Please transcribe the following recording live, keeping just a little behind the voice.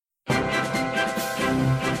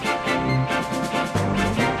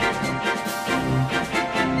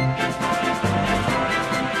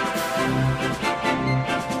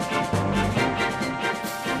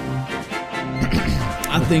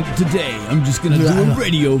think today I'm just gonna do a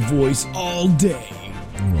radio voice all day.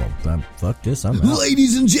 Well, fuck this. I'm out.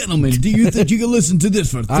 Ladies and gentlemen, do you think you can listen to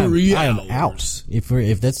this for 3 I hours? am out.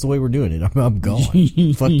 If that's the way we're doing it, I'm gone.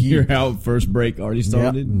 Fuck you. You're out. First break already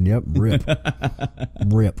started. Yep. Rip.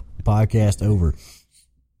 Rip. Podcast over.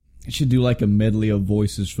 I should do like a medley of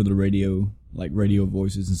voices for the radio, like radio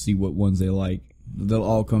voices, and see what ones they like. They'll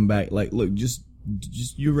all come back. Like, look, just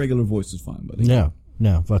your regular voice is fine, buddy. No,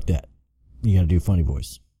 fuck that. You gotta do funny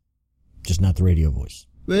voice, just not the radio voice.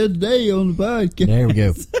 Well, today on the podcast. There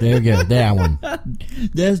we go. That one.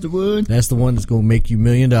 That's the one. That's the one that's gonna make you $1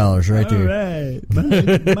 million right there. All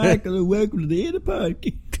right, Michael, welcome to the end of the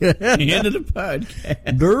podcast. End of the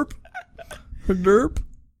podcast. Derp.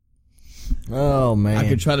 Oh man, I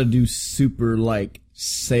could try to do super like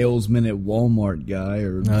salesman at Walmart guy,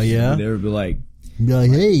 or whatever. Be like,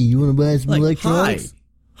 hey, you want to buy some electronics?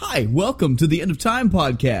 Hi, welcome to the End of Time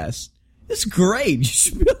podcast. It's great. You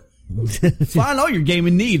should find all your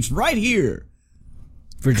gaming needs right here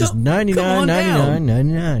for just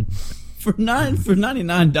 $99.99 for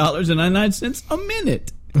 $99.99 a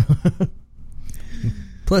minute.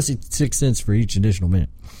 Plus it's 6 cents for each additional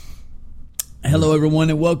minute. Hello, everyone,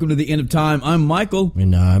 and welcome to the End of Time. I'm Michael,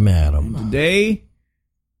 and I'm Adam. Today,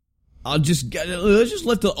 let's just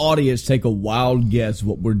let the audience take a wild guess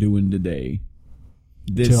what we're doing today.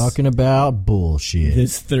 Talking about bullshit.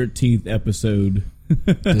 This 13th episode.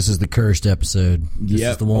 This is the cursed episode. This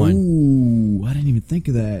is the one. Ooh, I didn't even think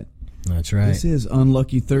of that. That's right. This is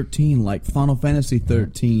Unlucky 13, like Final Fantasy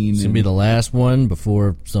 13. It's going to be the last one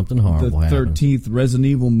before something horrible happens. The 13th Resident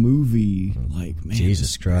Evil movie. Like, man,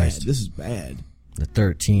 Jesus Christ. This is bad. The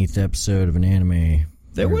 13th episode of an anime.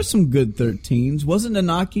 There were some good 13s. Wasn't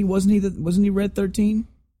Nanaki? Wasn't he Red 13?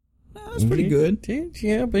 No, that's pretty good.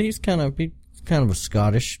 Yeah, but he's kind of a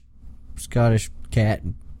Scottish cat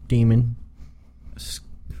demon.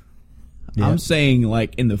 Yep. I'm saying,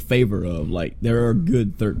 like, in the favor of, like, there are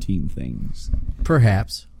good 13 things.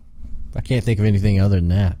 Perhaps. I can't think of anything other than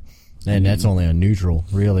that. And that's only a neutral,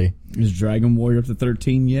 really. Is Dragon Warrior up to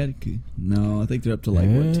 13 yet? No, I think they're up to, like,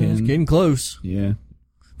 10? It's getting close. Yeah.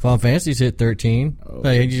 Final Fantasy's hit 13. Oh.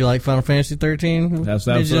 Hey, did you like Final Fantasy 13? That's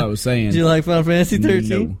what I was saying. Did you like Final Fantasy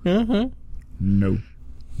 13? No.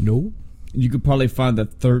 No? You could probably find the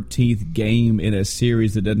 13th game in a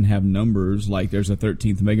series that doesn't have numbers. Like, there's a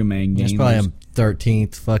 13th Mega Man game. There's probably a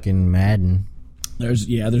 13th fucking Madden. There's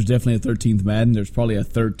definitely a 13th Madden. There's probably a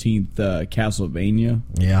 13th Castlevania.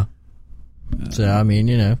 Yeah. So, I mean,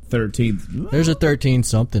 13th. There's a 13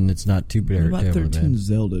 something that's not too bad. What about 13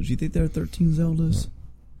 Zeldas? You think there are 13 Zeldas?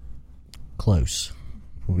 Close.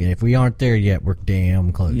 If we aren't there yet, we're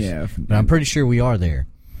damn close. Yeah. But I'm pretty sure we are there.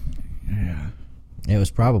 Yeah. It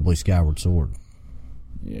was probably Skyward Sword.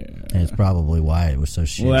 Yeah. And it's probably why it was so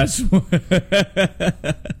shit. Well,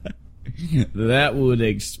 that would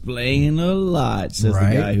explain a lot, says the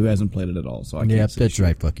guy who hasn't played it at all. So I can't say that's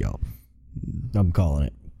right. Fuck y'all. I'm calling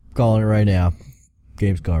it. Calling it right now.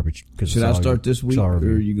 Game's garbage. Should I start this week, or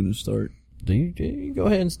are you going to start? You go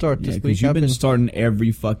ahead and start this week. Because you've been starting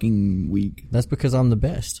every fucking week. That's because I'm the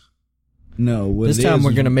best. No, this time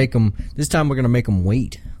we're gonna make them. This time we're gonna make them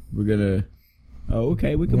wait. We're gonna. Oh,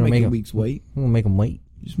 okay. We can make a week's wait. We're gonna make them wait.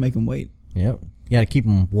 Just make them wait. Yep. You gotta keep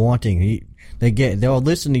them wanting. They'll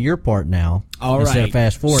listen to your part now. All right. Instead of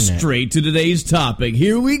fast forwarding that. Straight to today's topic.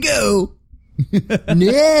 Here we go.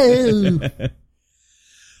 No.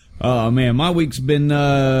 Oh man, my week's been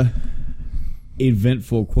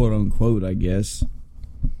eventful, quote unquote, I guess.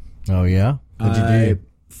 Oh yeah? What'd you do?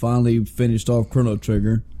 Finally finished off Chrono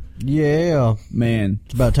Trigger. Yeah. Man.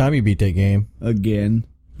 It's about time you beat that game. Again.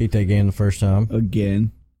 Beat that game the first time.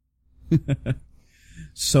 Again.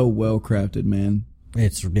 So well crafted, man.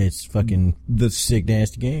 It's fucking the sick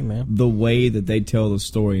nasty game, man. The way that they tell the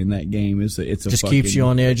story in that game is it's just keeps you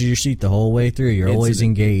on the edge of your seat the whole way through. You're always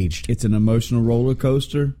engaged. It's an emotional roller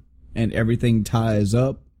coaster, and everything ties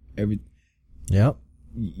up. Yep.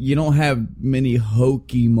 You don't have many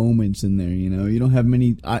hokey moments in there, You don't have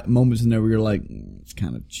many moments in there where you're like, it's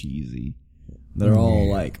kind of cheesy. They're all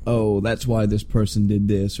like, oh, that's why this person did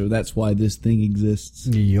this, or that's why this thing exists.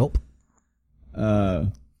 Yep. I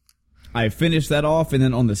finished that off, and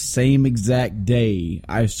then on the same exact day,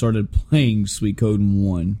 I started playing Suikoden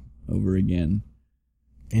 1 over again.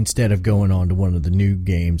 Instead of going on to one of the new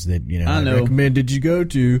games that, I recommended you go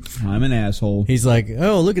to. I'm an asshole. He's like,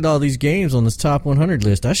 oh, look at all these games on this top 100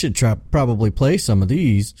 list. I should probably play some of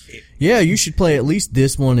these. Yeah, you should play at least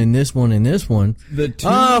this one and this one and this one.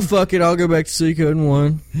 Fuck it, I'll go back to Suikoden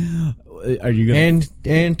 1. Are you gonna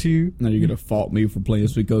and 2? Are you gonna fault me for playing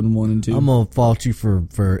Suikoden 1 and 2? I'm gonna fault you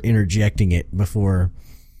for interjecting it before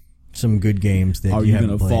some good games that Are you you haven't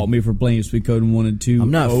going to played. fault me for playing Suikoden 1 and 2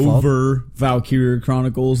 I'm not over Valkyria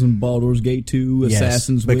Chronicles and Baldur's Gate 2,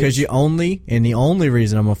 Assassin's Witch? Because the only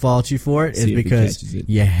reason I'm going to fault you for it is because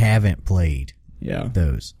you haven't played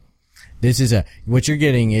those. This is what you're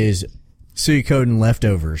getting is Suikoden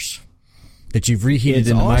leftovers that you've reheated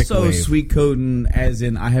in the microwave. It's also Suikoden, as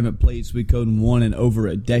in I haven't played Suikoden 1 in over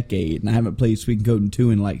a decade, and I haven't played Suikoden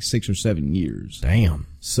 2 in like 6 or 7 years. Damn.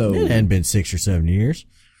 So it hadn't been 6 or 7 years.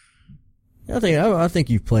 I think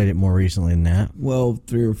you've played it more recently than that. Well,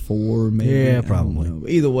 3 or 4, maybe. Yeah,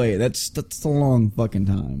 probably. Either way, that's a long fucking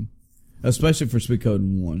time, especially for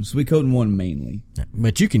Suikoden 1. Suikoden 1 mainly.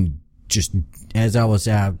 But you can just, as I was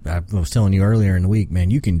telling you earlier in the week,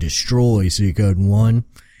 man, you can destroy Suikoden 1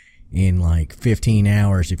 in like 15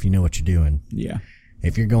 hours if you know what you're doing. Yeah.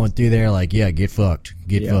 If you're going through there, like, get fucked.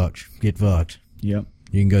 Get fucked. Yep.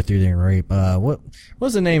 You can go through there and rape.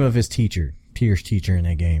 What's the name of his teacher? Tyr's teacher in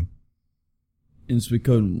that game? In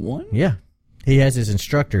Suikoden 1? Yeah. He has his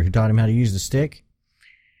instructor who taught him how to use the stick.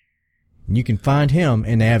 And you can find him,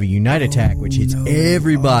 and they have a Unite attack, which hits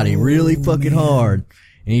everybody really fucking hard.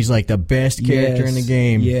 And he's like the best character in the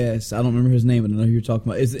game. Yes. I don't remember his name, but I know who you're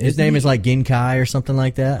talking about. His name is like Genkai or something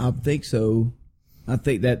like that. I think so. I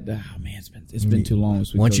think that, oh man, it's been too long.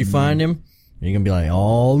 Once you find him, you're going to be like,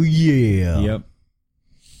 oh yeah. Yep.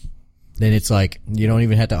 Then it's like, you don't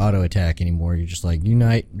even have to auto attack anymore. You're just like,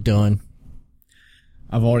 Unite, done.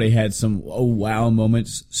 I've already had some wow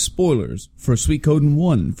moments. Spoilers for Suikoden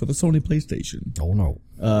 1 for the Sony PlayStation. Oh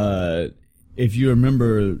no. If you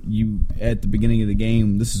remember, at the beginning of the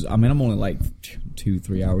game, I'm only like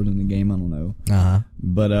 2-3 hours in the game, I don't know. Uh-huh.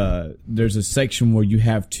 But there's a section where you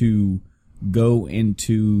have to go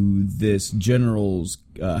into this general's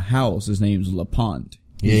house. His name's Lapont.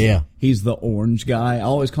 Yeah. He's the orange guy. I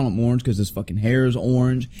always call him orange because his fucking hair is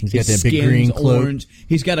orange. He's got that big green cloak. Orange.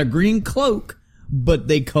 He's got a green cloak, but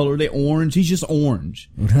they colored it orange. He's just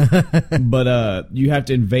orange. But you have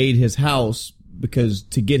to invade his house because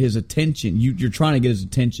to get his attention, you're trying to get his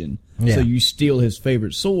attention. Yeah. So you steal his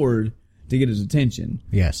favorite sword to get his attention.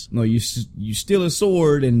 Yes. No, you steal his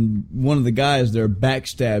sword, and one of the guys there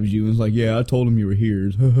backstabs you and is like, yeah, I told him you were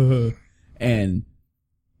here. And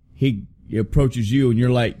he approaches you, and you're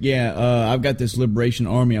like, yeah, I've got this liberation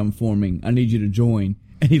army I'm forming. I need you to join.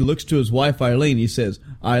 And he looks to his wife, Eileen. He says,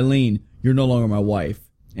 Eileen, you're no longer my wife.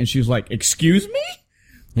 And she's like, excuse me?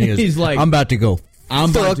 He's like, I'm about to go.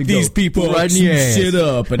 I'm about to these people right in the ass. Shit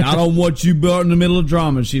up, and I don't want you in the middle of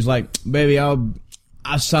drama. And she's like, baby, I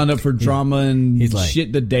signed up for drama and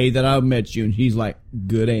shit the day that I met you. And he's like,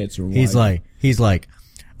 good answer, wife. He's like,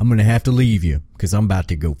 I'm gonna have to leave you because I'm about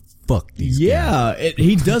to go fuck these guys. Yeah,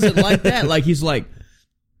 he does it like that. Like, he's like,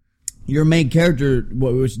 your main character,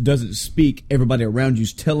 which doesn't speak, everybody around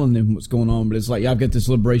you's telling them what's going on, but it's like, yeah, I've got this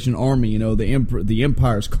liberation army, you know, the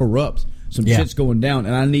empire's corrupt. Some shit's going down,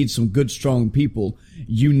 and I need some good, strong people.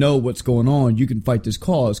 You know what's going on. You can fight this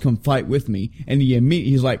cause. Come fight with me. And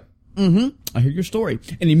he's like, I hear your story.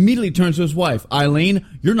 And he immediately turns to his wife, Eileen,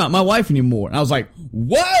 you're not my wife anymore. And I was like,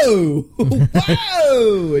 whoa,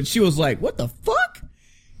 whoa. And she was like, what the fuck?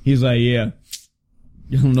 He's like, yeah.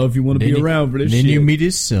 I don't know if you want to be around for this shit. Then you meet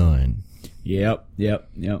his son. Yep.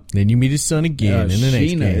 Then you meet his son again in the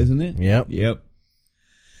next Sheena, game. Isn't it? Yep.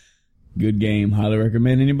 Good game. Highly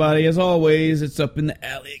recommend anybody. As always, it's up in the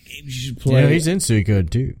alley. Games you should play. Yeah, he's in Suikoden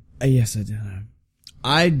too. Yes, I do.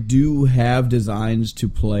 I do have designs to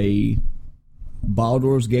play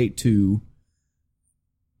Baldur's Gate 2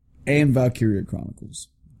 and Valkyria Chronicles.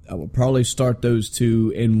 I will probably start those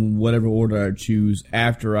two in whatever order I choose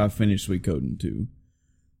after I finish Suikoden 2.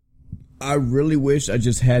 I really wish I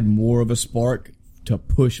just had more of a spark to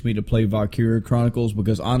push me to play Valkyria Chronicles,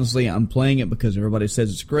 because honestly, I'm playing it because everybody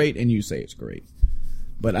says it's great and you say it's great.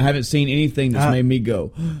 But I haven't seen anything that's made me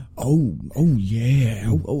go, oh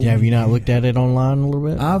yeah. Have you not looked at it online a little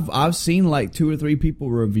bit? I've seen like 2 or 3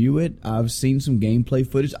 people review it. I've seen some gameplay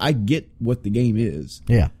footage. I get what the game is.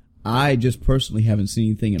 Yeah. I just personally haven't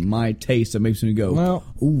seen anything in my taste that makes me go, well,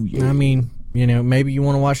 oh yeah. I mean, you know, maybe you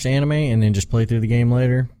want to watch the anime and then just play through the game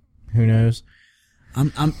later. Who knows?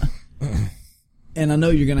 And I know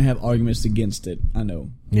you're going to have arguments against it. I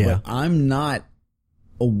know. Yeah. But I'm not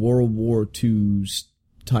a World War II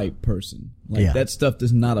type person. Like, that stuff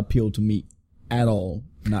does not appeal to me at all.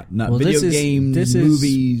 Not video games,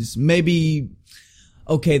 movies. Maybe,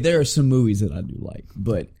 okay, there are some movies that I do like,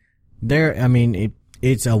 but.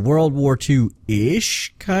 It's a World War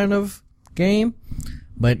II-ish kind of game,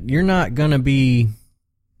 but you're not going to be.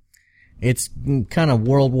 It's kind of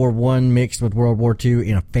World War One mixed with World War II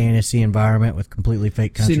in a fantasy environment with completely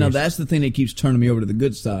fake countries. See, now that's the thing that keeps turning me over to the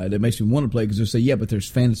good side. It makes me want to play because they say, yeah, but there's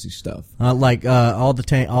fantasy stuff. All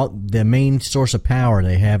the main source of power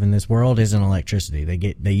they have in this world isn't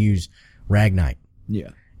electricity. They use Ragnite. Yeah.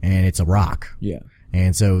 And it's a rock. Yeah.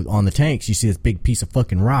 And so on the tanks, you see this big piece of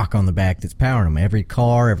fucking rock on the back that's powering them. Every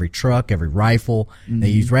car, every truck, every rifle, they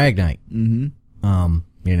use Ragnite. Mm-hmm.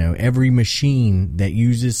 Every machine that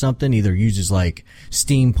uses something either uses like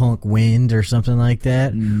steampunk wind or something like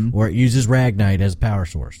that, or it uses Ragnite as a power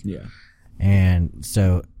source. Yeah. And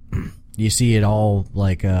so you see it all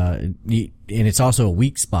like, and it's also a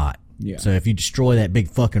weak spot. Yeah. So if you destroy that big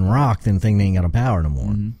fucking rock, then the thing ain't got a power no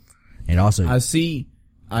more. And also, I see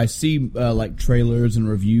like trailers and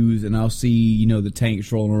reviews, and I'll see, the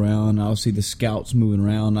tanks rolling around. I'll see the scouts moving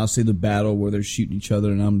around. I'll see the battle where they're shooting each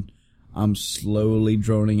other, and I'm slowly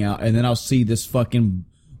droning out. And then I'll see this fucking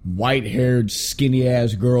white-haired,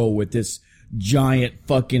 skinny-ass girl with this giant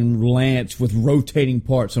fucking lance with rotating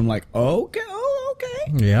parts. I'm like, okay.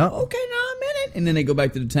 Yeah. Okay, now I'm in it. And then they go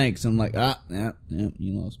back to the tanks. I'm like, yeah,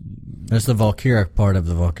 you lost me. That's the Valkyria part of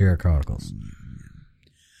the Valkyria Chronicles.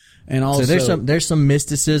 And also, so there's some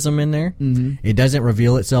mysticism in there. Mm-hmm. It doesn't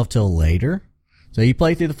reveal itself till later. So you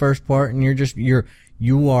play through the first part, and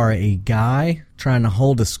you are a guy trying to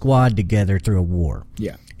hold a squad together through a war.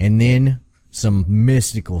 Yeah. And then some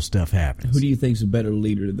mystical stuff happens. Who do you think's a better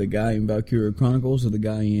leader, the guy in Valkyria Chronicles or the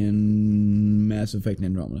guy in Mass Effect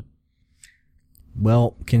Andromeda?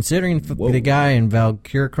 Well, considering the guy in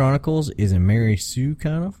Valkyria Chronicles is a Mary Sue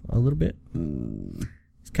kind of, a little bit.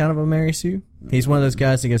 It's kind of a Mary Sue. He's one of those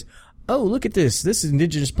guys that goes, oh, look at this. This is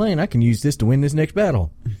indigenous plane. I can use this to win this next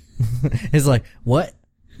battle. It's like, what?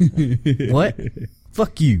 What?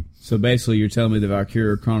 Fuck you. So basically you're telling me the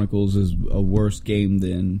Valkyria Chronicles is a worse game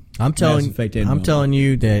than Mass Effect Andromeda. I'm telling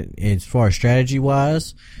you that as far as strategy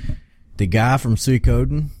wise, the guy from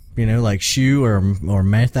Suikoden, like Shu or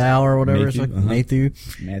Mathau or whatever it's like, Matthew,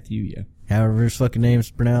 yeah. However his fucking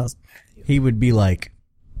name's pronounced, he would be like,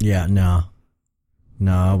 yeah, no,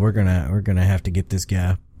 we're gonna have to get this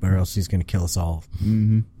guy or else he's gonna kill us all.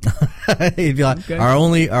 Mm-hmm. He'd be like, okay.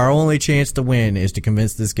 Our only chance to win is to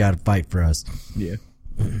convince this guy to fight for us. Yeah.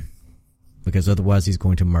 Because otherwise he's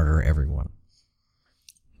going to murder everyone.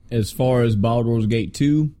 As far as Baldur's Gate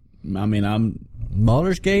 2,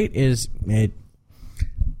 Baldur's Gate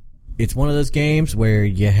it's one of those games where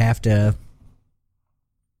you have to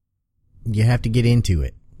get into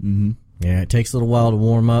it. Mm-hmm. It takes a little while to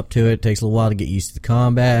warm up to it. It takes a little while to get used to the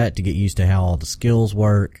combat, to get used to how all the skills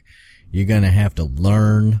work. You're going to have to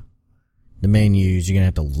learn the menus. You're going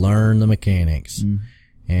to have to learn the mechanics. Mm-hmm.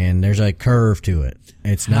 And there's a curve to it.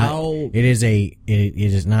 It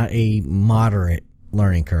is not a moderate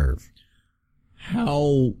learning curve.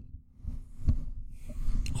 How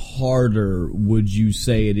harder would you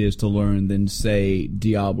say it is to learn than, say,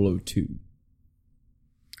 Diablo 2?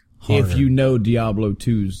 Harder. If you know Diablo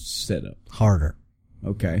 2's setup. Harder.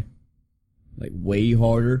 Okay. Like way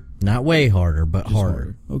harder? Not way harder, but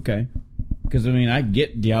harder. Okay. Because, I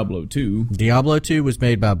get Diablo 2. Diablo 2 was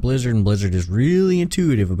made by Blizzard, and Blizzard is really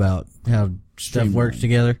intuitive about how stuff works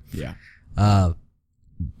together. Yeah.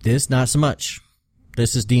 This, not so much.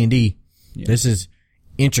 This is D&D. Yeah. This is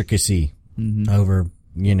intricacy over,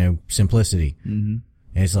 simplicity. Mm-hmm.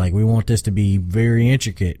 It's like, we want this to be very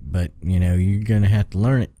intricate, but, you're going to have to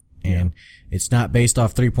learn it. And it's not based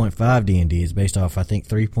off 3.5 D&D. It's based off, I think,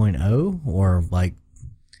 3.0 or like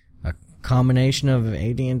a combination of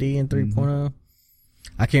AD&D and 3.0. Mm-hmm.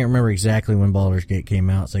 I can't remember exactly when Baldur's Gate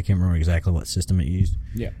came out, so I can't remember exactly what system it used.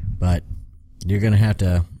 Yeah. But you're going to have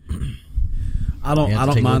to... I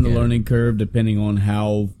don't mind the learning curve depending on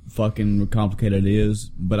how fucking complicated it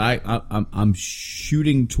is, but I'm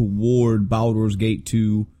shooting toward Baldur's Gate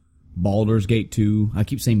 2. I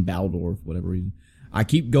keep saying Baldur for whatever reason. I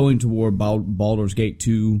keep going toward Baldur's Gate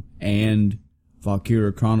 2 and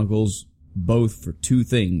Valkyria Chronicles, both for two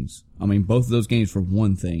things. Both of those games for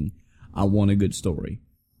one thing. I want a good story.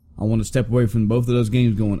 I want to step away from both of those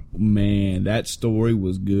games going, man, that story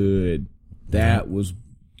was good. That was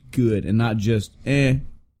good. And not just,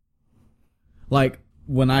 Like,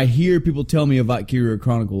 when I hear people tell me about Valkyria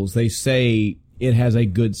Chronicles, they say it has a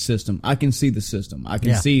good system. I can see the system. I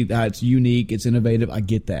can see that it's unique, it's innovative. I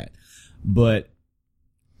get that. But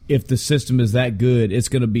if the system is that good, that's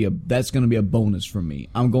going to be a bonus for me.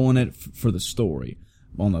 I'm going at it for the story.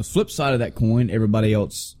 On the flip side of that coin, everybody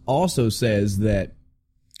else also says that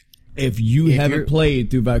if you haven't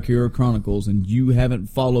played through Valkyria Chronicles and you haven't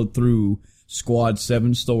followed through Squad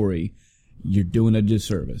 7 story, you're doing a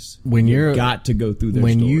disservice. When You've got to go through their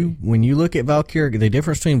story. When you look at Valkyria, the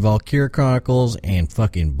difference between Valkyria Chronicles and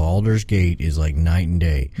fucking Baldur's Gate is like night and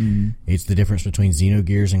day. Mm-hmm. It's the difference between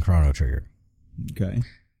Xenogears and Chrono Trigger. Okay.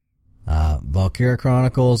 Valkyria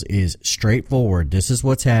Chronicles is straightforward. This is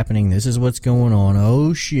what's happening. This is what's going on.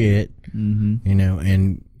 Oh shit. Mm-hmm. You know,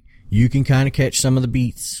 and you can kind of catch some of the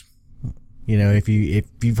beats. You know, if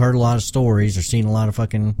you've heard a lot of stories or seen a lot of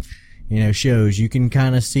fucking, you know, shows, you can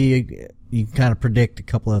kind of see, you can kind of predict a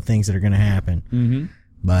couple of things that are going to happen. Mm-hmm.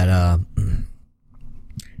 But,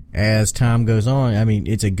 as time goes on, I mean,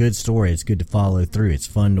 it's a good story. It's good to follow through. It's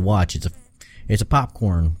fun to watch. It's a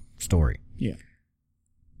popcorn story. Yeah.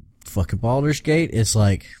 Fucking Baldur's Gate, it's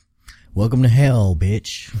like, welcome to hell,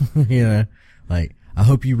 bitch. You know, like, I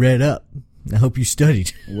hope you read up. I hope you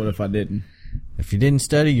studied. What if I didn't? If you didn't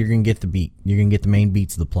study, you're gonna get the beat. You're gonna get the main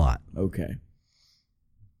beats of the plot. Okay.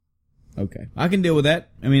 I can deal with that.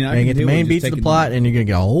 I mean, I can get the main beats of the plot, and you're gonna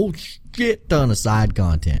get a whole shit ton of side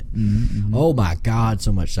content. Mm-hmm, mm-hmm. Oh my god,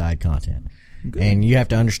 so much side content. Good. And you have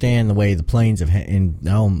to understand the way the planes of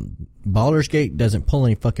Baldur's Gate doesn't pull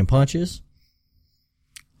any fucking punches.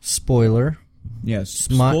 Spoiler. Yes.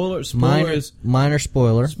 Minor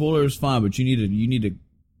spoiler. Spoiler is fine, but you need to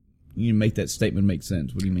make that statement make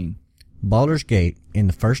sense. What do you mean? Baldur's Gate, in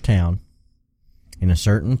the first town, in a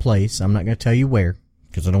certain place, I'm not going to tell you where,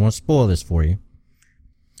 because I don't want to spoil this for you.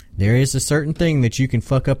 There is a certain thing that you can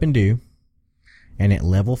fuck up and do, and at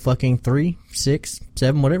level fucking 3, 6,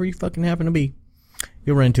 7, whatever you fucking happen to be,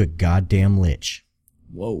 you'll run into a goddamn lich.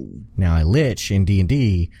 Whoa. Now, a lich in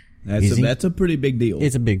D&D... That's a pretty big deal.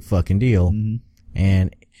 It's a big fucking deal. Mm-hmm.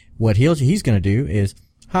 And what he's going to do is,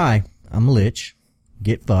 hi, I'm a lich.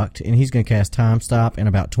 Get fucked, and he's going to cast Time Stop and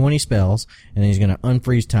about 20 spells, and then he's going to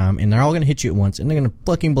unfreeze time, and they're all going to hit you at once, and they're going to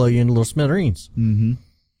fucking blow you into little smithereens. Mm-hmm.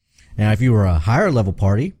 Now, if you were a higher level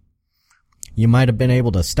party, you might have been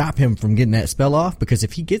able to stop him from getting that spell off, because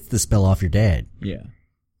if he gets the spell off, you're dead. Yeah.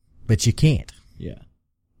 But you can't. Yeah.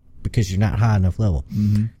 Because you're not high enough level.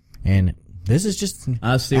 Mm-hmm. And this is just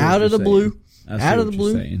out of the blue. Out of the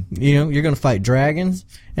blue. You know, you're going to fight dragons,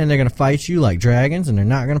 and they're going to fight you like dragons, and they're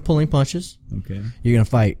not going to pull any punches. Okay. You're going to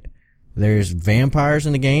fight. There's vampires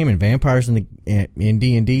in the game, and vampires in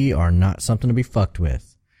D&D are not something to be fucked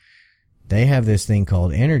with. They have this thing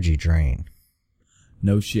called energy drain.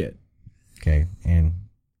 No shit. Okay. And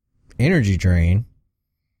energy drain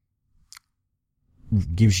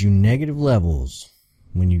gives you negative levels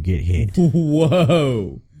when you get hit.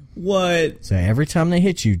 Whoa. What? So every time they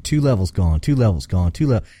hit you, 2 levels gone, 2 levels gone,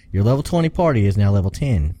 your level 20 party is now level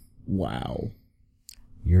 10. Wow.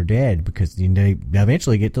 You're dead because they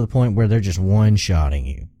eventually get to the point where they're just one-shotting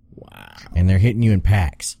you. Wow. And they're hitting you in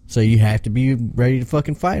packs. So you have to be ready to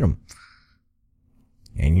fucking fight them.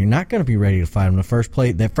 And you're not going to be ready to fight them. That first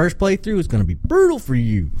playthrough is going to be brutal for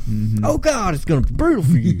you. Mm-hmm. Oh God, it's going to be brutal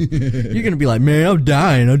for you. You're going to be like, man, I'm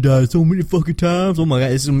dying. I died so many fucking times. Oh my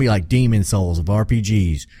God, this is going to be like Demon Souls of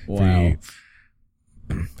RPGs for you.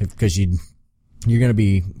 Because you're going to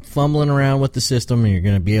be fumbling around with the system, and you're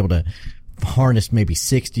going to be able to harness maybe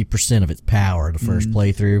 60% of its power the first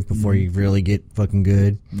playthrough before you really get fucking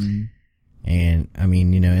good. Mm-hmm. And, I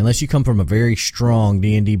mean, you know, unless you come from a very strong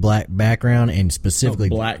D&D black background, and specifically... A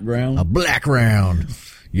blackground? A blackground.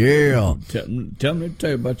 Yeah. Tell me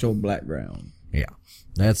about your blackground. Yeah.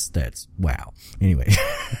 That's, wow. Anyway.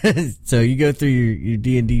 So you go through your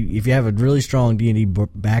D&D, if you have a really strong D&D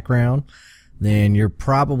background, then you're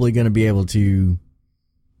probably going to be able to,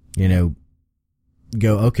 you know,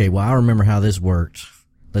 go, okay, well, I remember how this worked.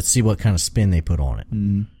 Let's see what kind of spin they put on it.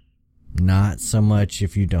 Mm. Not so much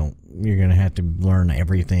if you don't. You're going to have to learn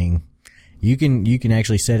everything. You can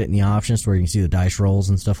actually set it in the options where you can see the dice rolls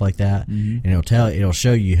and stuff like that. Mm-hmm. And it'll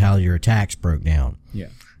show you how your attacks broke down. Yeah.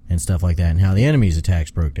 And stuff like that, and how the enemy's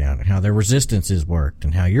attacks broke down, and how their resistances worked,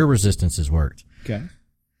 and how your resistances worked. Okay.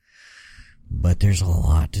 But there's a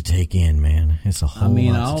lot to take in, man. It's a whole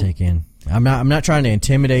lot to take in. I'm not trying to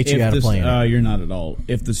intimidate you out of playing it. You're not at all.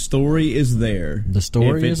 If the story is there, the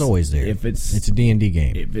story is always there. If it's a D&D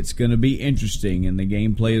game. If it's going to be interesting and the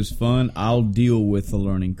gameplay is fun, I'll deal with the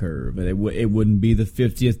learning curve. It wouldn't be the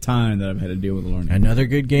 50th time that I've had to deal with the learning curve. Another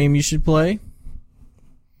good game you should play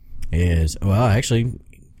is, well, actually,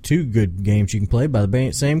 2 good games you can play by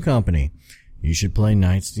the same company. You should play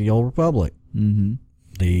Knights of the Old Republic. Mm-hmm.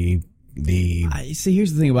 See,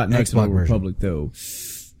 here's the thing about Knights of the Old Republic, though.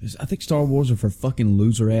 I think Star Wars are for fucking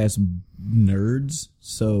loser ass nerds.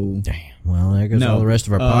 So damn. Well, there goes all the rest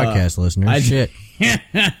of our podcast listeners. Shit.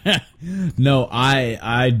 No,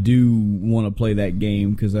 I do want to play that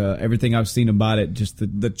game because everything I've seen about it, just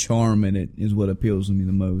the charm in it is what appeals to me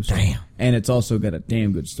the most. Damn. And it's also got a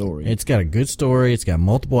damn good story. It's got a good story. It's got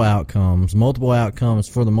multiple outcomes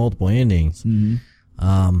for the multiple endings.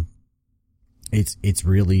 Mm-hmm. It's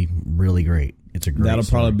really, really great. It's a great That'll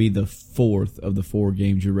story. probably be the fourth of the 4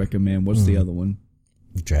 games you recommend. What's the other one?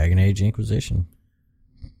 Dragon Age Inquisition.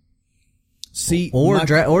 See,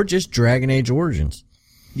 or just Dragon Age Origins.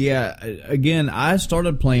 Yeah, again, I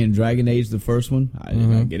started playing Dragon Age, the first one. I did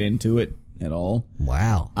not get into it at all.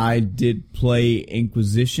 Wow. I did play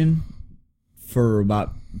Inquisition for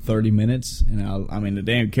about 30 minutes, and I mean, the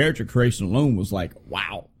damn character creation alone was like,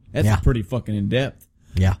 wow, that's pretty fucking in-depth.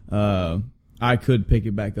 Yeah. I could pick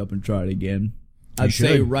it back up and try it again. I'd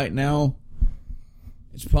say right now,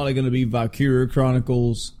 it's probably going to be Valkyria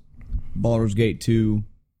Chronicles, Baldur's Gate 2,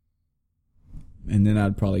 and then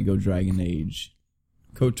I'd probably go Dragon Age.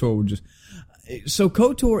 KOTOR would just... So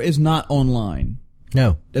KOTOR is not online.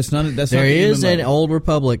 No. That's not there is an Old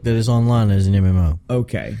Republic that is online as an MMO.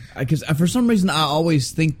 Okay. Because for some reason I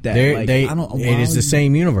always think that. It is the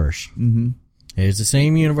same universe. Mm-hmm. It is the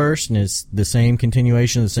same universe, and it's the same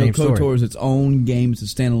continuation of the same story. So KOTOR is its own game. It's a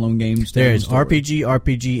standalone game. There is RPG,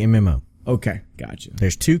 MMO. Okay, gotcha.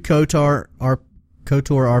 There's 2 KOTOR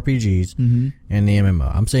RPGs and the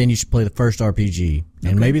MMO. I'm saying you should play the first RPG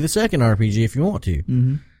and maybe the second RPG if you want to.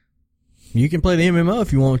 Mm-hmm. You can play the MMO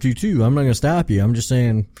if you want to too. I'm not going to stop you. I'm just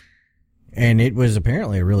saying. And it was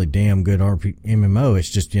apparently a really damn good MMO. It's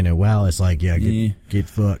just, wow, it's like, get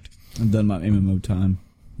fucked. I've done my MMO time.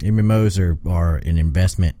 MMOs are an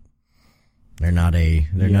investment. They're not a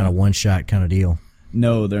one shot kind of deal.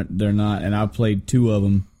 No, they're not. And I've played 2 of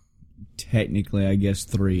them. Technically, I guess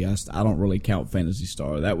 3. I don't really count Phantasy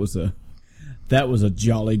Star. That was a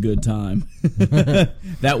jolly good time.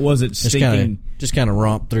 That wasn't stinking. Just kind of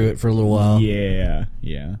romp through it for a little while. Yeah.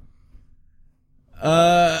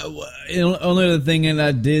 Only other thing that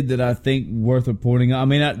I did that I think worth reporting. I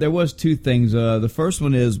mean, there was 2 things. The first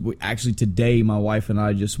one is actually today, my wife and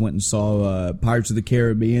I just went and saw Pirates of the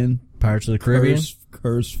Caribbean. Pirates of the Caribbean.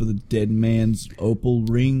 Curse for the Dead Man's Opal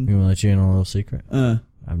Ring. You want to let you in on a little secret?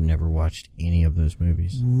 I've never watched any of those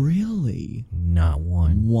movies. Really? Not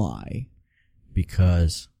one. Why?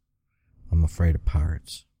 Because I'm afraid of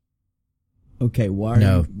pirates. Okay, why?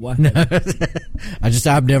 No. Why? No.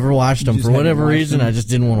 I've never watched them. For whatever reason, I just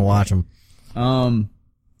didn't want to watch them.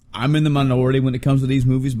 I'm in the minority when it comes to these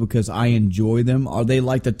movies because I enjoy them. Are they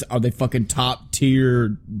fucking top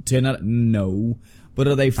tier 10 out of, no. But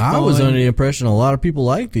are they fun? I was under the impression a lot of people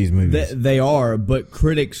like these movies. They are, but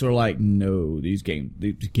critics are like, no, these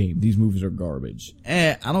movies are garbage.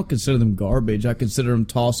 I don't consider them garbage. I consider them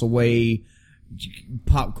toss away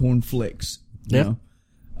popcorn flicks. You know?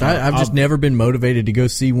 I've just never been motivated to go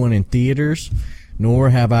see one in theaters, nor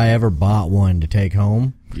have I ever bought one to take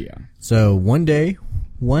home. Yeah. So one day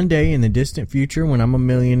in the distant future, when I'm a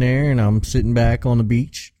millionaire and I'm sitting back on the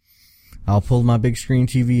beach, I'll pull my big screen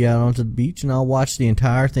TV out onto the beach and I'll watch the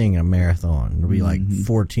entire thing in a marathon. It'll be like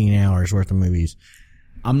 14 hours worth of movies.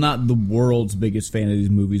 I'm not the world's biggest fan of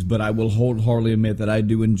these movies, but I will wholeheartedly admit that I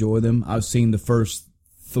do enjoy them. I've seen the first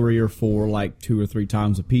 3 or 4 like 2 or 3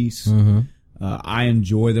 times a piece. Mm-hmm. I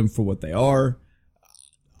enjoy them for what they are.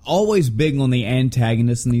 Always big on the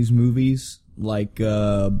antagonists in these movies. Like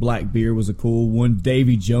Blackbeard was a cool one.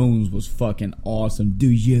 Davy Jones was fucking awesome. Do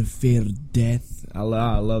you fear death? I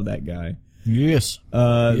love that guy. Yes.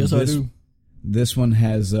 Yes, I do. This one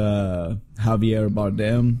has Javier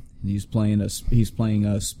Bardem. He's playing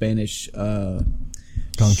a Spanish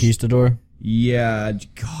conquistador. Yeah,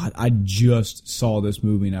 God, I just saw this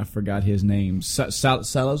movie and I forgot his name.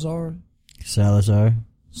 Salazar,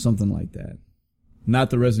 something like that. Not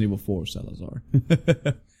the Resident Evil 4 Salazar.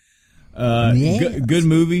 Good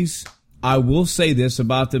movies. I will say this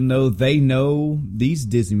about them though. They know, these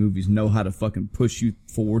Disney movies know how to fucking push you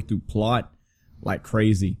forward through plot like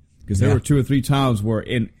crazy. Because there were 2 or 3 times where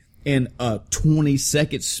in a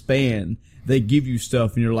 20-second span, they give you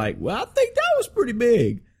stuff and you're like, well, I think that was pretty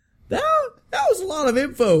big. That was a lot of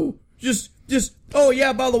info. Just, oh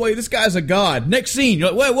yeah, by the way, this guy's a god. Next scene.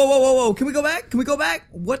 You're like, whoa. Can we go back?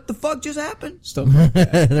 What the fuck just happened? Stuff like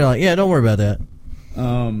that. They're like, yeah, don't worry about that.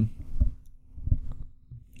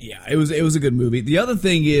 Yeah, it was a good movie. The other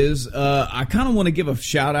thing is, I kind of want to give a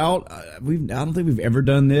shout out. I don't think we've ever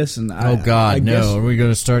done this, and I guess, are we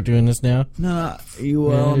going to start doing this now? No.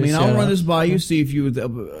 I'll run this by you. See if you.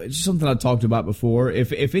 It's something I talked about before.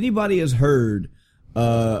 If anybody has heard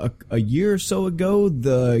a year or so ago,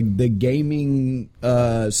 the gaming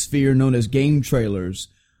sphere known as Game Trailers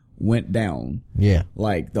went down. Yeah.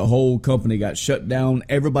 Like, the whole company got shut down.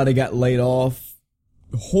 Everybody got laid off.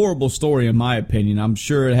 Horrible story, in my opinion. I'm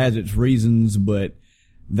sure it has its reasons, but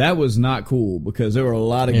that was not cool because there were a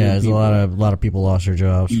lot of good people. A lot of people lost their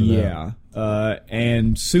jobs for that. Yeah.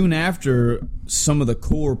 And soon after, some of the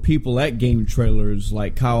core people at Game Trailers,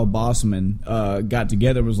 like Kyle Bossman, got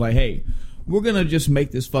together and was like, hey, we're going to just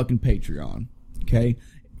make this fucking Patreon. Okay?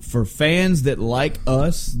 For fans that like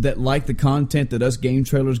us, that like the content that us Game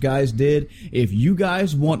Trailers guys did, if you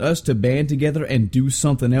guys want us to band together and do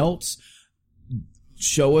something else,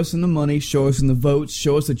 show us in the money, show us in the votes,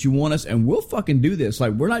 show us that you want us, and we'll fucking do this.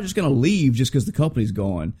 Like, we're not just going to leave just because the company's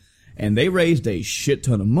gone. And they raised a shit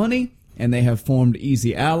ton of money, and they have formed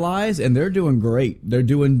Easy Allies, and they're doing great. They're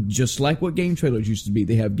doing just like what Game Trailers used to be.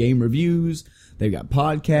 They have game reviews, they've got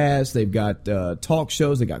podcasts, they've got talk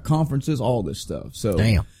shows, they got conferences, all this stuff. So,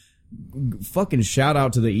 damn. Fucking shout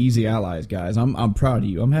out to the Easy Allies, guys. I'm proud of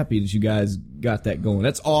you. I'm happy that you guys got that going.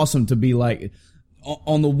 That's awesome to be like,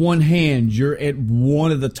 on the one hand, you're at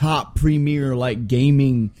one of the top premier like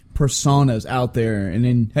gaming personas out there, and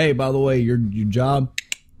then, hey, by the way, your job,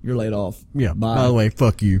 you're laid off. Yeah. Bye. By the way,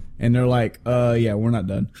 fuck you. And they're like, yeah, we're not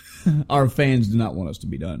done. Our fans do not want us to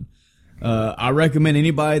be done. I recommend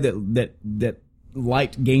anybody that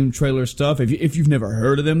liked Game Trailer stuff. If you've never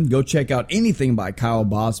heard of them, go check out anything by Kyle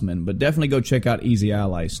Bossman, but definitely go check out Easy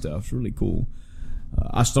Ally stuff. It's really cool.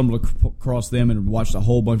 I stumbled across them and watched a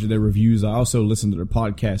whole bunch of their reviews. I also listen to their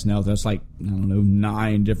podcast now. That's like, I don't know,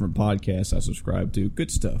 9 different podcasts I subscribe to. Good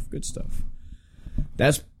stuff. Good stuff.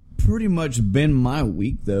 That's pretty much been my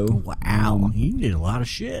week, though. Wow. You did a lot of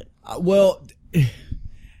shit. Well,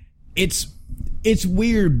 it's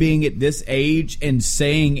weird being at this age and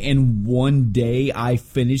saying in one day I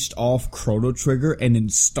finished off Chrono Trigger and then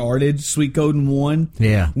started Suikoden 1.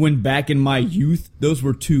 Yeah. When back in my youth, those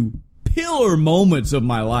were 2 pillar moments of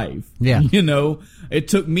my life. Yeah. You know,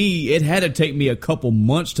 it had to take me a couple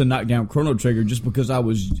months to knock down Chrono Trigger just because I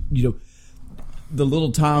was, you know, the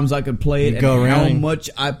little times I could play it and how much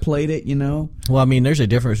I played it, you know. Well, I mean, there's a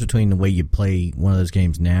difference between the way you play one of those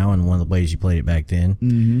games now and one of the ways you played it back then.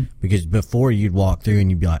 Mm-hmm. Because before you'd walk through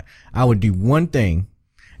and you'd be like, I would do one thing,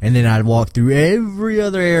 and then I'd walk through every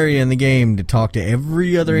other area in the game to talk to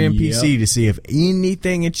every other NPC to see if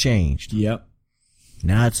anything had changed. Yep.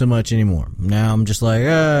 Not so much anymore. Now I'm just like,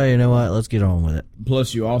 you know what? Let's get on with it.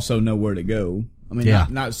 Plus, you also know where to go. I mean,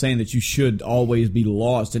 not saying that you should always be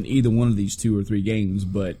lost in either one of these 2 or 3 games,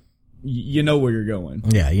 but you know where you're going.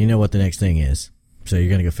 Yeah, you know what the next thing is. So you're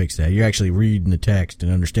going to go fix that. You're actually reading the text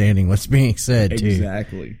and understanding what's being said, too.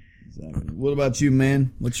 Exactly. What about you,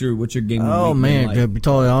 man? What's your gaming Oh, man, like? To be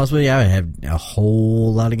totally honest with you, I haven't had a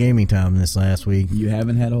whole lot of gaming time this last week. You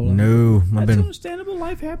haven't had a whole lot? No. That's understandable.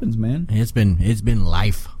 Life happens, man. It's been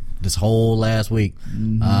life this whole last week.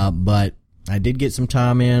 Mm-hmm. But I did get some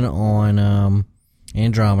time in on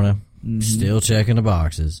Andromeda. Mm-hmm. Still checking the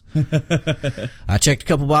boxes. I checked a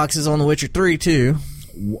couple boxes on The Witcher 3, too.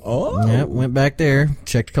 Oh. Yep, went back there.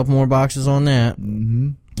 Checked a couple more boxes on that.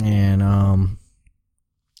 Mm-hmm. And,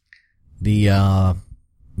 the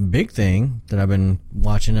big thing that I've been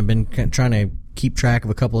watching, I've been trying to keep track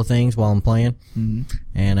of a couple of things while I'm playing. Mm-hmm.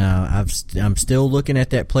 And I'm still looking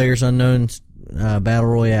at that PlayerUnknown's Battle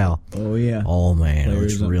Royale. Oh, yeah. Oh, man. It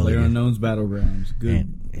looks really good. PlayerUnknown's Battlegrounds.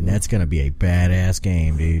 Good. And that's going to be a badass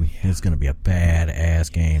game, dude. It's going to be a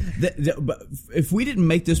badass game. But if we didn't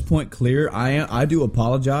make this point clear, I do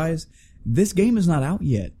apologize. This game is not out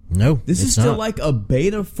yet. No, this is still like a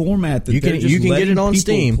beta format that you can get it on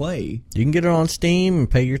Steam. Play. You can get it on Steam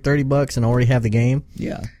and pay your $30 and already have the game.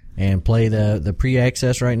 Yeah, and play the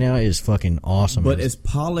pre-access right now is fucking awesome. But as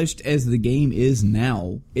polished as the game is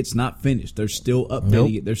now, it's not finished. They're still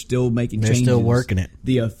updating it. They're still making changes. They're still working it.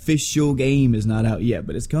 The official game is not out yet,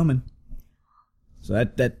 but it's coming. So I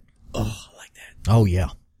like that. Oh yeah.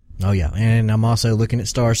 Oh, yeah. And I'm also looking at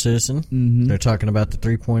Star Citizen. Mm-hmm. They're talking about the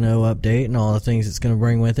 3.0 update and all the things it's going to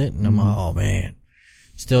bring with it. And I'm like, oh, man.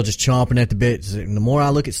 Still just chomping at the bit. And the more I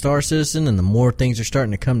look at Star Citizen and the more things are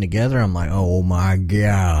starting to come together, I'm like, oh, my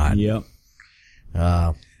God. Yep.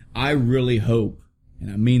 I really hope,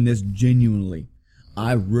 and I mean this genuinely,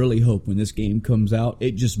 I really hope when this game comes out,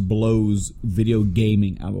 it just blows video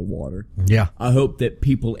gaming out of the water. Yeah. I hope that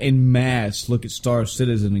people en masse look at Star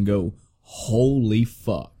Citizen and go, holy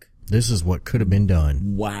fuck. This is what could have been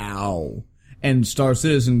done. Wow. And Star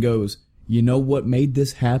Citizen goes, you know what made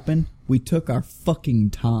this happen? We took our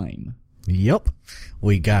fucking time. Yep.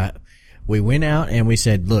 We went out and we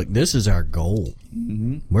said, look, this is our goal.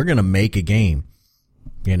 Mm-hmm. We're going to make a game.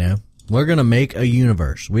 You know, We're going to make a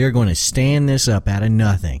universe. We are going to stand this up out of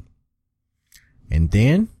nothing. And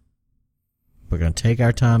then we're going to take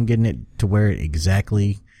our time getting it to where it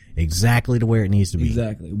exactly to where it needs to be.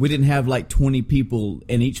 Exactly. We didn't have like 20 people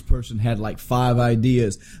and each person had like 5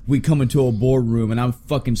 ideas. We come into a boardroom and I'm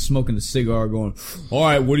fucking smoking a cigar going, all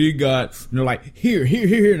right, what do you got? And they're like, here.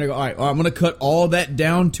 And I go, all right, I'm going to cut all that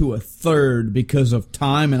down to a third because of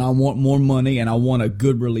time and I want more money and I want a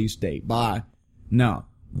good release date. Bye. No.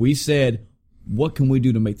 We said, what can we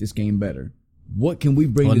do to make this game better? What can we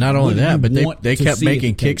bring? Well, not only that, but they kept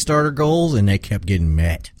making Kickstarter goals and they kept getting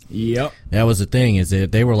met. Yep. That was the thing, is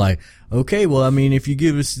that they were like, okay, well, I mean, if you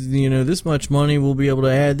give us, this much money, we'll be able to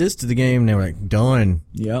add this to the game. And they were like, done.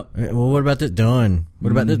 Yep. Well, what about this? Done.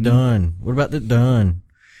 What about this? Done. What about this? Done.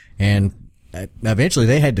 And eventually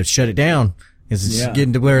they had to shut it down. It's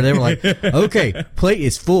getting to where they were like, okay, plate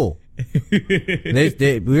is full.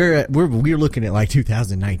 We're looking at like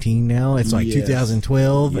 2019 now. It's like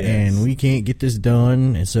 2012 and we can't get this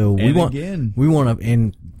done. And so we want to,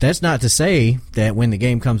 and that's not to say that when the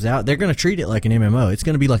game comes out, they're going to treat it like an MMO. It's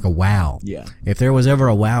going to be like a WoW. Yeah. If there was ever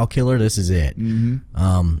a WoW killer, this is it.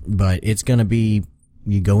 But it's going to be,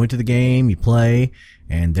 you go into the game, you play,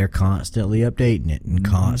 and they're constantly updating it and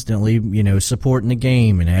constantly, supporting the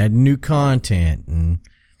game and adding new content, and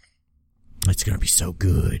it's going to be so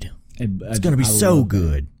good. It's going to be so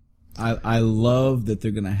good. I love that they're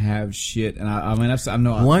going to have shit, and I mean, I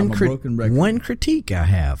know I'm a broken record. One critique I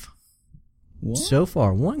have so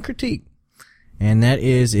far, one critique, and that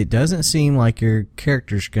is, it doesn't seem like your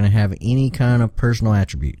character's going to have any kind of personal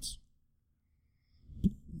attributes.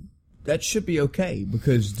 That should be okay,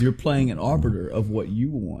 because you're playing an arbiter of what you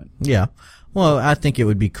want. Yeah. Well, I think it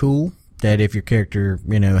would be cool that if your character,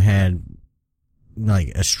 had like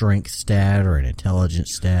a strength stat or an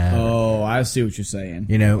intelligence stat. Oh, I see what you're saying.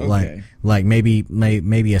 Okay. like maybe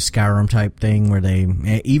a Skyrim type thing where they,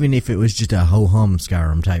 even if it was just a ho-hum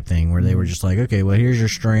Skyrim type thing where they were just like, okay, well, here's your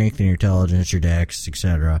strength and your intelligence, your dex,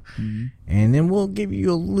 etc. And then we'll give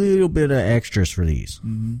you a little bit of extras for these.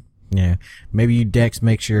 Yeah. Maybe your dex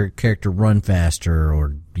makes your character run faster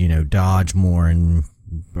or, dodge more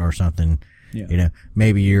or something. Yeah.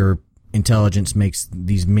 Maybe your intelligence makes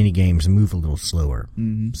these mini games move a little slower.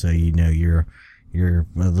 So you're a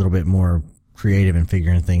little bit more creative in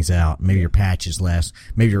figuring things out. Maybe your patches last,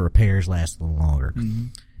 maybe your repairs last a little longer.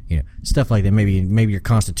 Stuff like that. Maybe your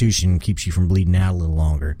constitution keeps you from bleeding out a little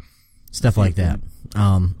longer. Stuff like that.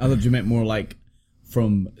 I thought you meant more like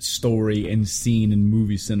from story and scene and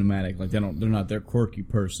movie cinematic. Like they're not their quirky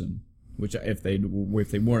person. Which if they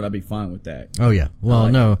weren't, I'd be fine with that. Oh yeah. Well,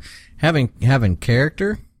 no, having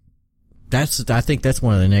character. I think that's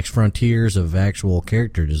one of the next frontiers of actual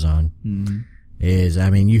character design. Is, I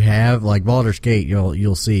mean, you have, like Baldur's Gate,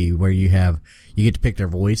 you'll see where you get to pick their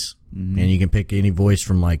voice, and you can pick any voice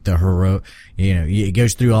from like the hero, it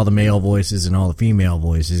goes through all the male voices and all the female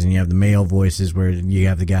voices, and you have the male voices where you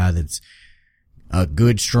have the guy that's a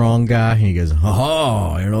good, strong guy, and he goes,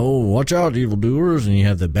 ha-ha, watch out, evildoers. And you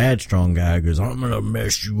have the bad, strong guy who goes, I'm gonna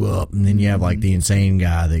mess you up. And then you have, like, the insane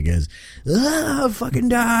guy that goes, fucking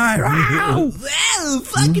die.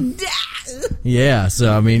 Fucking die. Yeah,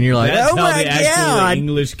 so, I mean, you're like, that's oh how my the actual God.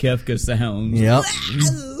 English Kefka sounds. Yep.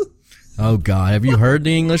 Oh, God. Have you heard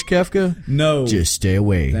the English Kefka? No. Just stay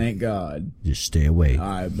away. Thank God. Just stay away. All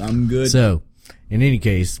right, I'm good. So, in any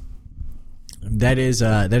case, that is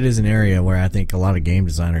an area where I think a lot of game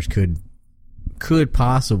designers could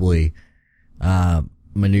possibly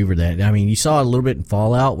maneuver that. I mean, you saw it a little bit in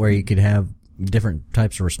Fallout where you could have different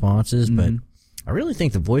types of responses, but I really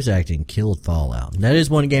think the voice acting killed Fallout. That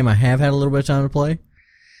is one game I have had a little bit of time to play.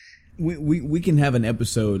 We can have an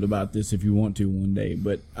episode about this if you want to one day,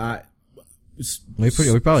 but we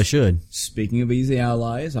probably should. Speaking of Easy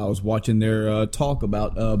Allies, I was watching their talk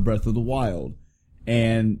about Breath of the Wild,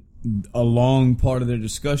 and a long part of their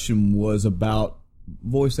discussion was about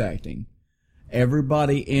voice acting.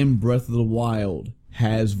 Everybody in Breath of the Wild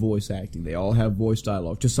has voice acting. They all have voice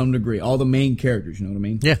dialogue to some degree. All the main characters, you know what I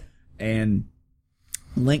mean? Yeah. And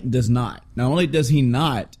Link does not. Not only does he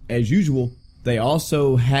not, as usual, they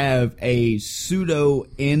also have a pseudo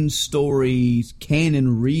in-story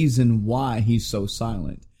canon reason why he's so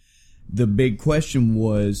silent. The big question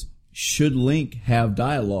was, should Link have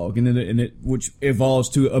dialogue? And then which evolves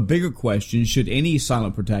to a bigger question, should any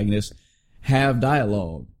silent protagonist have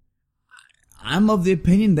dialogue? I'm of the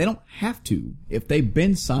opinion they don't have to. If they've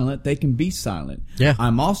been silent, they can be silent. Yeah.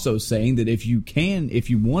 I'm also saying that if you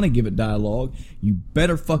want to give it dialogue, you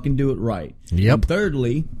better fucking do it right. Yep. And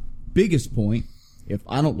thirdly, biggest point, if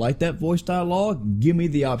I don't like that voice dialogue, give me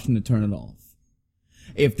the option to turn it off.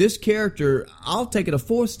 If this character, I'll take it a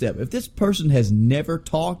fourth step. If this person has never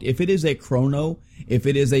talked, if it is a Chrono, if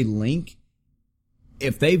it is a Link,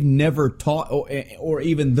 if they've never talked, or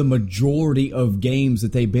even the majority of games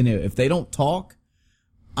that they've been in, if they don't talk,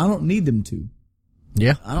 I don't need them to.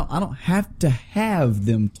 Yeah. I don't have to have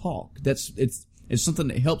them talk. It's something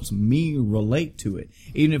that helps me relate to it.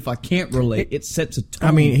 Even if I can't relate, it sets a tone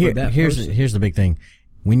for that person. Here's the big thing.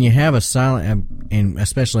 When you have a silent, and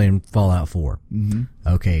especially in Fallout 4,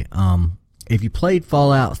 okay, if you played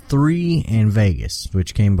Fallout 3 and Vegas,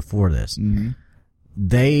 which came before this,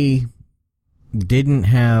 they didn't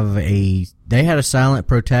have they had a silent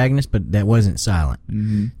protagonist, but that wasn't silent.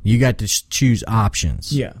 You got to choose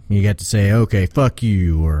options. Yeah. You got to say, okay, fuck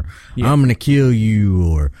you, or I'm gonna kill you,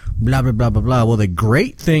 or blah, blah, blah, blah, blah. Well, the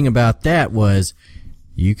great thing about that was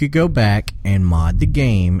you could go back and mod the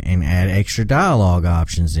game and add extra dialogue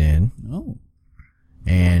options in. Oh.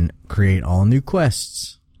 And create all new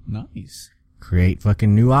quests. Nice. Create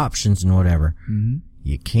fucking new options and whatever.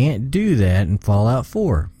 You can't do that in Fallout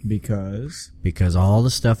 4. Because all the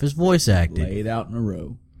stuff is voice acted. Laid out in a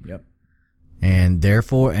row. Yep. And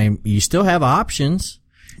therefore, and you still have options.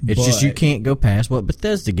 It's just you can't go past what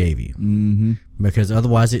Bethesda gave you. Because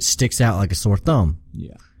otherwise it sticks out like a sore thumb.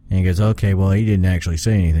 Yeah. And he goes, okay, well, he didn't actually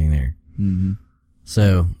say anything there.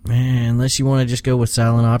 So, man, unless you want to just go with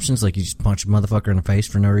silent options, like you just punch a motherfucker in the face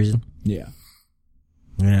for no reason. Yeah.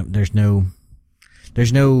 Yeah, there's no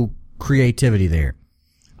creativity there.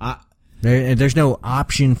 There's no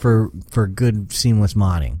option for good seamless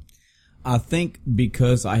modding. I think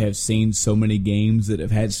because I have seen so many games that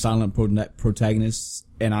have had silent protagonists,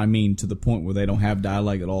 and I mean to the point where they don't have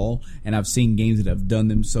dialogue at all, and I've seen games that have done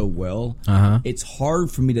them so well, it's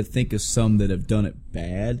hard for me to think of some that have done it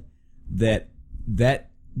bad,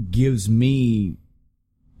 that gives me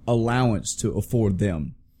allowance to afford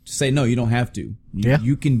them. To say, no, you don't have to.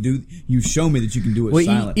 You can do, you show me that you can do it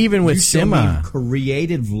silent. Even with you show Semi. me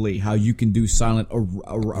creatively how you can do silent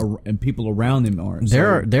and people around them aren't.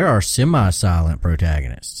 There are semi-silent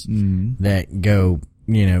protagonists that go,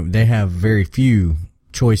 they have very few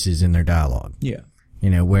choices in their dialogue. Yeah.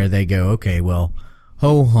 Where they go, okay, well,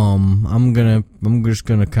 ho hum, I'm just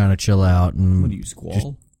gonna kind of chill out and. What do you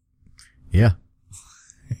squall? Yeah.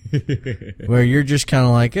 Where you're just kind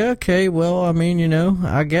of like, okay, well, I mean,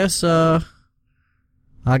 I guess I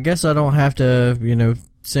don't have to,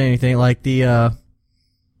 say anything. Like the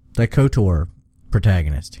KOTOR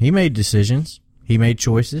protagonist. He made decisions. He made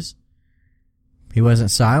choices. He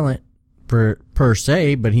wasn't silent per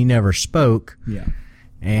se, but he never spoke. Yeah.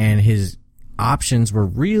 And his options were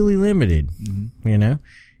really limited.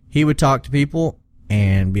 He would talk to people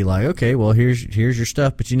and be like, okay, well, here's your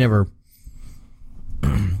stuff, but you never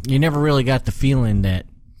really got the feeling that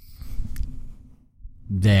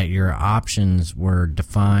your options were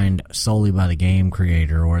defined solely by the game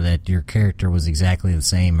creator, or that your character was exactly the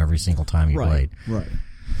same every single time you played. Right.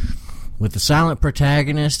 With the silent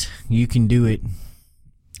protagonist, you can do it.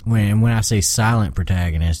 When I say silent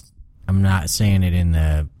protagonist, I'm not saying it in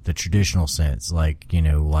the traditional sense, like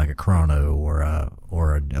like a Chrono or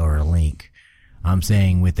a Link. I'm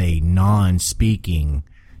saying with a non-speaking,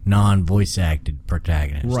 non-voice acted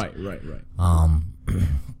protagonist. Right.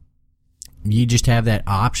 You just have that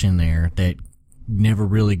option there that never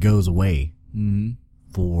really goes away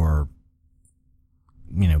for,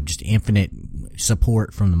 just infinite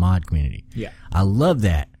support from the mod community. Yeah. I love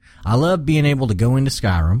that. I love being able to go into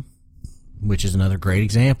Skyrim, which is another great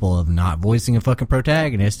example of not voicing a fucking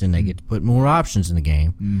protagonist, and they get to put more options in the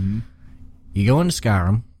game. You go into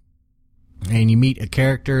Skyrim, and you meet a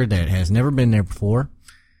character that has never been there before,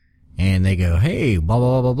 and they go, hey, blah,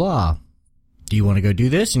 blah, blah, blah, blah. Do you want to go do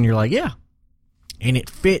this? And you're like, yeah. And it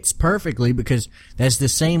fits perfectly because that's the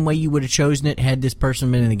same way you would have chosen it had this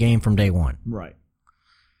person been in the game from day one. Right.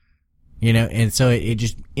 And so it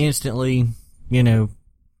just instantly,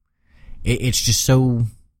 it's just so,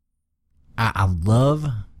 I love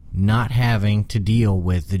not having to deal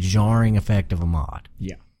with the jarring effect of a mod.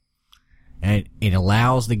 Yeah. And it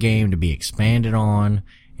allows the game to be expanded on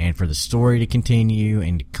and for the story to continue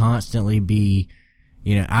and to constantly be,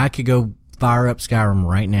 I could go fire up Skyrim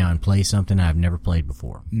right now and play something I've never played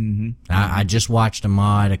before. I just watched a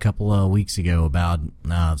mod a couple of weeks ago about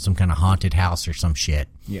some kind of haunted house or some shit.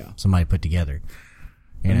 Yeah. Somebody put together.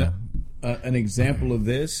 An example of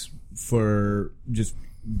this, for just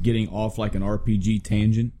getting off like an RPG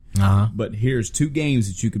tangent. But here's two games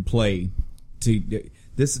that you could play.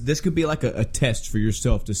 This could be like a test for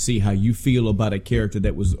yourself to see how you feel about a character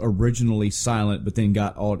that was originally silent, but then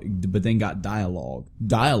got dialogue,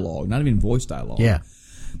 not even voice dialogue. Yeah.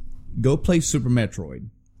 Go play Super Metroid.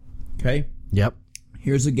 Okay. Yep.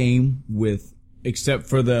 here's a game with, except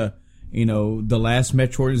for the last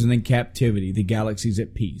Metroid is in captivity, the galaxy's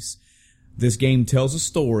at peace. This game tells a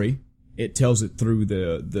story. It tells it through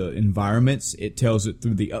the environments. It tells it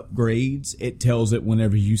through the upgrades. It tells it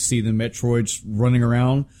whenever you see the Metroids running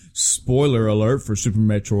around. Spoiler alert for Super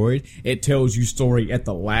Metroid. It tells you story at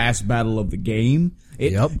the last battle of the game.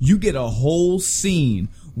 You get a whole scene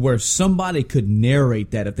where somebody could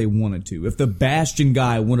narrate that if they wanted to. If the Bastion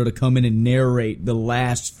guy wanted to come in and narrate the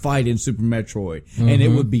last fight in Super Metroid, and it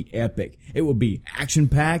would be epic. It would be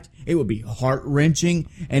action-packed, it would be heart-wrenching,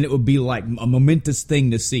 and it would be like a momentous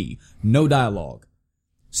thing to see. No dialogue.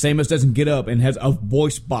 Samus doesn't get up and has a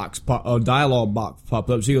voice box, a dialogue box pop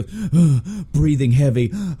up. She goes, breathing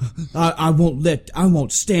heavy. I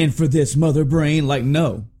won't stand for this, mother brain. Like,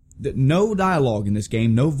 no. No dialogue in this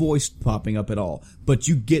game, no voice popping up at all, but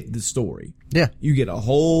you get the story. Yeah. You get a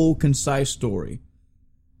whole concise story.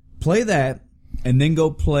 Play that, and then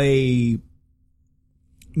go play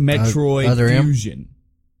Metroid Fusion.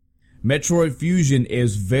 Metroid Fusion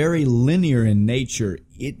is very linear in nature.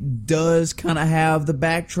 It does kind of have the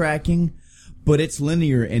backtracking, but it's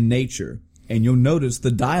linear in nature. And you'll notice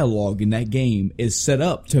the dialogue in that game is set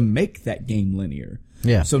up to make that game linear.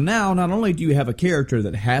 Yeah. So now, not only do you have a character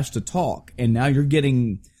that has to talk, and now you're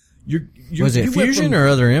getting, was it Fusion or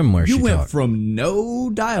Other M where she talked? You went from no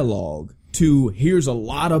dialogue to here's a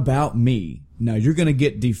lot about me. Now you're going to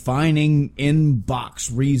get defining in-box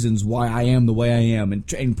reasons why I am the way I am,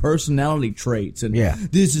 and personality traits, and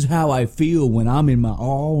this is how I feel when I'm in my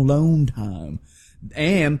all alone time.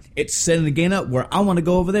 And it's setting the game up where I want to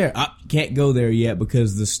go over there. I can't go there yet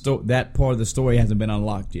because that part of the story hasn't been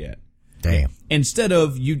unlocked yet. Damn. Instead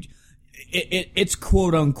of it's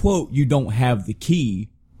quote unquote, you don't have the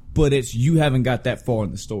key, but it's you haven't got that far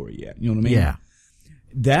in the story yet. You know what I mean? Yeah.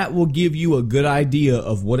 That will give you a good idea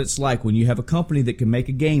of what it's like when you have a company that can make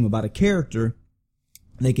a game about a character.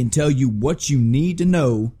 They can tell you what you need to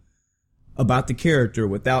know about the character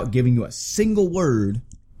without giving you a single word,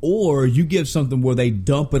 or you give something where they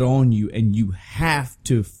dump it on you and you have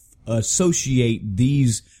to associate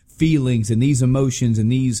these feelings and these emotions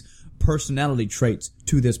and these personality traits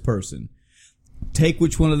to this person. Take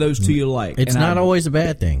which one of those two you like. It's not always a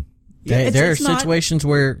bad thing. There are situations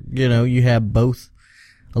where, you have both,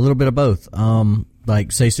 a little bit of both.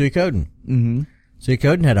 Like, say, Suikoden. Mm-hmm.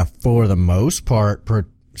 Suikoden had for the most part,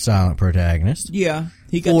 silent protagonist. Yeah.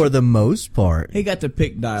 For the most part. He got to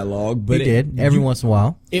pick dialogue, but he did, every once in a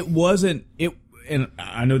while. It wasn't, and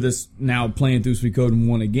I know this now playing through Suikoden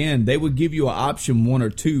 1 again, they would give you an option 1 or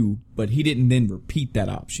 2, but he didn't then repeat that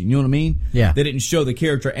option. You know what I mean? Yeah. They didn't show the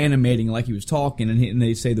character animating like he was talking, and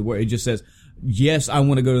they say the word. It just says, yes, I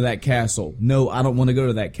want to go to that castle. No, I don't want to go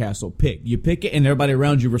to that castle. Pick. You pick it, and everybody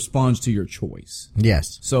around you responds to your choice.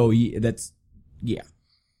 Yes. So,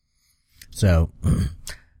 So,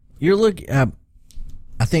 you're looking,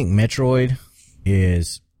 I think Metroid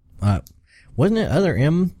is, wasn't it Other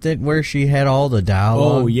M where she had all the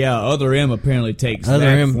dialogue? Oh yeah, Other M apparently takes Other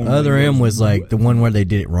M was like the one where they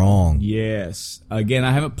did it wrong. Yes. Again,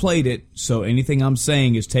 I haven't played it, so anything I'm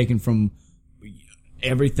saying is taken from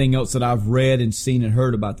everything else that I've read and seen and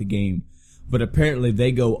heard about the game. But apparently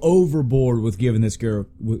they go overboard with giving this girl,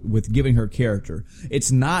 with giving her character.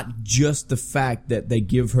 It's not just the fact that they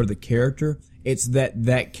give her the character, it's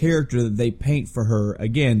that character that they paint for her.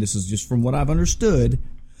 Again, this is just from what I've understood,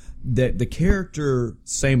 that the character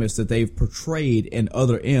Samus that they've portrayed in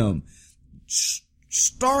Other M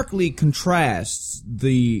starkly contrasts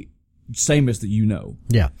the Samus that you know.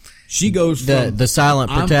 Yeah. She goes from the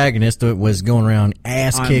silent protagonist that was going around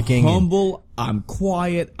ass kicking. I'm humble, I'm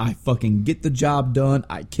quiet, I fucking get the job done,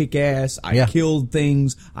 I kick ass, I kill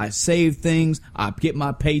things, I save things, I get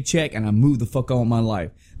my paycheck, and I move the fuck on with my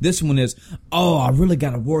life. This one is, oh, I really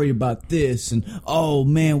gotta worry about this, and oh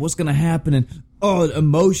man, what's gonna happen, and oh,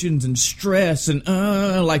 emotions and stress and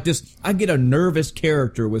like this. I get a nervous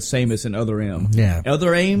character with Samus and Other M. Yeah.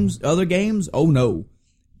 Other games, oh no.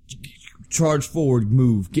 Charge forward,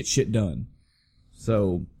 move, get shit done.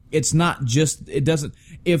 So it's not just, it doesn't,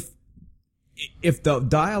 if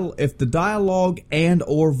the dialogue and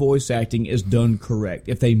or voice acting is done correct,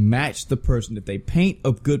 if they match the person, if they paint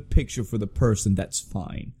a good picture for the person, that's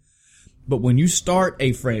fine. But when you start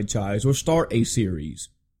a franchise or start a series,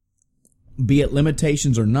 be it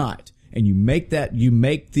limitations or not, and you make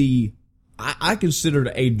I consider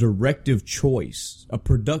it a directive choice, a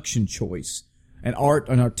production choice, an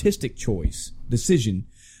artistic choice, decision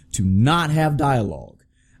to not have dialogue.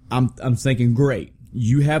 I'm thinking, great.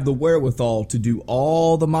 You have the wherewithal to do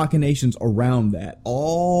all the machinations around that,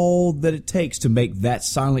 all that it takes to make that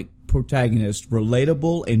silent protagonist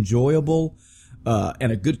relatable, enjoyable,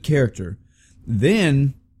 and a good character,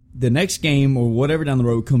 then the next game or whatever down the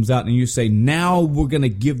road comes out and you say, now we're going to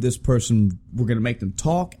give this person, we're going to make them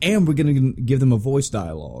talk and we're going to give them a voice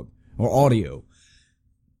dialogue or audio.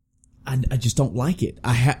 I just don't like it.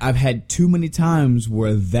 I've had too many times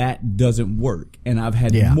where that doesn't work. And I've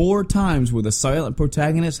had more times where the silent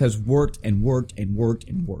protagonist has worked and worked and worked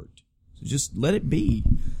and worked. So just let it be.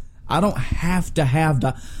 I don't have to have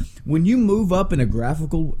when you move up in a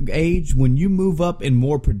graphical age, when you move up in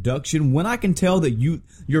more production, when I can tell that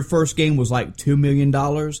your first game was like $2 million,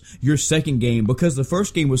 your second game, because the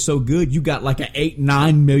first game was so good, you got like an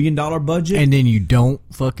 $8-9 million budget. And then you don't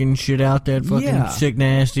fucking shit out that fucking sick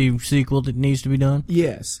nasty sequel that needs to be done?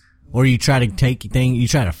 Yes. Or you try to take things,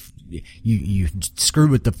 you screw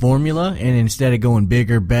with the formula and instead of going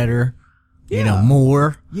bigger, better,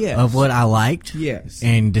 more of what I liked. Yes.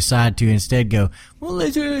 And decide to instead go, well,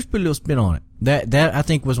 let's put a little spin on it. That I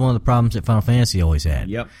think was one of the problems that Final Fantasy always had.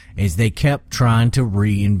 Yep. Is they kept trying to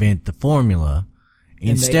reinvent the formula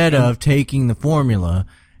instead of taking the formula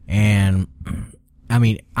and, I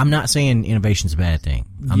mean, I'm not saying innovation's a bad thing.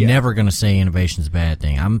 I'm never going to say innovation's a bad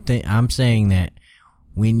thing. I'm saying that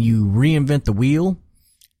when you reinvent the wheel,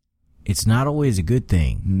 it's not always a good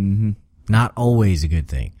thing. Mm-hmm. Not always a good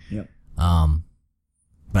thing. Yep.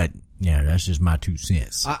 But yeah, that's just my 2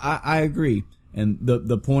 cents. I agree. And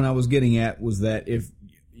the point I was getting at was that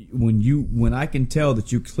when I can tell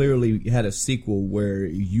that you clearly had a sequel where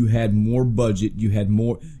you had more budget, you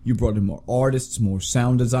brought in more artists, more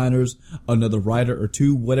sound designers, another writer or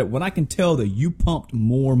two, whatever. When I can tell that you pumped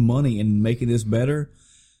more money in making this better,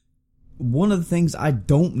 one of the things I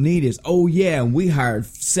don't need is, we hired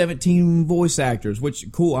 17 voice actors, which,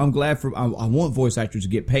 cool, I'm glad I want voice actors to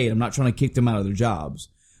get paid. I'm not trying to kick them out of their jobs.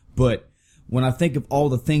 But when I think of all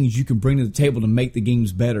the things you can bring to the table to make the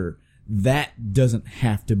games better, that doesn't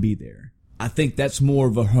have to be there. I think that's more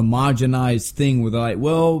of a homogenized thing where they're like,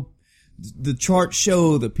 well, the charts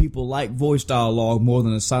show that people like voice dialogue more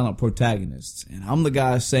than a silent protagonist. And I'm the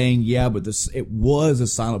guy saying, but it was a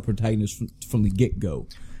silent protagonist from the get-go.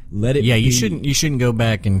 Let it be. You shouldn't go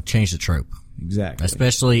back and change the trope. Exactly.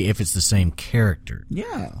 Especially if it's the same character.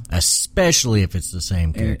 Yeah. Especially if it's the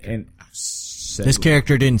same character. And this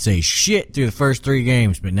character didn't say shit through the first 3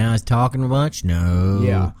 games, but now he's talking a bunch? No.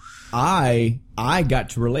 Yeah. I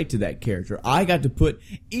got to relate to that character. I got to put,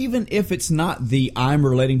 even if it's not I'm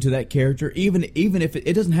relating to that character, even if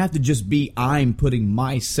it doesn't have to just be I'm putting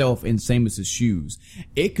myself in Samus's shoes.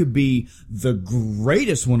 It could be the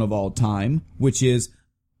greatest one of all time, which is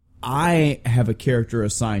I have a character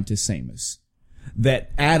assigned to Samus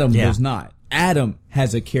that Adam does not. Adam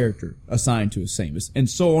has a character assigned to Samus, and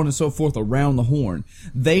so on and so forth around the horn.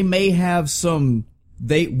 They may have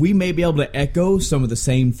we may be able to echo some of the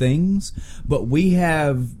same things, but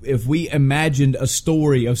if we imagined a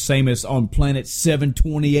story of Samus on planet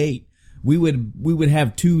 728, we would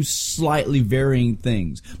have 2 slightly varying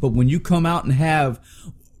things. But when you come out and have,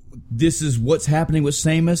 this is what's happening with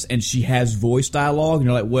Samus, and she has voice dialogue, and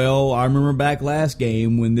you're like, well, I remember back last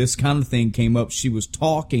game when this kind of thing came up, she was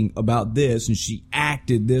talking about this, and she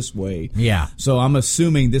acted this way. Yeah. So I'm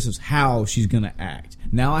assuming this is how she's gonna act.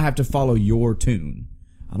 Now I have to follow your tune.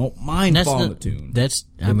 I don't mind following the tune. That's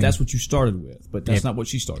what you started with, but that's not what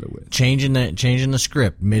she started with. Changing the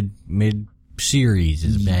script mid series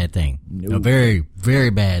is a bad thing. Nope. A very, very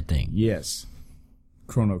bad thing. Yes.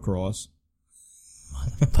 Chrono Cross.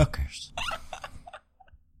 Motherfuckers.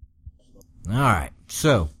 Alright,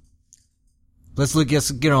 so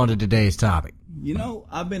let's get on to today's topic.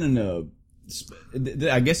 I've been in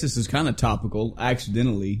I guess this is kind of topical,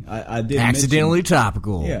 accidentally. I did accidentally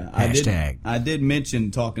topical. Yeah. Hashtag. I did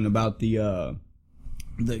mention talking about the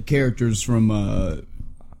characters from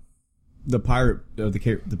the Pirates of the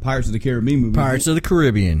Caribbean movie. Pirates of the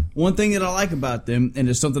Caribbean. One thing that I like about them, and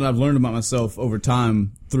it's something I've learned about myself over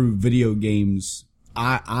time through video games,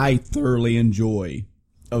 I thoroughly enjoy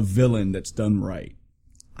a villain that's done right.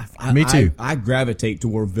 Me too. I gravitate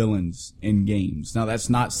toward villains in games. Now, that's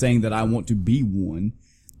not saying that I want to be one.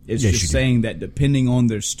 It's just saying that depending on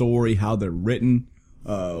their story, how they're written,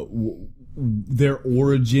 their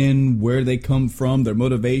origin, where they come from, their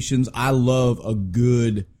motivations, I love a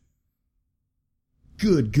good,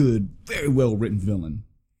 very well written villain.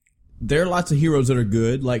 There are lots of heroes that are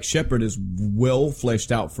good. Like Shepard is well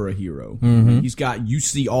fleshed out for a hero. Mm-hmm. You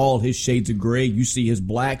see all his shades of gray, you see his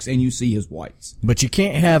blacks, and you see his whites. But you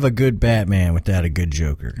can't have a good Batman without a good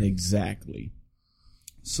Joker. Exactly.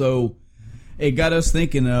 So it got us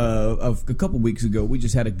thinking of a couple weeks ago. We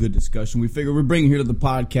just had a good discussion. We figured we'd bring it here to the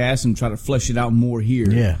podcast and try to flesh it out more here.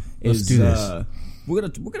 Yeah, let's do this.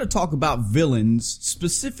 we're gonna talk about villains,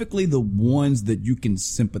 specifically the ones that you can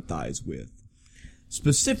sympathize with.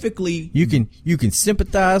 Specifically, you can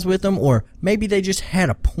sympathize with them, or maybe they just had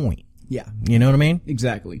a point. Yeah, you know what I mean?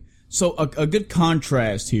 Exactly. So a good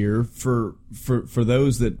contrast here for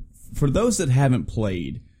those that haven't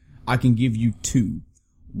played, I can give you two.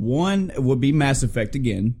 One would be Mass Effect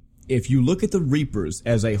again. If you look at the Reapers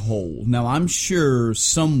as a whole, now I'm sure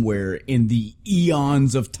somewhere in the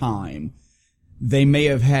eons of time, they may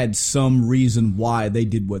have had some reason why they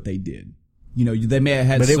did what they did. You know, they may have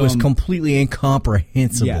had, but it was completely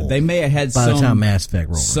incomprehensible. Yeah, they may have had by the time Mass Effect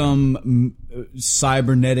rolled some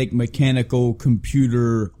cybernetic, mechanical,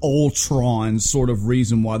 computer, Ultron sort of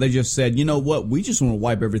reason why they just said, you know what, we just want to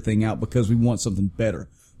wipe everything out because we want something better.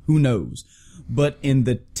 Who knows? But in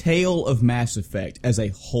the tale of Mass Effect as a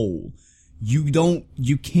whole, you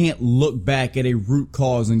can't look back at a root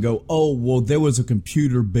cause and go, oh, well, there was a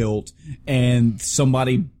computer built and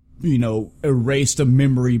somebody, you know, erased a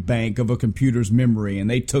memory bank of a computer's memory, and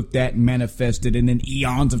they took that and manifested it in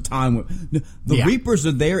eons of time. The Reapers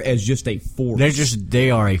are there as just a force.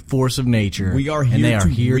 They are a force of nature. We are here and they are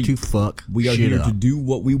here reap. to fuck. We are shit here up. to do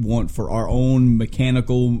what we want for our own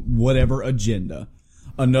mechanical whatever agenda.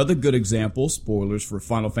 Another good example, spoilers for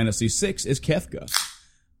Final Fantasy VI, is Kefka.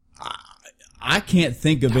 I can't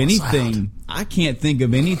think of anything. I can't think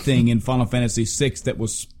of anything in Final Fantasy VI that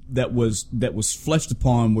was fleshed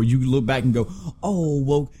upon where you look back and go, oh,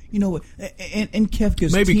 well, you know what, and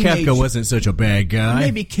Kefka's maybe Kefka wasn't such a bad guy.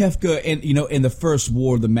 Maybe Kefka, and you know, in the first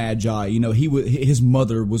war of the Magi, you know, his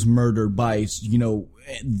mother was murdered by, you know,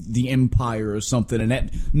 the Empire or something,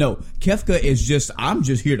 and Kefka is just, I'm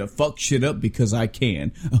just here to fuck shit up because I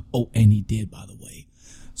can. Oh, and he did, by the way.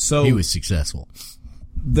 So he was successful.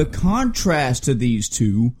 The contrast to these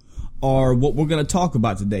two are what we're going to talk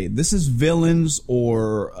about today. This is villains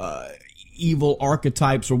or evil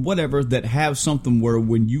archetypes or whatever that have something where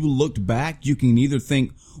when you looked back, you can either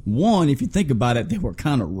think, one, if you think about it, they were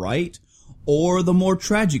kind of right, or the more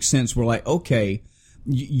tragic sense where like, okay,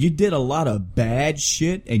 you did a lot of bad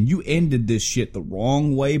shit and you ended this shit the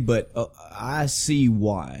wrong way, but I see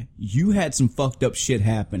why. You had some fucked up shit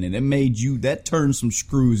happen and that turned some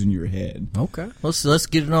screws in your head. Okay. Let's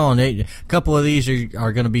get it on. A couple of these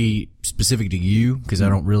are going to be specific to you because I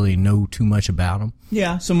don't really know too much about them.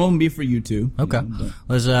 Yeah, some of them be for you too. Okay.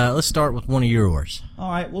 Let's start with one of yours. All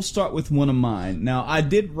right, we'll start with one of mine. Now, I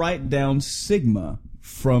did write down Sigma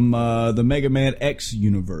from the Mega Man X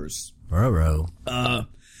universe. Bro.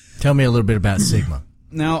 Tell me a little bit about Sigma.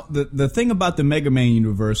 Now, the thing about the Mega Man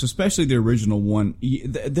universe, especially the original one,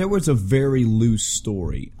 there was a very loose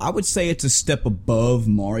story. I would say it's a step above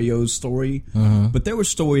Mario's story, but there was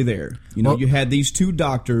story there. You know, you had these two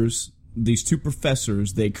doctors, these two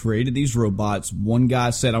professors, they created these robots. One guy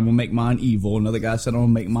said, I'm going to make mine evil. Another guy said, I'm going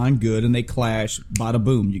to make mine good. And they clash. Bada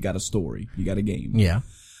boom. You got a story. You got a game. Yeah.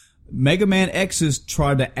 Mega Man X's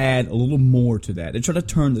tried to add a little more to that. They tried to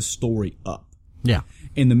turn the story up. Yeah.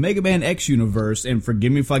 In the Mega Man X universe, and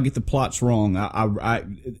forgive me if I get the plots wrong,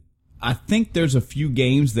 I think there's a few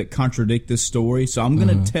games that contradict this story, so I'm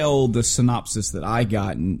going to tell the synopsis that I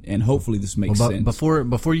got, and hopefully this makes sense.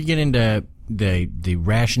 Before you get into the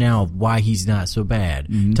rationale of why he's not so bad,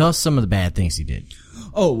 tell us some of the bad things he did.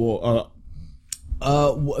 Oh, well,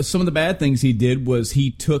 some of the bad things he did was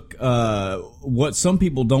he took, what some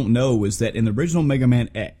people don't know is that in the original Mega Man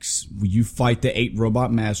X, you fight the 8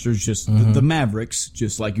 robot masters, just the Mavericks,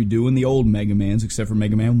 just like you do in the old Mega Mans, except for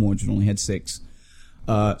Mega Man 1, which only had 6.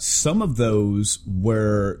 Some of those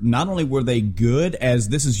were, not only were they good, as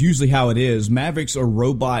this is usually how it is, Mavericks are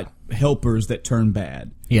robot helpers that turn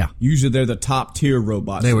bad. Yeah. Usually they're the top tier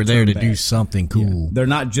robots. They were there to do something cool. Yeah. They're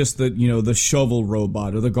not just the shovel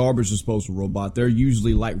robot or the garbage disposal robot. They're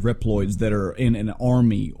usually like Reploids that are in an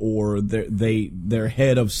army or they're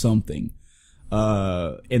head of something.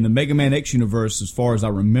 In the Mega Man X universe, as far as I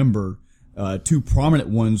remember, two prominent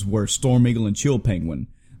ones were Storm Eagle and Chill Penguin.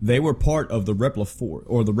 They were part of the Reploid,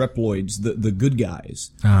 or the Reploids, the good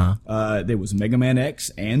guys. There was Mega Man X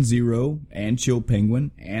and Zero and Chill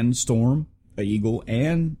Penguin and Storm Eagle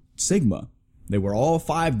and Sigma. They were all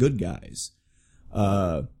 5 good guys.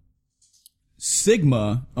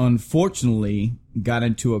 Sigma, unfortunately, got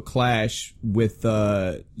into a clash with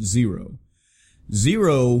Zero.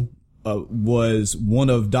 Zero was one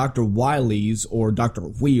of Dr. Wily's, or Dr.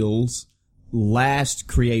 Wheel's, last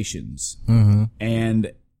creations.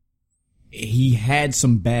 And he had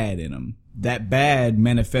some bad in him. That bad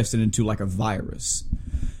manifested into like a virus.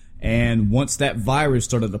 And once that virus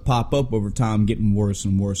started to pop up over time, getting worse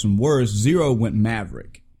and worse and worse, Zero went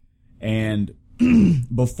Maverick. And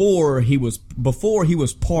before he was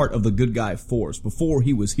part of the good guy force, before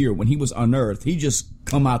he was here, when he was unearthed, he just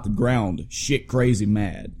come out the ground shit crazy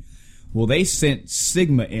mad. Well, they sent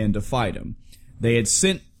Sigma in to fight him. They had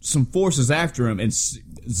sent some forces after him, and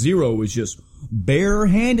Zero was just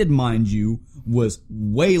barehanded, mind you, was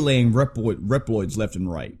waylaying Reploids left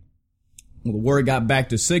and right. Well, the word got back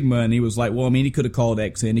to Sigma, and he was like, well, I mean, he could have called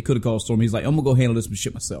X in, he could have called Storm. He's like, I'm gonna go handle this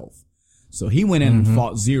shit myself. So he went in and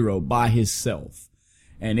fought Zero by himself.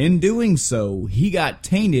 And in doing so, he got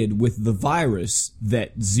tainted with the virus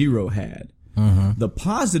that Zero had. The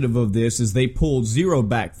positive of this is they pulled Zero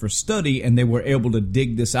back for study, and they were able to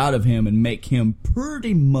dig this out of him and make him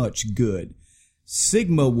pretty much good.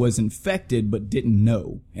 Sigma was infected but didn't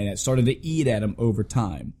know, and it started to eat at him over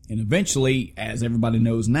time. And eventually, as everybody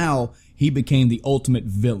knows now, he became the ultimate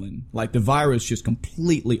villain. Like, the virus just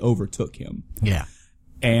completely overtook him. Yeah.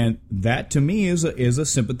 And that, to me, is a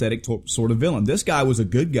sympathetic sort of villain. This guy was a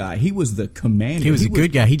good guy. He was the commander. He was a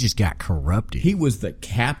good guy. He just got corrupted. He was the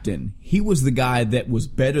captain. He was the guy that was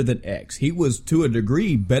better than X. He was, to a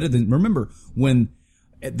degree, better than... Remember, when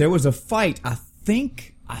there was a fight, I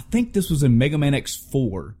think this was in Mega Man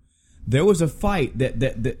X4. There was a fight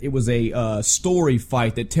that it was a story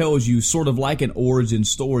fight that tells you sort of like an origin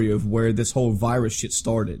story of where this whole virus shit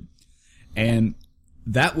started. And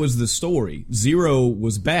that was the story. Zero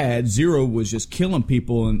was bad. Zero was just killing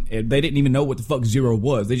people, and they didn't even know what the fuck Zero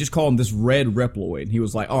was. They just called him this red Reploid. He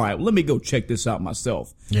was like, all right, well, let me go check this out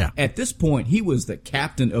myself. Yeah. At this point, he was the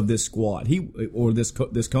captain of this squad.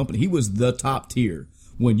 This company. He was the top tier.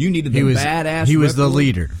 When you needed badass, he was Reploid, the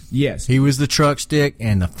leader. Yes, he was the truck stick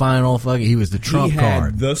and the final fucking. He was the trump card. He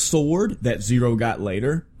had the sword that Zero got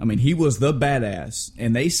later. I mean, he was the badass,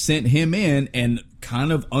 and they sent him in, and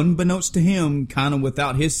kind of unbeknownst to him, kind of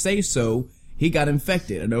without his say so, he got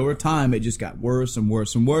infected, and over time it just got worse and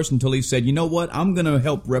worse and worse until he said, "You know what? I'm gonna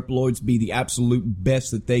help Reploids be the absolute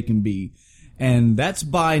best that they can be," and that's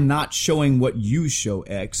by not showing what you show,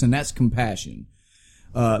 X, and that's compassion.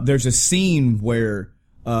 There's a scene where.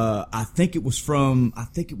 I think it was from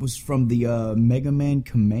the Mega Man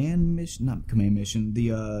Command Mission, not Command Mission, the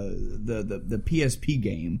PSP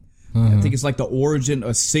game. I think it's like the origin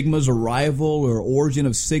of Sigma's arrival or origin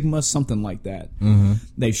of Sigma, something like that.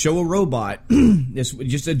 They show a robot. It's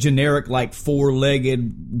just a generic like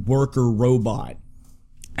 4-legged worker robot,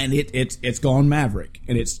 and it's gone Maverick,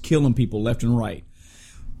 and it's killing people left and right.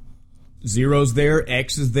 Zero's there,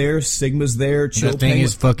 X is there, Sigma's there. That thing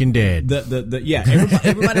is fucking dead.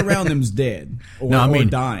 Everybody around them's dead or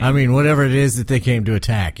dying. I mean, whatever it is that they came to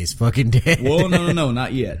attack is fucking dead. Well, no,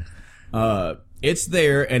 not yet. It's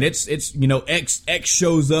there, and it's X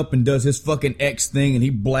shows up and does his fucking X thing, and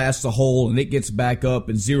he blasts a hole, and it gets back up,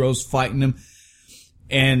 and Zero's fighting him.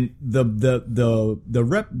 And the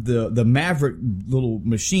Maverick little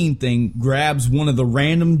machine thing grabs one of the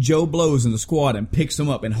random Joe Blows in the squad and picks him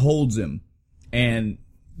up and holds him. And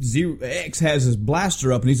X has his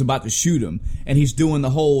blaster up and he's about to shoot him. And he's doing the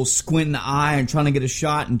whole squinting the eye and trying to get a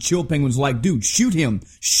shot. And Chill Penguin's like, dude, shoot him.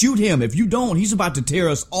 Shoot him. If you don't, he's about to tear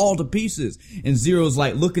us all to pieces. And Zero's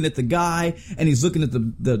like looking at the guy, and he's looking at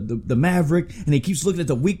the Maverick, and he keeps looking at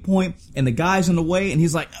the weak point, and the guy's in the way, and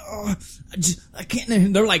he's like, I can't.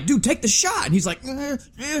 And they're like, dude, take the shot. And he's like,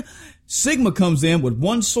 Sigma comes in with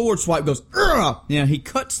one sword swipe, goes, yeah, he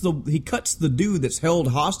cuts the dude that's held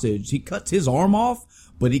hostage. He cuts his arm off,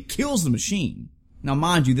 but he kills the machine. Now,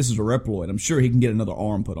 mind you, this is a Reploid. I'm sure he can get another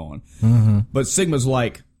arm put on. But Sigma's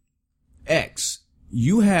like, X,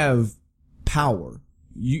 you have power.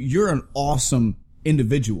 You're an awesome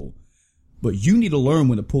individual, but you need to learn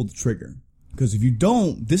when to pull the trigger. Because if you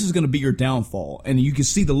don't, this is going to be your downfall. And you can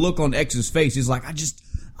see the look on X's face. He's like,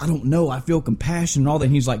 I don't know. I feel compassion and all that.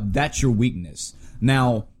 And he's like, that's your weakness.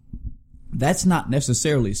 Now, that's not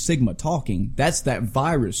necessarily Sigma talking. That's that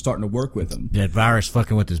virus starting to work with him. That virus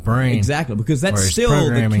fucking with his brain. Exactly, because that's still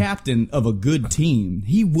the captain of a good team.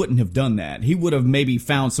 He wouldn't have done that. He would have maybe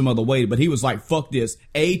found some other way, but he was like, fuck this.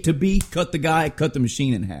 A to B, cut the guy, cut the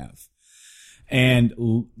machine in half. And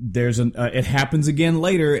it happens again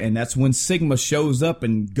later, and that's when Sigma shows up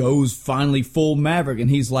and goes finally full Maverick, and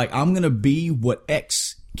he's like, I'm gonna be what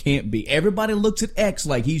X can't be. Everybody looks at X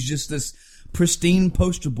like he's just this pristine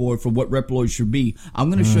poster board for what Reploids should be. I'm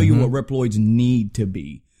going to show you what Reploids need to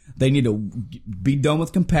be. They need to be done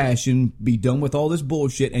with compassion, be done with all this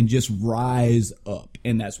bullshit, and just rise up.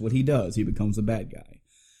 And that's what he does. He becomes a bad guy.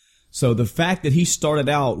 So the fact that he started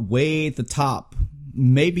out way at the top,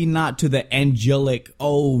 maybe not to the angelic,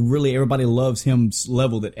 oh, really everybody loves him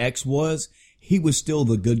level that X was, he was still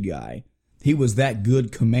the good guy. He was that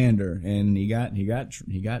good commander, and he got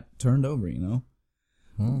turned over, you know?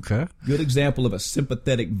 Okay. Good example of a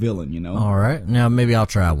sympathetic villain, you know? All right. Now maybe I'll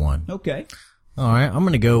try one. Okay. All right. I'm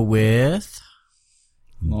going to go with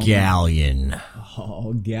Galleon.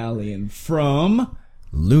 Oh, Galleon from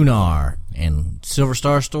Lunar and Silver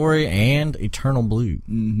Star Story and Eternal Blue.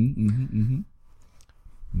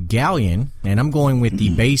 Galleon, and I'm going with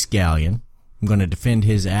the base Galleon. I'm going to defend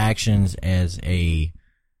his actions as a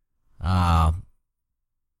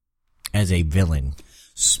villain.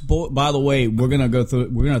 By the way, we're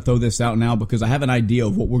gonna throw this out now because I have an idea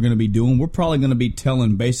of what we're gonna be doing. We're probably gonna be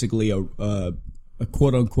telling basically a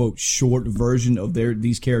quote unquote short version of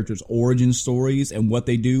these characters' origin stories and what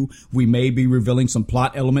they do. We may be revealing some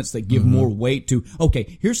plot elements that give more weight to,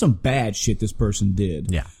 okay, here's some bad shit this person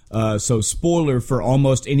did. Yeah. So spoiler for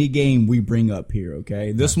almost any game we bring up here,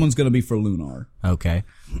 okay? This one's gonna be for Lunar. Okay.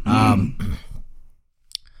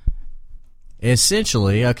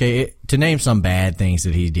 Essentially, okay, to name some bad things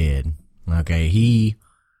that he did. Okay, he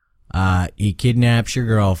kidnaps your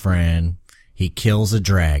girlfriend. He kills a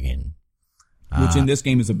dragon. Which in this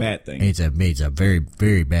game is a bad thing. It's a very,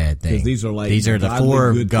 very bad thing. Because these are the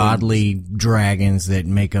four godly dragons that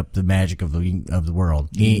make up the magic of the world.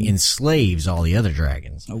 He enslaves all the other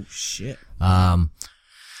dragons. Oh shit.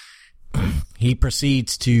 He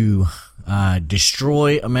proceeds to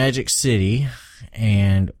destroy a magic city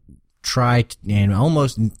and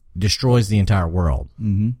almost destroys the entire world.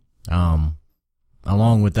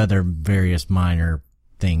 Along with other various minor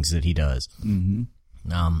things that he does.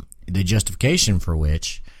 The justification for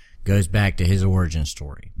which goes back to his origin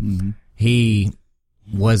story. He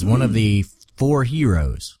was one of the four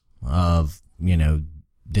heroes of,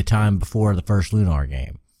 the time before the first Lunar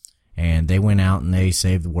game. And they went out and they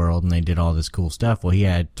saved the world and they did all this cool stuff. Well, he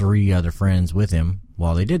had 3 other friends with him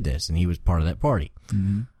while they did this, and he was part of that party.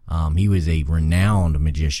 He was a renowned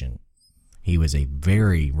magician. He was a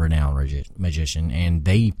very renowned magician, and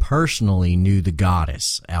they personally knew the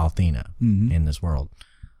goddess Althena in this world.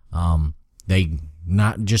 They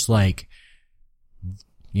not just like,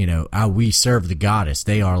 we serve the goddess.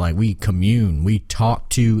 They are like, we commune, we talk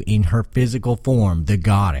to in her physical form, the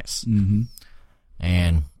goddess.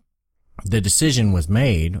 And the decision was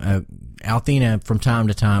made. Althena from time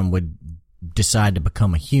to time would decide to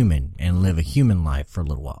become a human and live a human life for a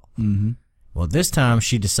little while. Well, this time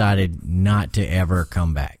she decided not to ever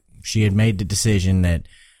come back. She had made the decision that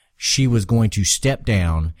she was going to step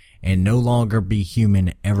down and no longer be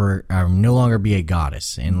human ever, or no longer be a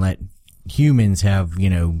goddess, and let humans have,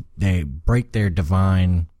 they break their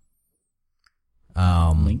divine,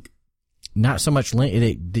 link. Not so much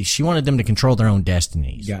link. She wanted them to control their own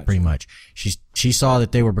destinies, pretty much. She saw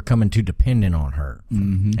that they were becoming too dependent on her,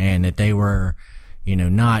 and that they were,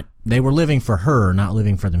 they were living for her, not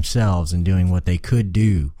living for themselves, and doing what they could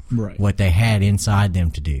do, what they had inside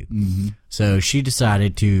them to do. So she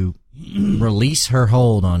decided to release her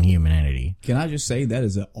hold on humanity. Can I just say that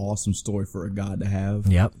is an awesome story for a god to have?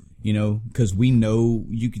 Yep. Because we know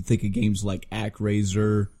you could think of games like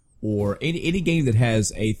ActRaiser or any game that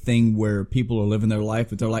has a thing where people are living their life,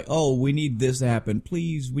 but they're like, oh, we need this to happen.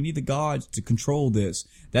 Please, we need the gods to control this.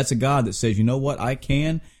 That's a god that says, you know what, I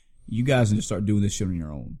can. You guys need to start doing this shit on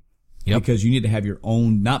your own. Yep. Because you need to have your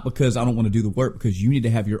own, not because I don't want to do the work, because you need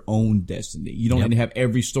to have your own destiny. You don't need to have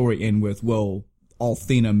every story end with, well,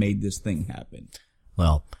 Althena made this thing happen.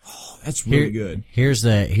 Well, that's really good. Here's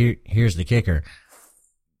the kicker.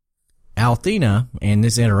 Althena in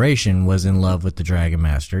this iteration was in love with the Dragon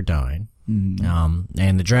Master, Dyne.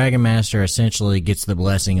 And the Dragon Master essentially gets the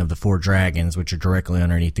blessing of the 4 dragons, which are directly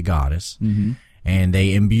underneath the goddess. And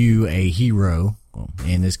they imbue a hero,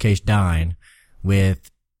 in this case Dyne,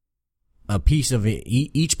 with a piece of it.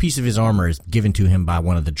 Each piece of his armor is given to him by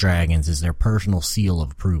one of the dragons as their personal seal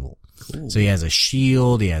of approval. Cool. So he has a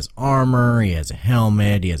shield, he has armor, he has a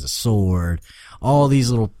helmet, he has a sword. All these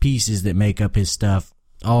little pieces that make up his stuff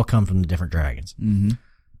all come from the different dragons.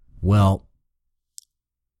 Well,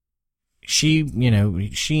 she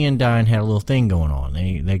and Dyne had a little thing going on.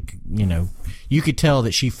 They you could tell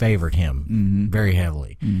that she favored him very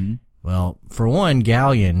heavily. Well, for one,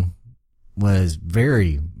 Galleon was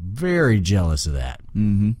very, very jealous of that.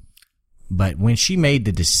 But when she made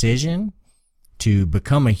the decision to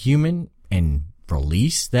become a human and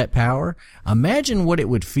release that power, imagine what it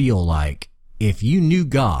would feel like if you knew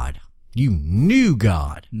God.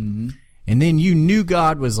 And then you knew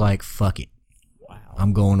God was like, fuck it. Wow.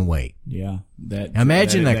 I'm going away. Yeah.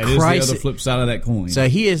 Imagine the crisis. Is the other flip side of that coin. So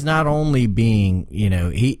he is not only being,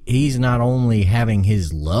 he's not only having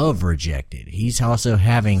his love rejected, he's also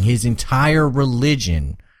having his entire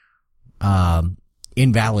religion,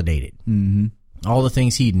 invalidated. All the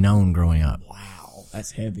things he'd known growing up. Wow.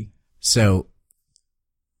 That's heavy. So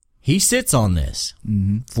he sits on this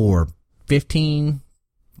for 15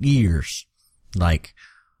 years. Like,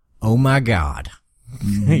 oh my God.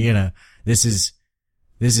 You know, this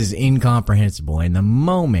is incomprehensible. And the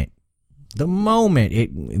moment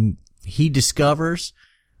he discovers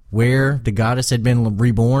where the goddess had been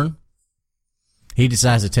reborn, he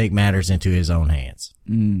decides to take matters into his own hands.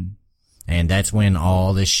 And that's when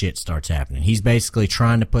all this shit starts happening. He's basically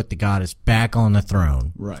trying to put the goddess back on the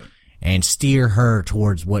throne. Right. And steer her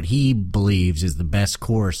towards what he believes is the best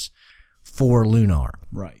course for Lunar.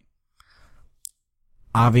 Right.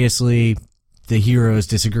 Obviously, the heroes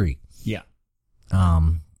disagree. Yeah.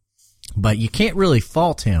 But you can't really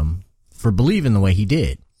fault him for believing the way he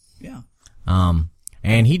did. Yeah.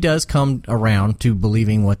 And he does come around to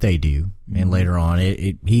believing what they do. And later on,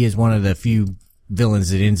 he is one of the few villains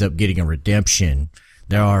that ends up getting a redemption.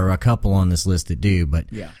 There are a couple on this list that do, but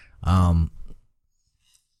yeah.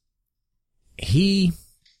 He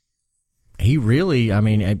really, I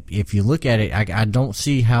mean, if you look at it, I don't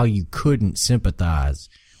see how you couldn't sympathize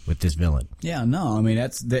with this villain. Yeah, no, I mean,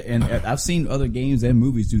 and I've seen other games and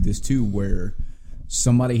movies do this too, where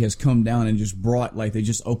somebody has come down and just brought, like, they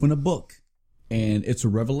just open a book and it's a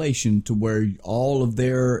revelation to where all of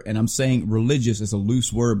their, and I'm saying religious is a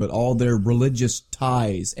loose word, but all their religious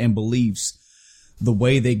ties and beliefs, the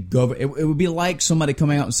way they govern, it would be like somebody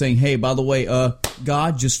coming out and saying, hey, by the way,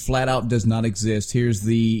 God just flat out does not exist. Here's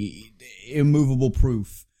the immovable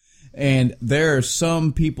proof. And there are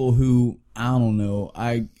some people who, I don't know,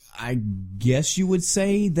 I guess you would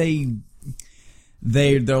say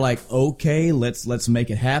they're like, okay, let's make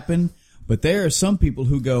it happen. But there are some people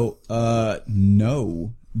who go,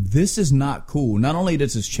 no, this is not cool. Not only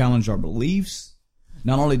does this challenge our beliefs,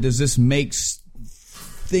 not only does this make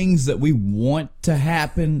things that we want to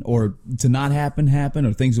happen or to not happen,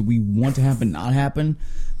 or things that we want to happen, not happen,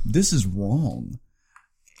 this is wrong.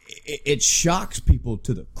 It shocks people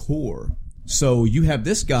to the core. So you have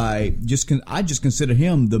this guy, I just consider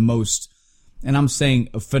him the most, and I'm saying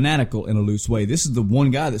fanatical in a loose way. This is the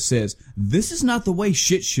one guy that says, this is not the way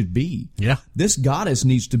shit should be. Yeah. This goddess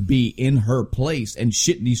needs to be in her place and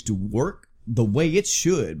shit needs to work the way it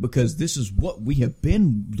should, because this is what we have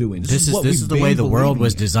been doing. This is the way the world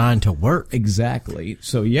was designed to work. Exactly.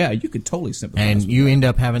 So yeah, you could totally sympathize. And you end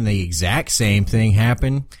up having the exact same thing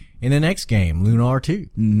happen in the next game, Lunar 2.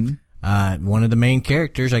 Mm-hmm. One of the main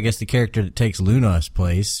characters, I guess the character that takes Luna's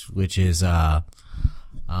place, which is, what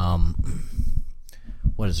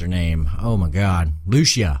is her name? Oh my God.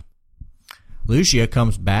 Lucia. Lucia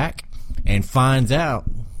comes back and finds out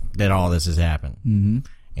that all this has happened. Mm-hmm.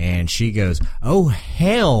 And she goes, oh,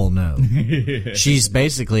 hell no. She's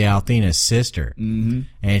basically Althena's sister. Mm-hmm.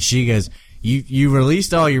 And she goes, you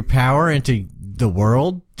released all your power into the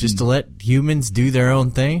world just to let humans do their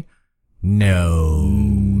own thing?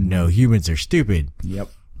 No, humans are stupid. Yep.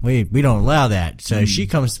 We don't allow that. So she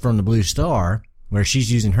comes from the Blue Star, where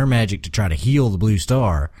she's using her magic to try to heal the Blue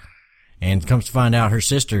Star, and comes to find out her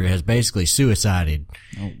sister has basically suicided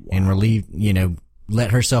and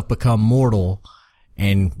let herself become mortal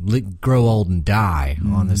and grow old and die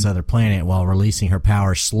on this other planet while releasing her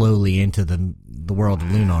power slowly into the world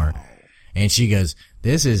of Lunar. And she goes,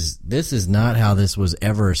 this is not how this was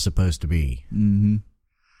ever supposed to be. Mm-hmm.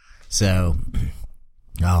 So,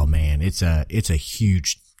 oh man, it's a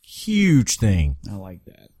huge thing. I like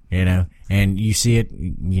that. You know, and you see it,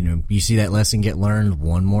 you see that lesson get learned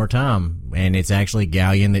one more time, and it's actually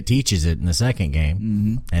Galleon that teaches it in the second game.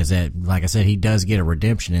 Mm-hmm. As that, like I said, he does get a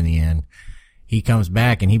redemption in the end. He comes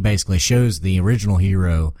back and he basically shows the original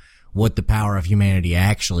hero what the power of humanity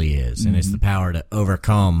actually is, and it's the power to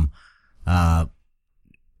overcome, the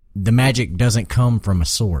magic doesn't come from a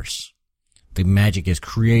source. The magic is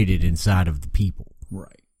created inside of the people.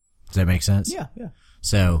 Right. Does that make sense? Yeah, yeah.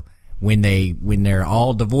 So, when they're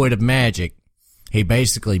all devoid of magic, he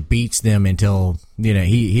basically beats them until,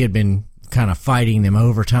 he had been kind of fighting them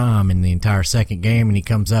over time in the entire second game, and he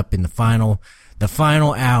comes up in the final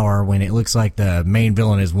hour when it looks like the main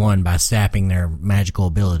villain has won by sapping their magical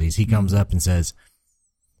abilities. He comes up and says,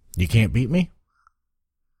 you can't beat me?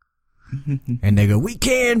 And they go, we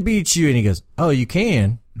can beat you. And he goes, oh, you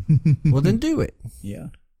can? Well, then do it. Yeah.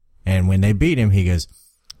 And when they beat him, he goes,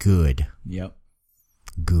 good. Yep.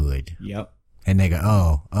 Good. Yep. And they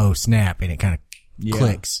go, oh, snap. And it kind of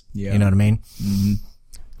clicks. Yeah. You know what I mean? Mm-hmm.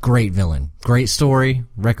 Great villain. Great story.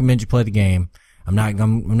 Recommend you play the game. I'm not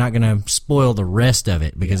going to spoil the rest of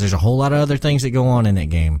it because there's a whole lot of other things that go on in that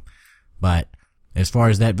game. But as far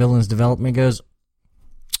as that villain's development goes,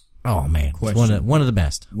 oh man, it's one of the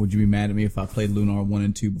best. Would you be mad at me if I played Lunar 1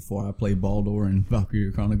 and 2 before I played Baldur and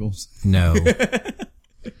Valkyria Chronicles? No.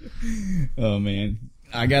 Oh man.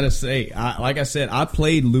 I gotta say, like I said, I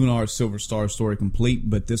played Lunar Silver Star Story complete,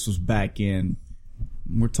 but this was back in,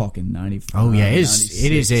 we're talking 95. Oh yeah, it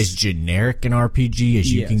is as generic an RPG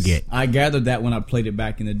as you can get. I gathered that when I played it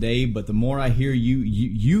back in the day, but the more I hear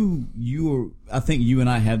I think you and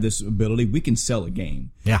I have this ability. We can sell a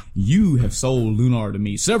game. Yeah. You have sold Lunar to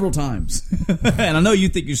me several times. And I know you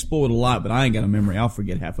think you spoiled a lot, but I ain't got a memory. I'll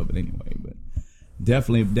forget half of it anyway, but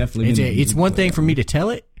definitely. It's one thing for me to tell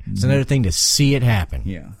it. It's another thing to see it happen.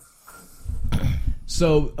 Yeah.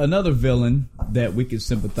 So another villain that we could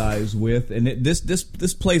sympathize with, and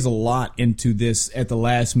this plays a lot into this. At the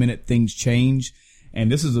last minute, things change, and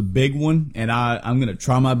this is a big one. And I'm gonna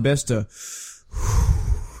try my best to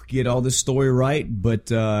get all this story right. But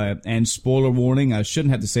and spoiler warning, I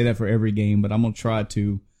shouldn't have to say that for every game, but I'm gonna try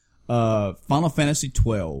to. Final Fantasy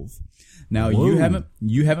 12. Now Whoa.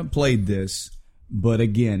 you haven't played this, but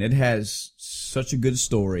again, it has such a good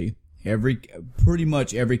story. Pretty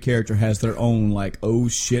much every character has their own like oh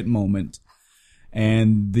shit moment.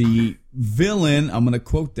 And the villain, I'm going to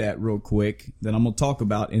quote that real quick, that I'm going to talk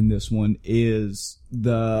about in this one is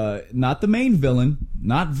not the main villain,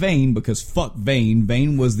 not Vayne, because fuck Vayne.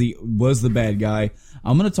 Vayne was the bad guy.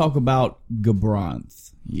 I'm going to talk about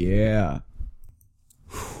Gabranth. Yeah.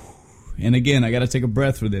 And again, I got to take a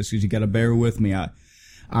breath for this because you got to bear with me.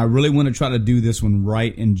 I really want to try to do this one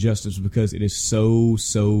right and justice because it is so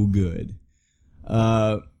good.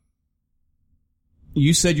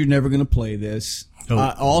 You said you're never going to play this.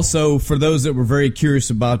 Oh. Also, for those that were very curious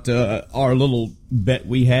about our little bet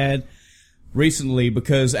we had recently,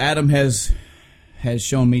 because Adam has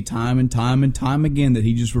shown me time and time again that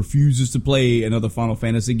he just refuses to play another Final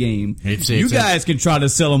Fantasy game. You guys can try to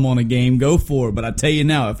sell him on a game, go for it. But I tell you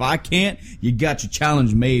now, if I can't, you got your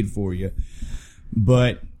challenge made for you.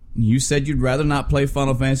 But you said you'd rather not play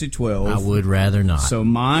Final Fantasy 12. I would rather not. So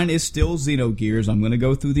mine is still Xenogears. I'm going to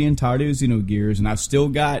go through the entirety of Xenogears, and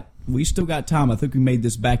we still got time. I think we made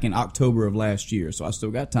this back in October of last year, so I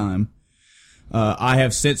still got time. I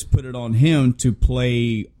have since put it on him to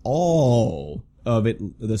play all of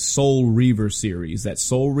it, the Soul Reaver series. That's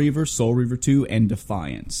Soul Reaver 2, and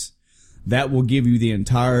Defiance. That will give you the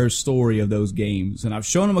entire story of those games. And I've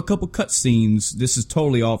shown him a couple cutscenes. This is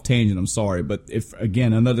totally off tangent, I'm sorry. But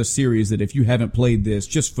another series that if you haven't played this,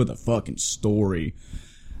 just for the fucking story,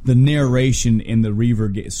 the narration in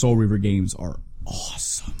the Soul Reaver games are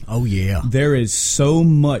awesome. Oh yeah. There is so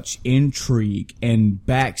much intrigue and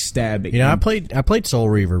backstabbing. Yeah, I played Soul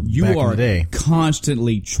Reaver back in the day. You are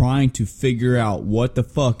constantly trying to figure out what the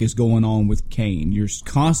fuck is going on with Kain. You're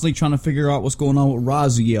constantly trying to figure out what's going on with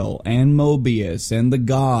Raziel and Mobius and the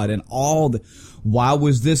God and all the... Why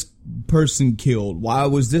was this person killed? Why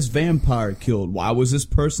was this vampire killed? Why was this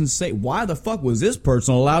person saved? Why the fuck was this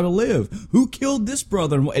person allowed to live? Who killed this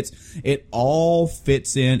brother? It all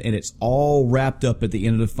fits in, and it's all wrapped up at the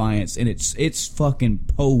end of Defiance, and it's fucking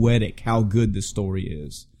poetic how good this story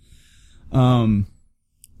is.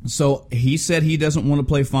 So he said he doesn't want to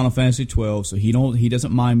play Final Fantasy 12, so he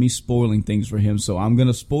doesn't mind me spoiling things for him. So I'm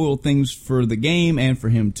gonna spoil things for the game and for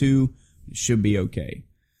him too. It should be okay.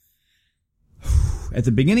 At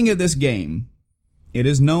the beginning of this game, it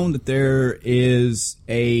is known that there is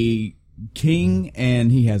a king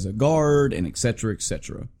and he has a guard and etc.,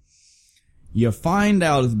 etc. You find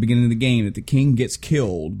out at the beginning of the game that the king gets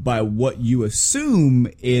killed by what you assume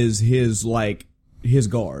is his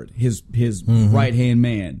guard, his right-hand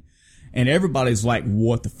man. And everybody's like,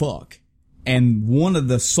 what the fuck? And one of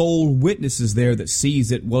the sole witnesses there that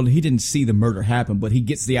sees it, well, he didn't see the murder happen, but he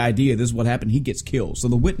gets the idea this is what happened. He gets killed. So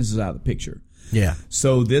the witness is out of the picture. Yeah.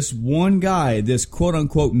 So this one guy, this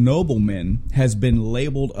quote-unquote nobleman, has been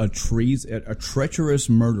labeled a treacherous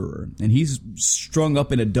murderer. And he's strung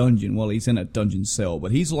up in a dungeon. Well, he's in a dungeon cell,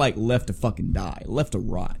 but he's like left to fucking die, left to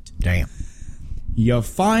rot. Damn. You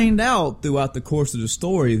find out throughout the course of the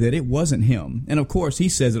story that it wasn't him. And of course, he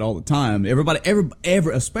says it all the time. Everybody,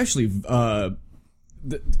 especially, in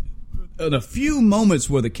a few moments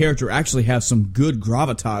where the character actually has some good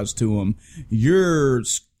gravitas to him, you're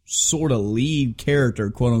sort of lead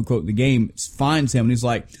character, quote unquote, in the game finds him and he's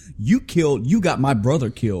like, you got my brother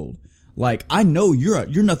killed. Like, I know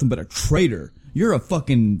you're nothing but a traitor. You're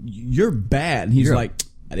bad. And he's like,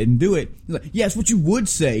 I didn't do it. He's like, yeah, it's what you would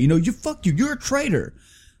say. You're a traitor.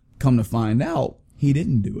 Come to find out, he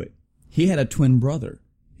didn't do it. He had a twin brother.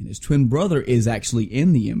 And his twin brother is actually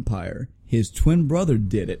in the Empire. His twin brother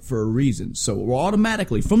did it for a reason. So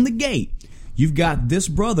automatically, from the gate, you've got this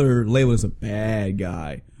brother labeled as a bad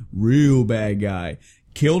guy. Real bad guy.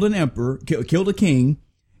 Killed an emperor, killed a king,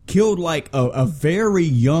 killed like a very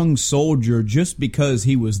young soldier just because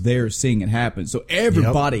he was there seeing it happen. So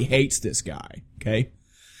everybody hates this guy, okay?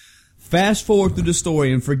 Fast forward through the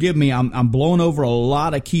story, and forgive me, I'm blowing over a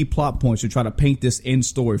lot of key plot points to try to paint this end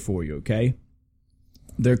story for you, okay?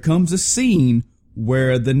 There comes a scene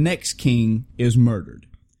where the next king is murdered.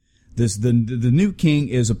 The new king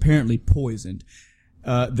is apparently poisoned.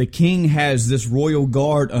 The king has this royal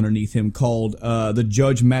guard underneath him called the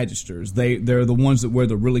Judge Magisters. They're the ones that wear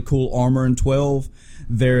the really cool armor in 12.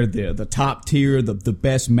 They're the top tier, the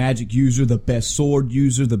best magic user, the best sword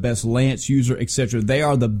user, the best lance user, etc. They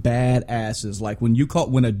are the badasses. Like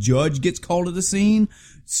when a judge gets called to the scene,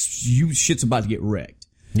 shit's about to get wrecked.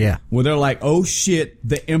 Yeah. Where they're like, oh shit,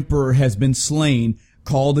 the emperor has been slain.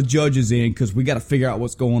 Call the judges in because we got to figure out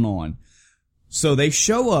what's going on. So they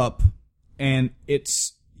show up, and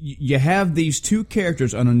you have these two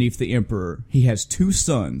characters underneath the emperor. He has two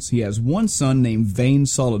sons. He has one son named Vayne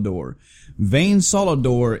Solador. Vayne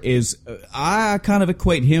Solador is, I kind of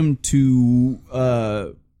equate him to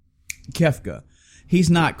Kefka. He's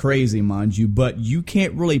not crazy, mind you, but you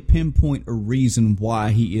can't really pinpoint a reason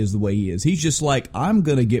why he is the way he is. He's just like, I'm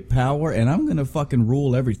gonna get power and I'm gonna fucking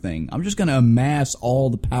rule everything. I'm just gonna amass all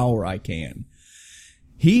the power I can.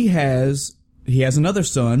 He has another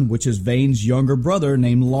son, which is Vayne's younger brother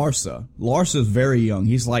named Larsa. Larsa's very young.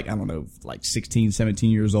 He's like, I don't know, like 16, 17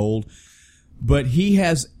 years old. But he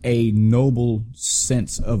has a noble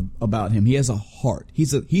sense about him. He has a heart.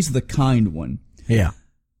 He's the kind one. Yeah.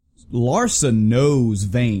 Larsa knows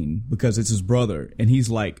Vayne because it's his brother, and he's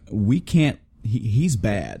like, he's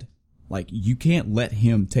bad. Like, you can't let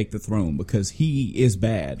him take the throne because he is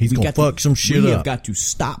bad. He's gonna fuck some shit up. We have got to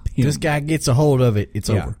stop him. This guy gets a hold of it, it's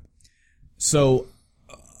over. So,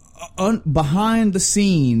 behind the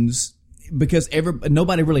scenes, because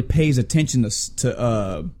nobody really pays attention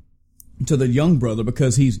to the young brother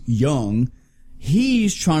because he's young.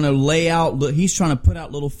 He's trying to put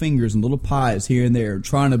out little fingers and little pies here and there,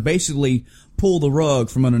 trying to basically pull the rug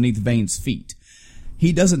from underneath Vayne's feet.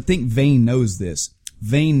 He doesn't think Vayne knows this.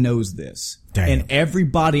 Vayne knows this. Damn. And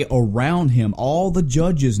everybody around him, all the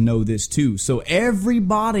judges know this too. So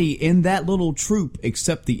everybody in that little troop,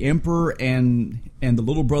 except the emperor and the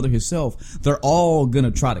little brother himself, they're all gonna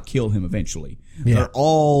try to kill him eventually. Yeah. They're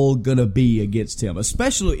all gonna be against him,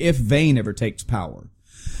 especially if Vayne ever takes power.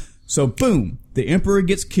 So boom, the emperor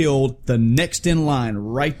gets killed. The next in line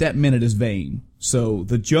right that minute is Vayne. So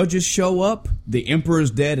the judges show up. The emperor's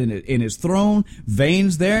dead in his throne.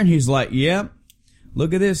 Vayne's there, and he's like, "Yep,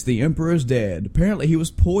 look at this. The emperor's dead. Apparently, he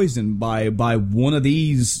was poisoned by one of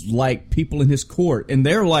these like people in his court." And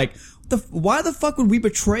they're like, "Why the fuck would we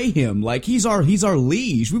betray him? Like he's our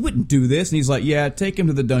liege. We wouldn't do this." And he's like, "Yeah, take him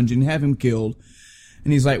to the dungeon, have him killed."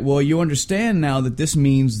 And he's like, "Well, you understand now that this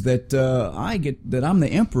means that I'm the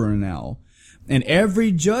emperor now." And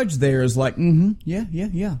every judge there is like,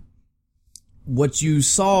 yeah. What you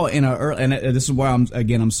saw in and this is why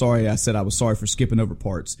I'm sorry. I said I was sorry for skipping over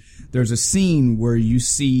parts. There's a scene where you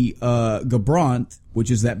see Gabranth, which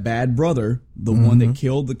is that bad brother, the one that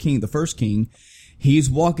killed the first king. He's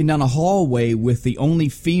walking down a hallway with the only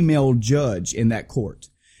female judge in that court,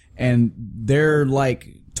 and they're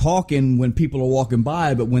like talking when people are walking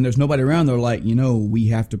by, but when there's nobody around, they're like, we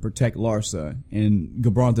have to protect Larsa. And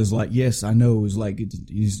Gabranth is like, yes, I know. It's like,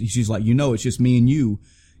 she's like, it's just me and you.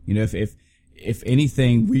 If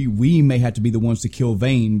anything, we may have to be the ones to kill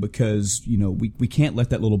Vayne because, we can't let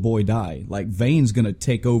that little boy die. Like, Vayne's gonna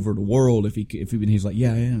take over the world if he's like,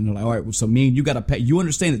 yeah. And they're like, all right, well, so me and you got a pact. You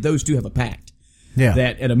understand that those two have a pact. Yeah.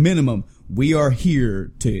 That at a minimum, we are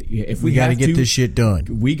here we got to get this shit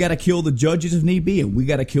done. We got to kill the judges if need be, and we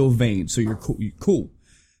got to kill Vayne. So you're cool.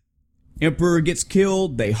 Emperor gets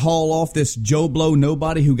killed. They haul off this Joe Blow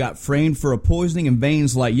nobody who got framed for a poisoning, and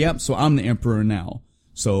Vayne's like, yep, so I'm the emperor now.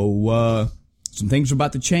 So, some things are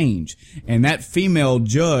about to change. And that female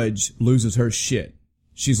judge loses her shit.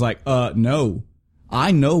 She's like, no.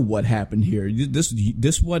 I know what happened here.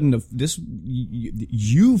 This wasn't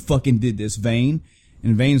you fucking did this, Vayne.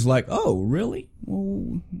 And Vayne's like, oh, really?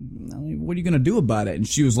 Well, what are you gonna do about it? And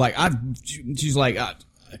she was like, he's like,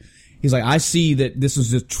 I see that this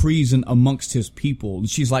is a treason amongst his people. And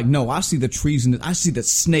she's like, no, I see the treason. I see the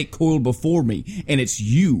snake coiled before me, and it's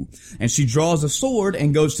you. And she draws a sword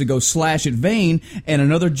and goes to go slash at Vayne, and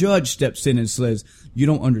another judge steps in and says, you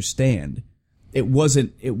don't understand. It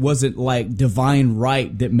wasn't like divine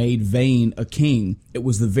right that made Vayne a king. It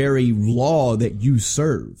was the very law that you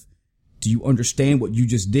serve. Do you understand what you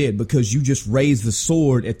just did? Because you just raised the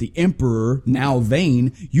sword at the emperor, now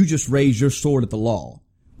Vayne, you just raised your sword at the law,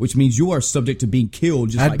 which means you are subject to being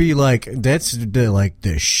killed. I'd be like, that's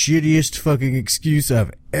the shittiest fucking excuse I've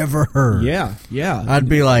ever heard. Yeah. I'd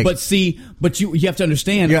be like, but you have to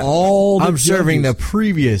understand I'm serving the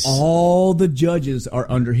previous. All the judges are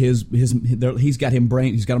under he's got him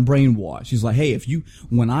brainwashed. He's like, hey,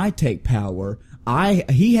 when I take power,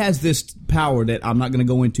 he has this power that I'm not going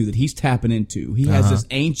to go into that he's tapping into. He has this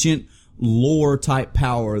ancient lore type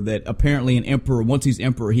power that apparently an emperor, once he's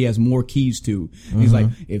emperor, he has more keys to. He's like,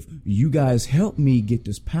 if you guys help me get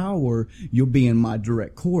this power, you'll be in my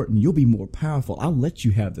direct court and you'll be more powerful. I'll let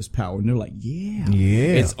you have this power. And they're like, yeah.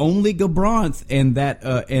 It's only Gabranth and that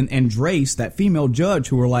and Drace, that female judge,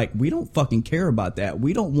 who are like, we don't fucking care about that.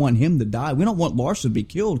 We don't want him to die. We don't want Larsa to be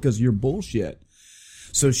killed because of your bullshit.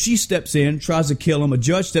 So she steps in, tries to kill him. A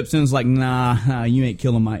judge steps in and is like, nah, you ain't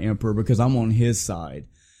killing my emperor because I'm on his side.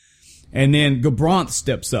 And then Gabranth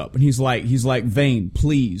steps up and he's like, Vayne,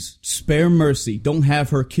 please spare Mercy. Don't have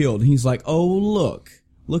her killed. And he's like, oh,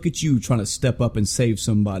 look at you trying to step up and save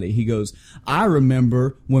somebody. He goes, I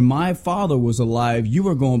remember when my father was alive, you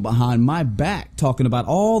were going behind my back talking about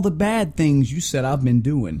all the bad things you said I've been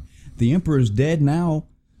doing. The emperor's dead now.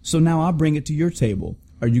 So now I bring it to your table.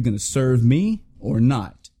 Are you going to serve me or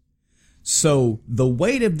not? So the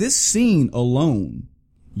weight of this scene alone,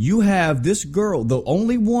 you have this girl, the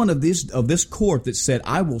only one of this court that said,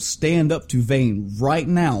 I will stand up to Vayne right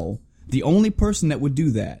now. The only person that would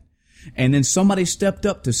do that. And then somebody stepped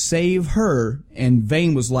up to save her, and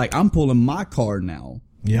Vayne was like, I'm pulling my card now.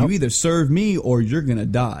 Yep. You either serve me or you're gonna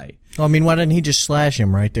die. Well, I mean, why didn't he just slash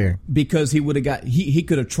him right there? Because he would have he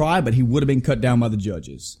could have tried, but he would have been cut down by the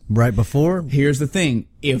judges. Right before? Here's the thing.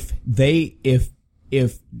 If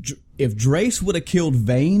Drace would have killed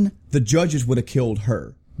Vayne, the judges would have killed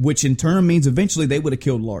her. Which in turn means eventually they would have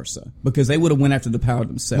killed Larsa because they would have went after the power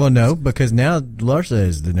themselves. Well, no, because now Larsa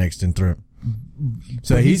is the next in throne.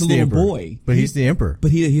 So he's a the little emperor. boy. But he's the emperor. But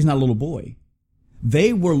he's not a little boy.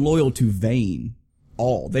 They were loyal to Vayne.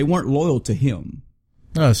 They weren't loyal to him.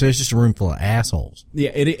 Oh, so it's just a room full of assholes. Yeah,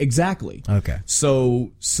 exactly. Okay. So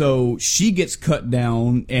she gets cut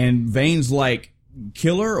down, and Vayne's like,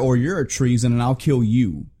 kill her or you're a treason, and I'll kill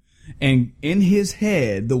you. And in his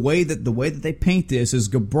head, the way that they paint this is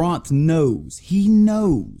Gabranth knows. He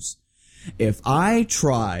knows. If I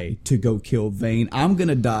try to go kill Vayne, I'm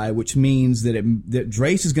gonna die, which means that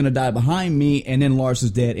Drace is gonna die behind me, and then Lars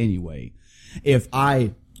is dead anyway. If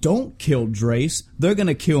I don't kill Drace, they're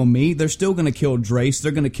gonna kill me. They're still gonna kill Drace.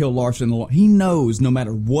 They're gonna kill Larsa. He knows no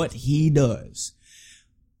matter what he does,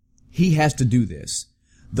 he has to do this.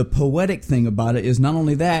 The poetic thing about it is not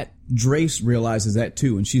only that, Drace realizes that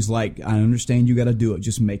too, and she's like, I understand you gotta do it,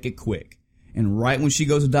 just make it quick. And right when she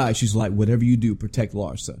goes to die, she's like, whatever you do, protect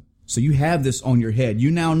Larsa. So you have this on your head.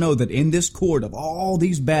 You now know that in this court of all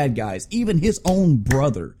these bad guys, even his own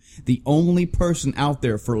brother, the only person out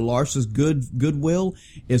there for Larsa's goodwill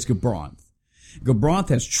is Gabranth. Gabranth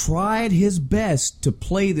has tried his best to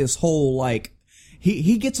play this whole, like,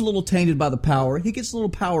 he gets a little tainted by the power. He gets a little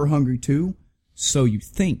power hungry too. So you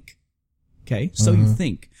think. Okay? So you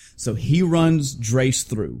think. So he runs Drace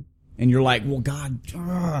through. And you're like, well, God,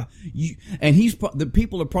 and the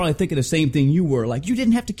people are probably thinking the same thing you were. Like, you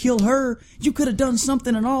didn't have to kill her. You could have done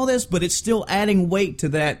something and all this, but it's still adding weight to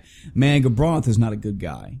that. Man, Gabranth is not a good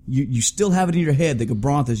guy. You still have it in your head that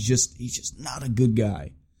Gabranth he's just not a good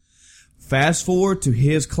guy. Fast forward to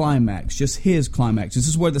his climax, just his climax. This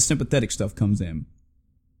is where the sympathetic stuff comes in.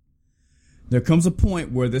 There comes a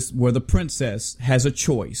point where the princess has a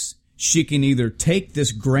choice. She can either take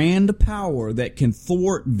this grand power that can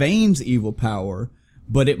thwart Vayne's evil power,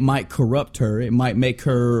 but it might corrupt her. It might make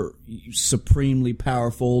her supremely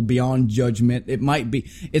powerful, beyond judgment.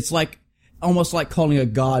 It's like, almost like calling a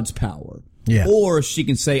god's power. Yeah. Or she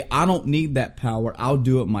can say, I don't need that power. I'll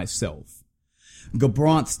do it myself.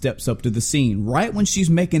 Gabranth steps up to the scene right when she's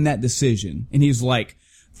making that decision. And he's like,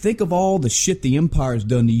 think of all the shit the Empire's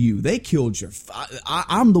done to you. They killed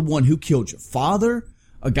I'm the one who killed your father.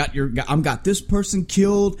 I got this person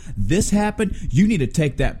killed. This happened. You need to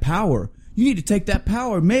take that power.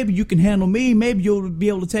 Maybe you can handle me. Maybe you'll be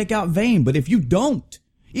able to take out Vayne. But if you don't,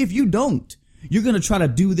 you're going to try to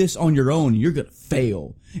do this on your own. You're going to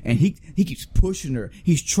fail. And he keeps pushing her.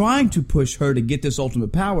 He's trying to push her to get this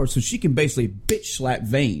ultimate power so she can basically bitch slap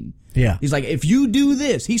Vayne. Yeah. He's like, if you do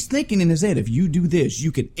this, he's thinking in his head, if you do this,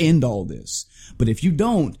 you can end all this. But if you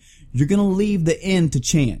don't, you're going to leave the end to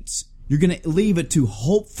chance. You're going to leave it to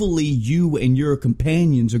hopefully you and your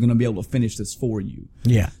companions are going to be able to finish this for you.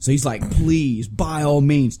 Yeah. So he's like, please, by all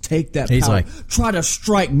means, take that he's power. Like, try to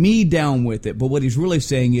strike me down with it. But what he's really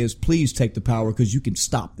saying is, please take the power because you can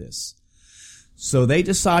stop this. So they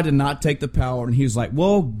decide to not take the power, and he's like,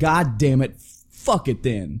 well, god damn it, fuck it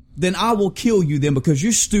then. Then I will kill you then because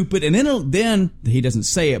you're stupid. And then he doesn't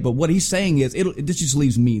say it, but what he's saying is, this just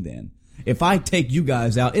leaves me then. If I take you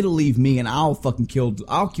guys out, it'll leave me and I'll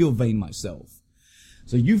kill Vayne myself.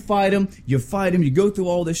 So you fight him, you go through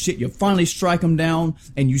all this shit, you finally strike him down,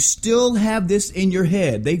 and you still have this in your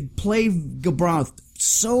head. They play Gabranth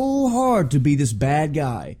so hard to be this bad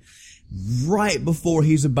guy right before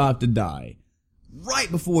he's about to die.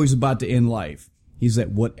 Right before he's about to end life. He's like,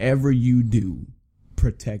 whatever you do,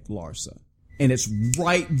 protect Larsa. And it's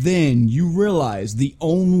right then you realize the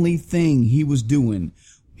only thing he was doing,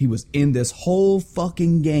 he was in this whole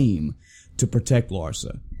fucking game to protect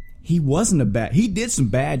Larsa. He did some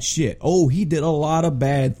bad shit. Oh, he did a lot of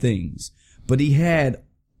bad things. But he had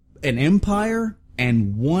an empire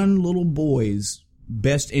and one little boy's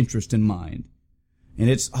best interest in mind.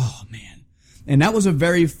 And oh man. And that was a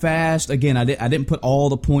very fast, again, I didn't put all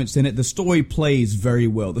the points in it. The story plays very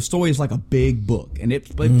well. The story is like a big book, and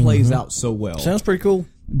it plays out so well. Sounds pretty cool.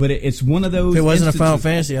 But it's one of those If it wasn't a Final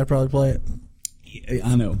Fantasy, I'd probably play it.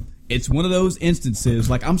 I know. It's one of those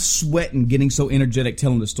instances, like I'm sweating getting so energetic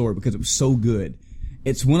telling the story because it was so good.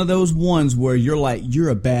 It's one of those ones where you're like, you're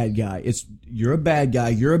a bad guy. You're a bad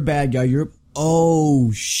guy.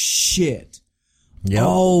 Oh shit. Yep.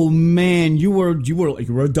 Oh man, you were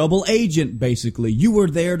a double agent basically. You were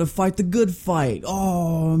there to fight the good fight.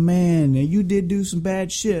 Oh man, you did do some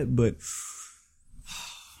bad shit, but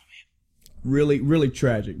really, really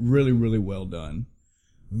tragic. Really, really well done.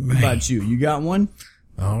 Man. How about you? You got one?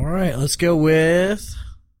 All right, let's go with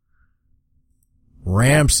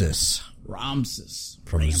Ramsus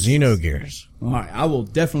from Xenogears. All right, I will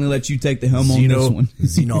definitely let you take the helm on this one.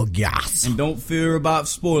 Xenogears. And don't fear about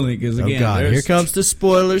spoiling it, because again, oh god, here comes the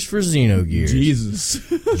spoilers for Xenogears. Jesus.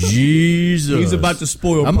 He's about to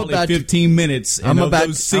spoil probably 15 minutes, and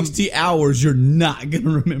those 60 hours, you're not going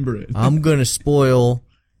to remember it. I'm going to spoil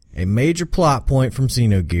a major plot point from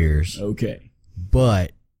Xenogears. Okay.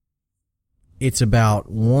 But it's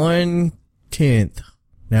about 1/10.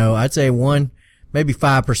 No, I'd say maybe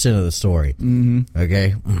 5% of the story. Mm-hmm.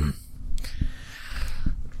 Okay.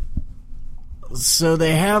 So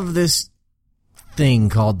they have this thing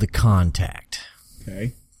called the Contact.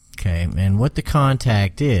 Okay. Okay. And what the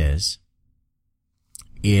Contact is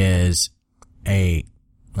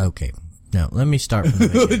okay. No, let me start from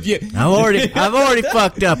the beginning. I've already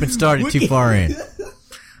fucked up and started too far in.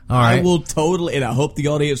 All right. I will totally, and I hope the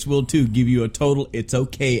audience will too, give you a total, it's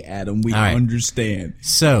okay, Adam. We understand.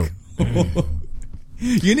 So.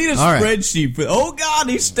 You need a spreadsheet for, oh God,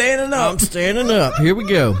 he's standing up. I'm standing up. Here we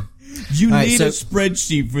go. You need a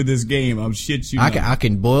spreadsheet for this game. I'm shit you know. I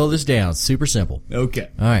can boil this down. Super simple. Okay.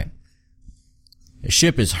 All right. A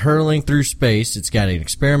ship is hurtling through space. It's got an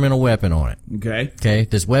experimental weapon on it. Okay. Okay.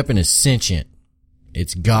 This weapon is sentient.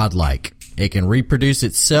 It's godlike. It can reproduce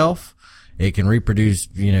itself. It can reproduce,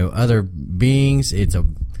 other beings. It's a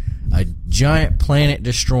giant planet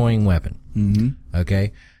destroying weapon. Mm-hmm.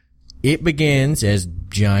 Okay. It begins, as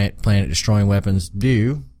giant planet destroying weapons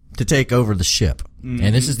do, to take over the ship. Mm-hmm.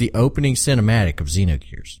 And this is the opening cinematic of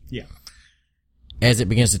Xenogears. Yeah. As it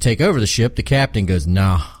begins to take over the ship, the captain goes,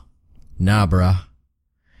 nah, bruh,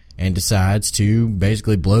 and decides to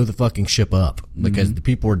basically blow the fucking ship up because the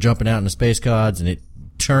people were jumping out in the space pods and it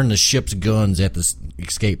turned the ship's guns at the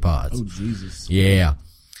escape pods. Oh, Jesus. Yeah.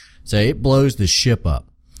 So it blows the ship up.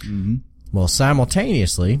 Mm-hmm. Well,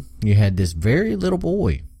 simultaneously, you had this very little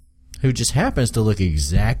boy who just happens to look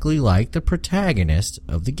exactly like the protagonist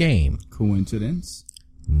of the game. Coincidence?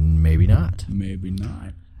 Maybe not. Maybe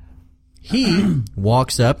not. He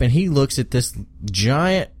walks up and he looks at this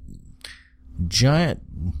giant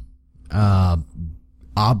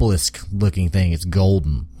obelisk looking thing. It's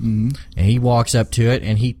golden. Mm-hmm. And he walks up to it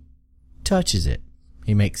and he touches it.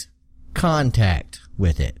 He makes contact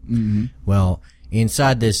with it. Mm-hmm. Well,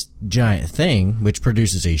 inside this giant thing, which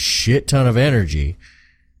produces a shit ton of energy,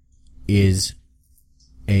 is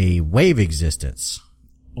a wave existence.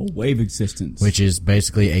 A wave existence. Which is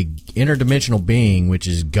basically a interdimensional being, which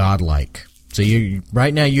is godlike. So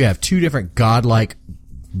right now you have two different godlike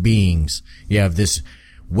beings. You have this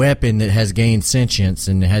weapon that has gained sentience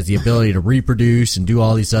and has the ability to reproduce and do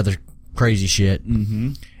all these other crazy shit.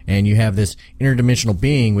 Mm-hmm. And you have this interdimensional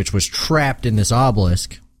being which was trapped in this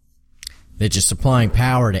obelisk that's just supplying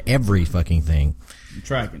power to every fucking thing. I'm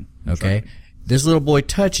tracking. Okay. This little boy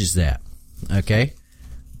touches that. Okay.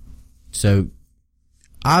 So,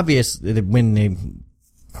 obviously, when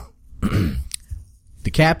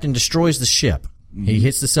the captain destroys the ship, he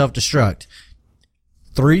hits the self-destruct,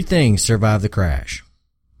 3 things survive the crash.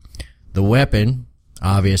 The weapon,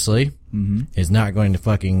 obviously, is not going to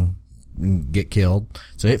fucking get killed.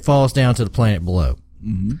 So it falls down to the planet below.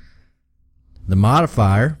 The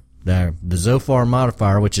modifier, the Zophar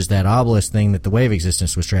modifier, which is that obelisk thing that the wave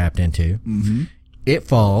existence was trapped into, it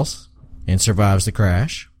falls and survives the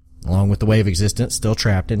crash, along with the wave existence still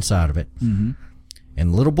trapped inside of it. And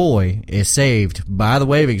the little boy is saved by the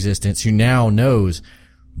wave existence, who now knows,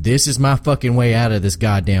 this is my fucking way out of this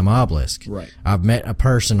goddamn obelisk. Right. I've met a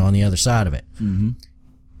person on the other side of it.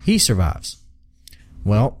 He survives.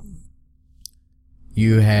 Well,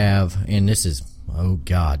 you have, and this is, oh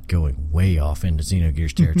God, going way off into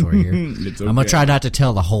Xenogears territory here. It's okay. I'm gonna try not to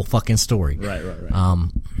tell the whole fucking story. Right.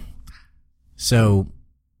 So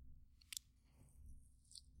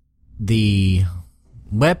the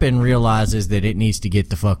weapon realizes that it needs to get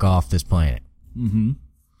the fuck off this planet. And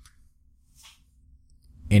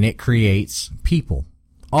it creates people.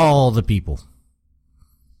 All the people.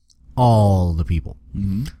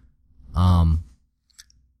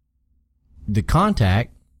 The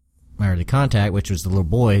contact, which was the little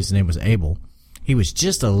boy, his name was Abel. He was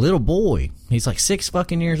just a little boy. He's like 6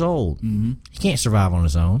 fucking years old. He can't survive on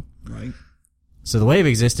his own. Right. So the wave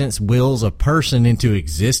existence wills a person into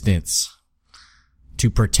existence to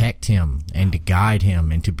protect him and to guide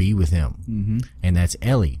him and to be with him. And that's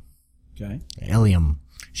Ellie. Okay. Elium.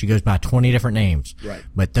 She goes by 20 different names. Right.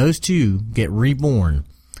 But those two get reborn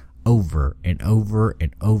over and over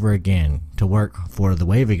and over again to work for the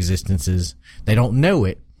wave existences. They don't know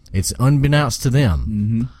it. It's unbeknownst to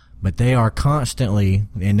them. But they are constantly,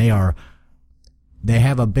 and they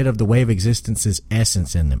have a bit of the wave existence's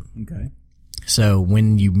essence in them. Okay. So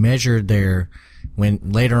when you measure when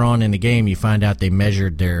later on in the game you find out they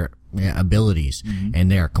measured their abilities,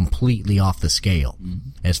 and they are completely off the scale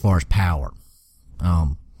as far as power,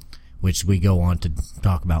 which we go on to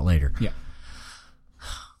talk about later. Yeah.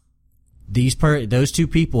 Those two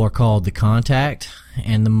people are called the Contact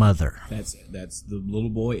and the Mother. That's the little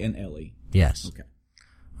boy and Ellie. Yes. Okay.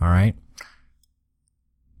 All right.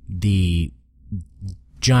 The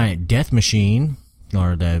giant death machine,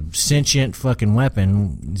 or the sentient fucking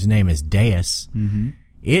weapon, his name is Deus.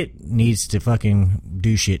 It needs to fucking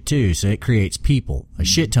do shit too, so it creates people, a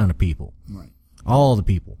shit ton of people. Right. All the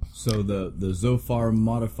people. So the Zophar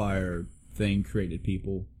modifier thing created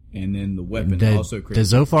people, and then the weapon also The created.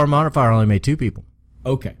 Zophar modifier only made 2 people.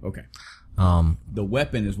 Okay. The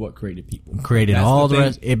weapon is what created people. Created That's all the the thing-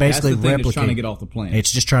 rest. It basically that's the thing that's trying to replicated. get off the planet.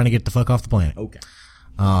 It's just trying to get the fuck off the planet. Okay.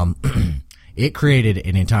 It created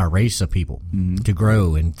an entire race of people to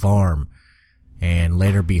grow and farm and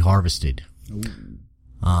later be harvested.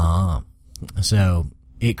 So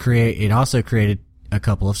it also created a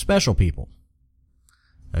couple of special people.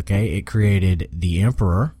 Okay. It created the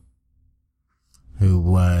Emperor,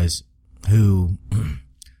 who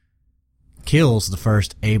kills the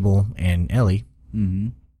first Abel and Ellie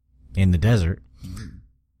in the desert.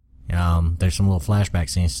 There's some little flashback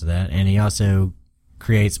scenes to that. And he also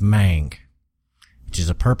creates Mang, which is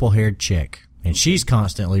a purple-haired chick. And she's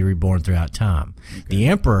constantly reborn throughout time. The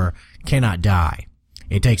Emperor cannot die.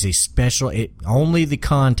 It takes only the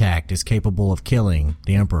Contact is capable of killing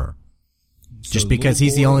the Emperor. Just because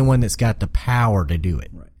he's the only one that's got the power to do it.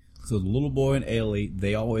 Right. So the little boy and Ellie,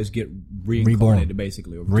 they always get reincarnated,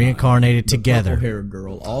 basically. Over Reincarnated time. together. The purple-haired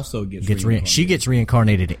girl also gets reincarnated. She gets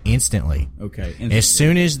reincarnated instantly. Okay. Instantly. As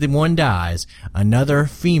soon as the one dies, another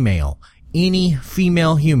female, any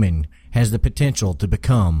female human, has the potential to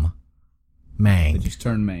become Mang. They just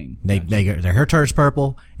turn Mang. Her turns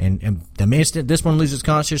purple, and the instant this one loses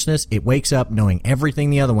consciousness, it wakes up knowing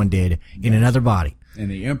everything the other one did in another body. And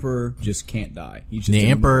the Emperor just can't die. He's just The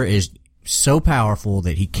Emperor is so powerful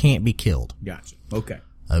that he can't be killed. Gotcha. Okay.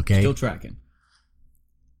 Okay. Still tracking.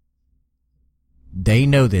 They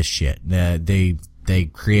know this shit. They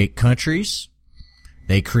create countries.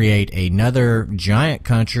 They create another giant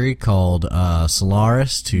country called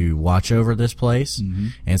Solaris to watch over this place.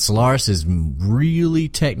 And Solaris is really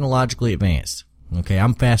technologically advanced. Okay,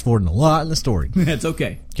 I'm fast forwarding a lot in the story. That's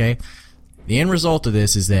okay. Okay, the end result of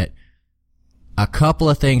this is that a couple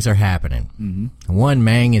of things are happening. One,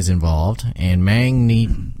 Mang is involved, and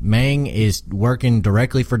Mang is working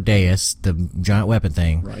directly for Deus, the giant weapon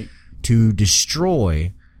thing, Right. to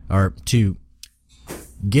destroy or to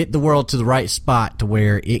get the world to the right spot to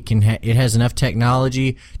where it can it has enough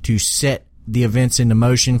technology to set the events into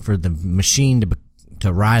motion for the machine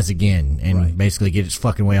to rise again and basically get its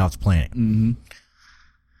fucking way off the planet.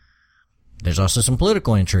 There's also some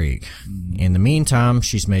political intrigue. In the meantime,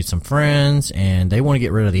 she's made some friends, and they want to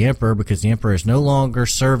get rid of the Emperor because the Emperor is no longer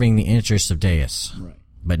serving the interests of Deus. Right.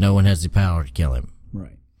 But no one has the power to kill him.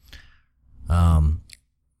 Right.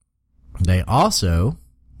 They also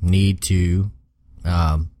need to,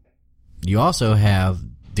 you also have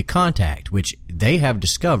the contact, which they have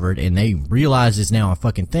discovered and they realize is now a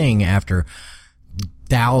fucking thing after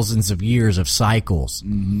thousands of years of cycles.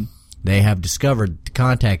 Mm-hmm. They have discovered the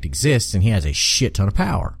contact exists and he has a shit ton of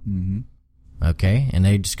power. Mm-hmm. Okay. And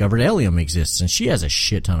they discovered Elium exists and she has a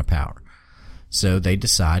shit ton of power. So they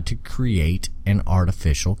decide to create an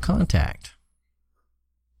artificial contact.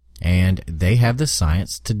 And they have the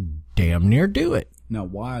science to damn near do it. Now,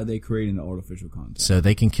 why are they creating the artificial contact? So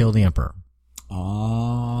they can kill the Emperor.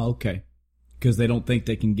 Ah, okay. Because they don't think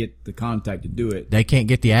they can get the contact to do it. They can't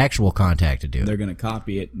get the actual contact to do it. They're going to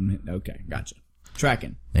copy it. And, okay, gotcha.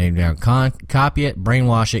 Tracking. They're going to copy it,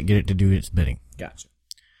 brainwash it, get it to do its bidding. Gotcha.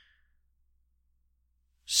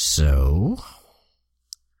 So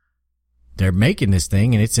they're making this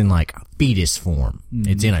thing and it's in like a fetus form.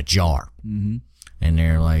 Mm-hmm. It's in a jar. Mm-hmm. And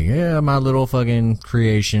they're like, yeah, my little fucking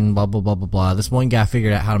creation, blah, blah, blah, blah, blah. This one guy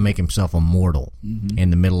figured out how to make himself immortal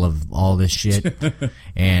in the middle of all this shit.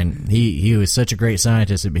 And he was such a great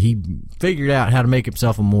scientist, but he figured out how to make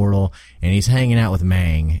himself immortal, and he's hanging out with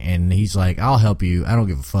Mang, and he's like, I'll help you. I don't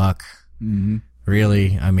give a fuck. Mm-hmm.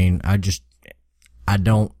 Really. I mean, I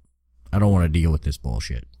don't want to deal with this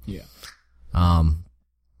bullshit. Yeah.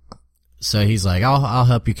 So he's like, I'll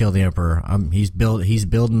help you kill the Emperor. He's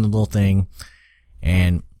building the little thing.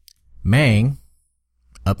 And Mang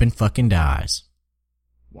up and fucking dies.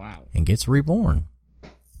 Wow. And gets reborn.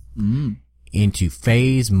 Into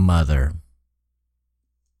Faye's mother.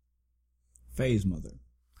 Faye's mother.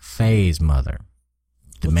 Faye's mother.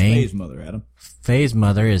 What's Faye's mother, Adam? Faye's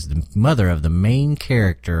mother is the mother of the main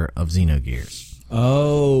character of Xenogears.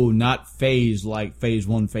 Oh, not Phase like Phase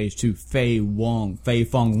 1, Phase 2. Fei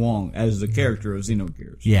Fong Wong as the character of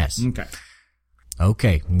Xenogears. Yes. Okay.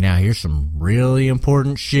 Okay, now here's some really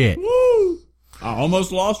important shit. Woo! I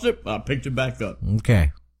almost lost it. I picked it back up.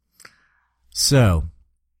 Okay. So,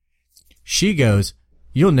 she goes,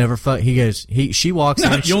 you'll never fuck. He goes, she walks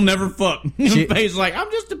in. You'll never fuck. Faye's like,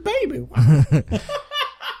 I'm just a baby.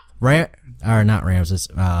 Not Ramses.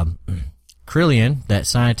 Krillian, that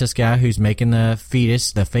scientist guy who's making the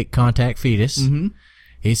fetus, the fake contact fetus. Mm-hmm.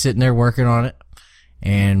 He's sitting there working on it.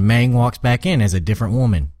 And Mang walks back in as a different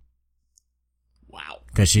woman.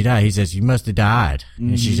 Because she died. He says, you must have died. Mm-hmm.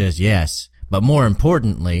 And she says, yes. But more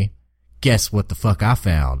importantly, guess what the fuck I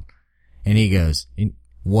found? And he goes,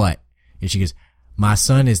 what? And she goes, my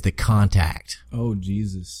son is the contact. Oh,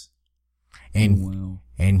 Jesus. And, wow.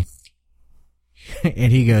 and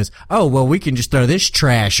he goes, oh, well, we can just throw this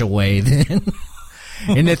trash away then.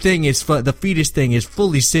 And the thing is, the fetus thing is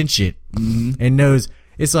fully sentient and knows,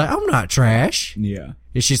 it's like, I'm not trash. Yeah.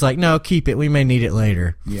 And she's like, no, keep it. We may need it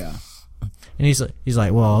later. Yeah. And he's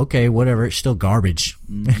like, well, okay, whatever. It's still garbage.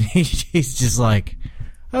 And he's just like,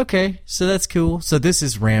 okay, so that's cool. So this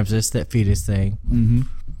is Ramses, that fetus thing. Mm-hmm.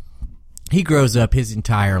 He grows up his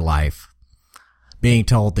entire life being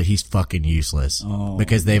told that he's fucking useless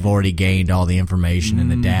because they've already gained all the information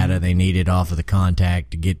and the data they needed off of the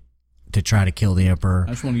contact to try to kill the Emperor.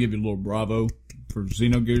 I just want to give you a little bravo for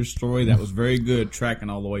Xenogears' story. That was very good,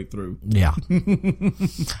 tracking all the way through. Yeah.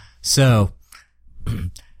 So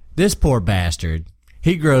this poor bastard,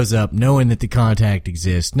 he grows up knowing that the contact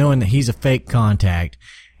exists, knowing that he's a fake contact,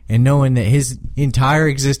 and knowing that his entire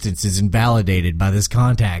existence is invalidated by this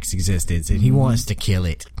contact's existence, and he wants to kill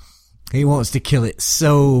it. He wants to kill it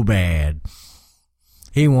so bad.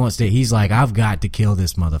 He's like, I've got to kill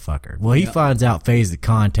this motherfucker. Well, he finds out Faye's the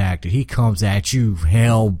contact, and he comes at you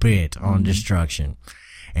hell bent on destruction.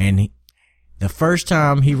 And the first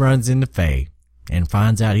time he runs into Faye and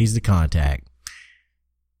finds out he's the contact,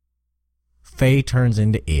 Faye turns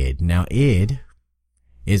into Id. Now, Id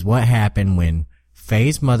is what happened when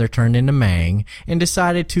Faye's mother turned into Mang and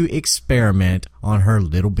decided to experiment on her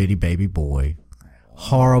little bitty baby boy.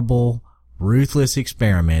 Horrible, ruthless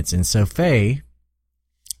experiments. And so Faye,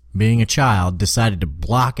 being a child, decided to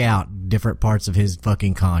block out different parts of his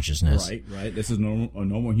fucking consciousness. Right. This is a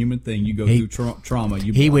normal human thing. You go through trauma,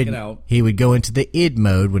 you block it out. He would go into the id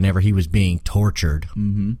mode whenever he was being tortured.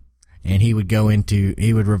 Mm-hmm. And he would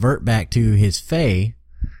revert back to his Faye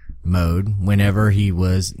mode whenever he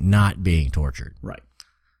was not being tortured. Right.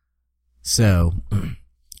 So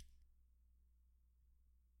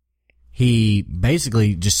he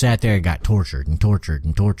basically just sat there and got tortured and tortured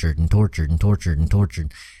and tortured and tortured and tortured and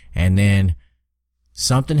tortured. And then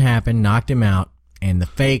something happened, knocked him out, and the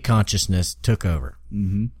Faye consciousness took over.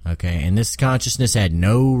 Mm-hmm. Okay. And this consciousness had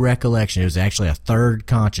no recollection. It was actually a third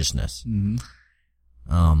consciousness.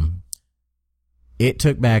 Mm-hmm. It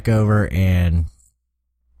took back over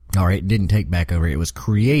or it didn't take back over. It was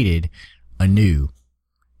created anew.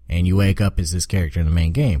 and you wake up as this character in the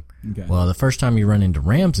main game. Okay. Well, the first time you run into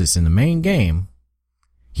Ramses in the main game,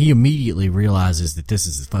 he immediately realizes that this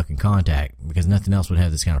is the fucking contact because nothing else would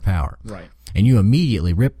have this kind of power. Right. And you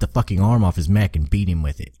immediately rip the fucking arm off his neck and beat him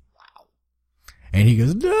with it. Wow. And he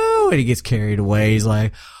goes, no, and he gets carried away. He's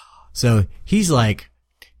like, so he's like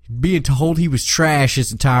being told he was trash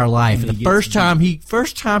his entire life. And the first time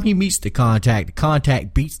he meets the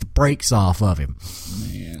contact beats the brakes off of him.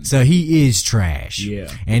 Man. So he is trash.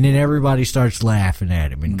 Yeah. And then everybody starts laughing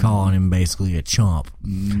at him and calling him basically a chump.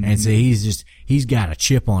 And so he's got a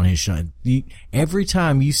chip on his shoulder. Every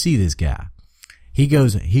time you see this guy, he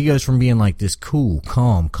goes from being like this cool,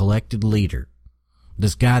 calm, collected leader,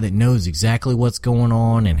 this guy that knows exactly what's going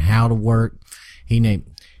on and how to work.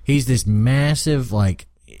 He's this massive, like,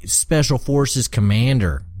 special forces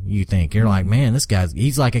commander. You think you're like, man,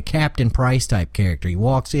 he's like a Captain Price type character. He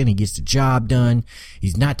walks in, he gets the job done.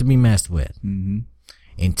 He's not to be messed with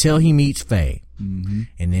until he meets Faye, and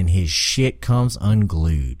then his shit comes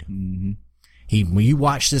unglued. You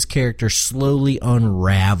watch this character slowly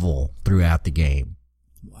unravel throughout the game.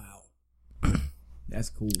 Wow. That's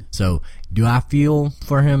cool. So, do I feel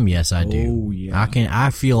for him? Yes, I do. Oh, yeah. I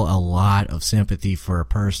feel a lot of sympathy for a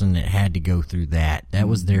person that had to go through that. That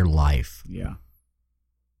was their life. Yeah.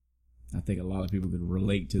 I think a lot of people could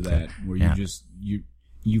relate to that, where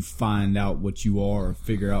you find out what you are, or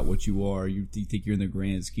figure out what you are. You think you're in the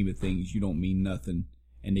grand scheme of things. You don't mean nothing.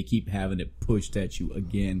 And they keep having it pushed at you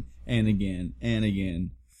again and again and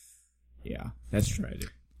again. Yeah, that's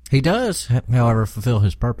tragic. He does, however, fulfill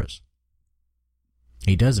his purpose.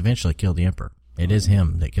 He does eventually kill the Emperor. It is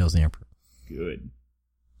him that kills the Emperor. Good.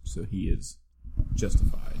 So he is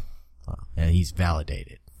justified. Yeah, he's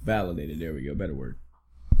validated. Validated, there we go, better word.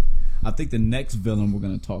 I think the next villain we're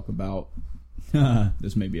going to talk about,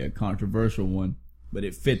 this may be a controversial one, but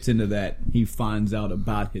it fits into that. He finds out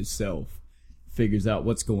about himself, figures out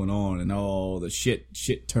what's going on, and all the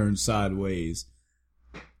shit turns sideways.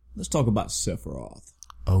 Let's talk about Sephiroth.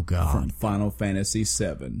 Oh, God. From Final Fantasy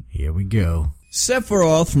VII. Here we go.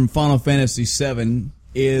 Sephiroth from Final Fantasy VII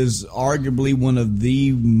is arguably one of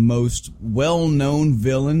the most well-known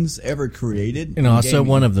villains ever created. And also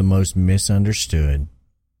one of the most misunderstood.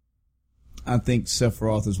 I think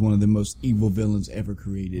Sephiroth is one of the most evil villains ever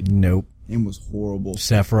created. Nope. And was horrible.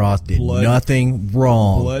 Sephiroth did nothing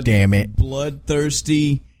wrong, damn it.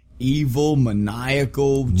 Bloodthirsty, evil,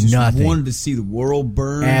 maniacal, just nothing. Wanted to see the world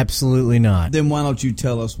burn. Absolutely not. Then why don't you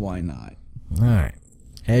tell us why not? All right.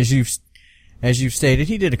 As you've stated,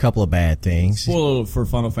 he did a couple of bad things. Spoiler for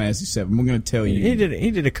Final Fantasy VII. We're going to tell you. He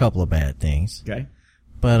did a couple of bad things. Okay.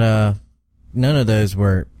 But none of those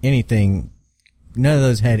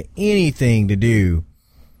had anything to do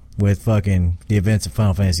with fucking the events of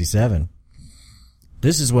Final Fantasy VII.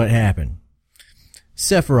 This is what happened.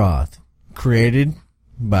 Sephiroth, created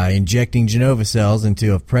by injecting Genova cells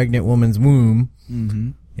into a pregnant woman's womb,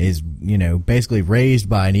 is, basically raised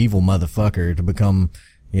by an evil motherfucker to become,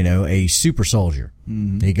 a super soldier.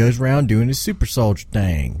 He goes around doing his super soldier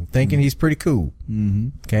thing, thinking he's pretty cool.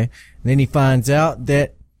 Okay. And then he finds out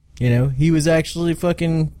that, he was actually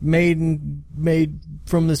fucking made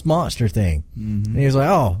from this monster thing. And he was like,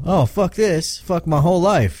 oh, fuck this. Fuck my whole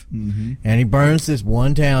life. And he burns this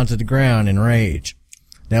one town to the ground in rage.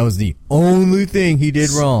 That was the only thing he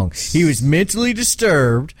did wrong. He was mentally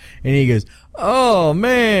disturbed, and he goes, oh,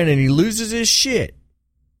 man, and he loses his shit.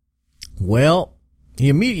 Well, he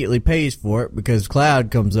immediately pays for it because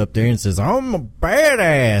Cloud comes up there and says, I'm a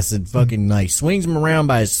badass, and fucking swings him around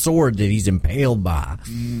by his sword that he's impaled by,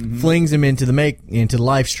 flings him into the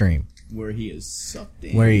life stream. Where he is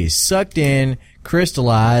sucked in.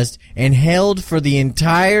 Crystallized, and held for the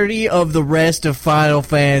entirety of the rest of Final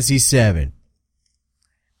Fantasy VII.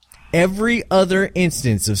 Every other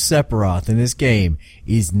instance of Sephiroth in this game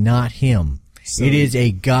is not him. So it is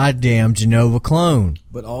a goddamn Genova clone.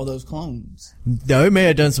 But all those clones. They may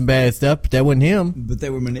have done some bad stuff, but that wasn't him. But they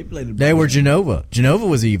were manipulated. They were Genova. Genova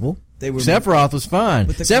was evil. Sephiroth was fine.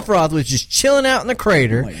 Sephiroth was just chilling out in the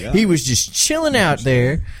crater. He was just chilling out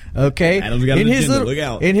there, okay? Adam's got look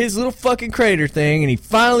out. In his little fucking crater thing, and he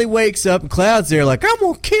finally wakes up, and Cloud's there like, I'm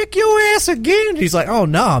gonna kick your ass again. He's like, oh,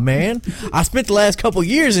 nah, man. I spent the last couple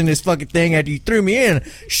years in this fucking thing after you threw me in.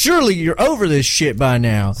 Surely you're over this shit by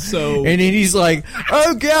now. And then he's like,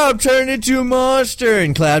 oh, God, I'm turning into a monster.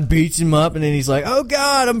 And Cloud beats him up, and then he's like, oh,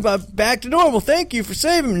 God, I'm back to normal. Thank you for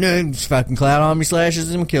saving me. And fucking Cloud Army slashes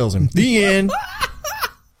him and kills him. The end.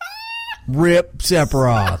 Rip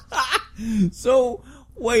Sephiroth. So,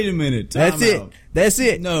 wait a minute. That's it. That's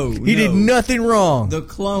it. He did nothing wrong. The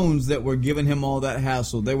clones that were giving him all that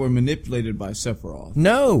hassle, they were manipulated by Sephiroth.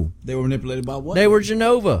 No. They were manipulated by what? They were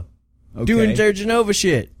Genova. Okay. Doing their Genova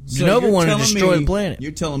shit. So Genova wanted to destroy the planet.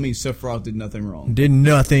 You're telling me Sephiroth did nothing wrong. Did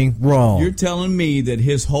nothing wrong. You're telling me that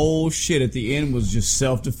his whole shit at the end was just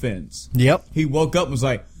self-defense. Yep. He woke up and was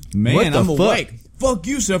like, man, What the I'm fuck? awake. Fuck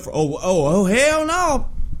you, Sephiroth. Oh, hell no.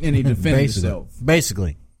 And he defended himself.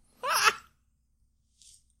 Basically.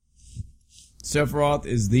 Sephiroth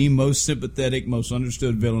is the most sympathetic, most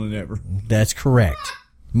understood villain ever. That's correct.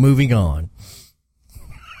 Moving on.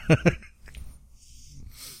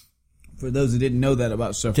 For those that didn't know that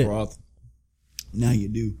about Sephiroth, now you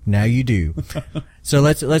do. Now you do. So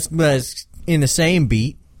let's in the same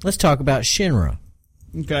beat, let's talk about Shinra.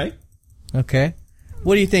 Okay. Okay?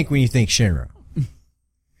 What do you think when you think Shinra?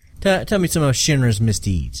 Tell me some of Shinra's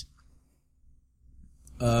misdeeds.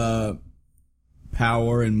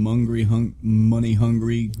 Power and money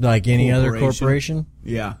hungry. Like any other corporation?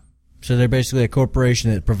 Yeah. So they're basically a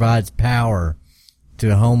corporation that provides power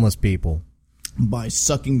to homeless people. By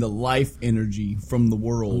sucking the life energy from the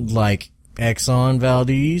world. Like Exxon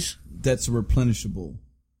Valdez? That's replenishable.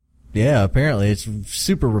 Yeah, apparently it's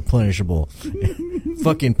super replenishable.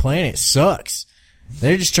 Fucking planet sucks.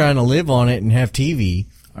 They're just trying to live on it and have TV.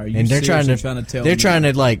 Are you and they're trying to tell they're me? trying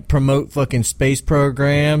to like promote fucking space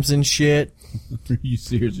programs and shit. Are you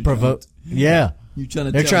seriously? Yeah. You're trying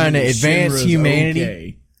to they're tell trying me to that advance Shinra's humanity.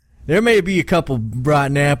 Okay. There may be a couple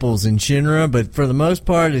rotten apples in Shinra, but for the most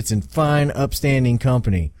part, it's a fine, upstanding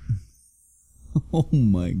company. Oh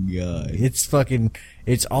my god.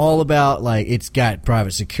 It's all about, like, it's got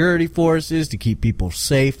private security forces to keep people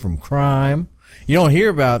safe from crime. You don't hear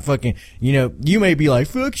about fucking, you may be like,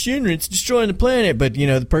 fuck Shinra, it's destroying the planet, but,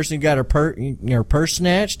 the person who got her purse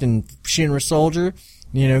snatched and Shinra soldier,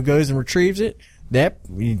 goes and retrieves it,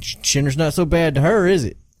 Shinra's not so bad to her, is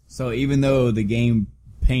it? So even though the game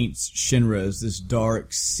paints Shinra as this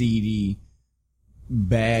dark, seedy,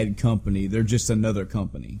 bad company, they're just another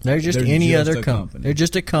company. They're just any other company. They're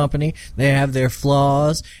just a company. They have their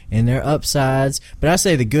flaws and their upsides, but I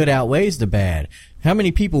say the good outweighs the bad. How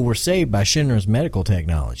many people were saved by Shinra's medical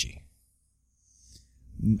technology?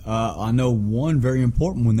 I know one very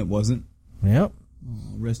important one that wasn't. Yep.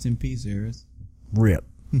 Oh, rest in peace, Eris. Rip.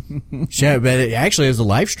 But actually, as the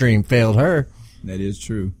live stream failed her. That is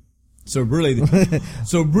true. So really,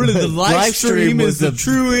 the live stream is the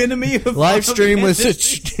true enemy of live stream was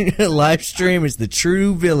live stream is the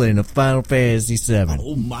true villain of Final Fantasy VII.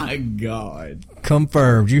 Oh my god!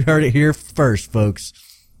 Confirmed. You heard it here first, folks.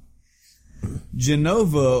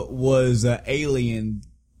 Genova was an alien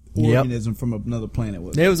organism from another planet.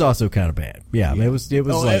 It was also kind of bad. Yeah. It was.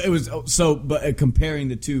 But comparing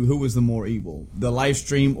the two, who was the more evil, the live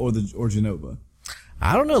stream or Genova?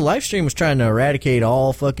 I don't know. Livestream was trying to eradicate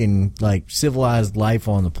all fucking, like, civilized life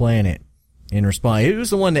on the planet in response. It was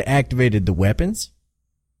the one that activated the weapons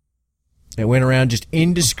that went around just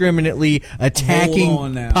indiscriminately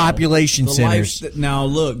attacking population centers.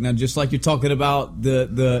 Just like you're talking about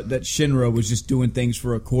that Shinra was just doing things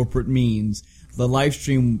for a corporate means, the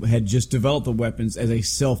Livestream had just developed the weapons as a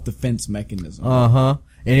self-defense mechanism. Uh-huh.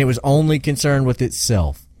 And it was only concerned with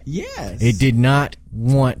itself. Yes. It did not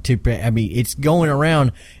want to, it's going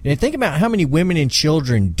around. And think about how many women and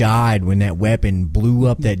children died when that weapon blew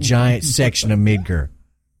up that giant section of Midgar.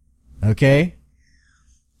 Okay?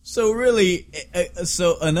 So really,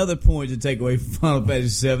 another point to take away from Final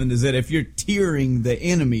Fantasy VII is that if you're tiering the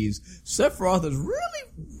enemies, Sephiroth is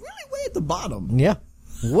really way at the bottom. Yeah.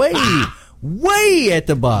 Way at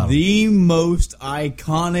the bottom. The most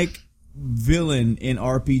iconic villain in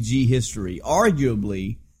RPG history,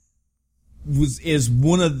 arguably, is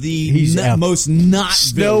one of the most not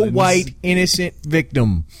Snow villains. White innocent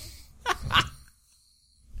victim.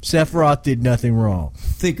 Sephiroth did nothing wrong.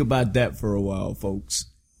 Think about that for a while, folks.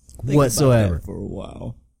 Whatsoever. For a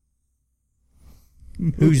while.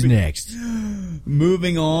 Who's next?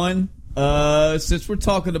 Moving on. Since we're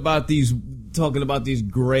talking about these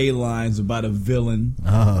gray lines about a villain,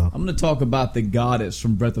 I'm going to talk about the goddess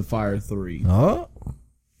from Breath of Fire 3. Oh.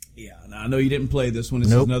 Yeah, now I know you didn't play this one.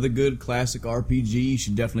 This is another good classic RPG. You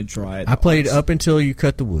should definitely try it. I played up until you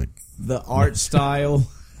cut the wood. The art style.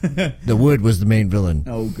 The wood was the main villain.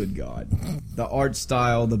 Oh, good God. The art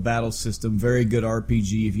style, the battle system, very good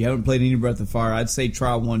RPG. If you haven't played any Breath of Fire, I'd say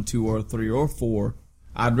try 1, 2, or 3, or 4.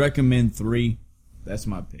 I'd recommend 3. That's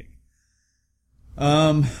my pick.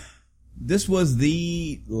 This was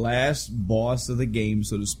the last boss of the game,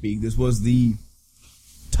 so to speak. This was the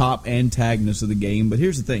top antagonist of the game. But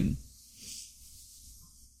here's the thing.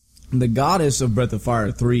 The goddess of Breath of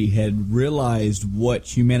Fire 3 had realized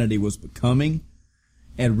what humanity was becoming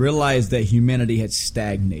and realized that humanity had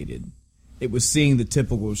stagnated. It was seeing the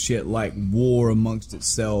typical shit like war amongst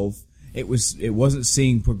itself. It wasn't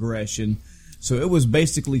seeing progression. So it was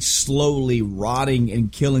basically slowly rotting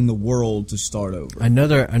and killing the world to start over.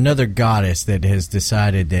 Another goddess that has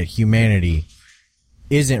decided that humanity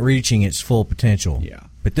isn't reaching its full potential. Yeah.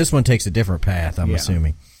 But this one takes a different path, I'm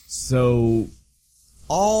assuming. So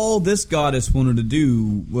all this goddess wanted to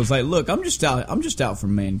do was like, look, I'm just out for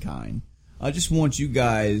mankind. I just want you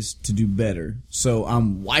guys to do better. So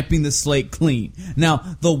I'm wiping the slate clean.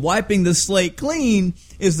 Now, the wiping the slate clean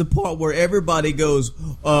is the part where everybody goes,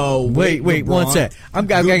 oh, wait, one sec.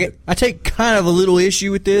 I take kind of a little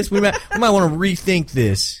issue with this. We might want to rethink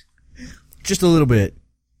this just a little bit.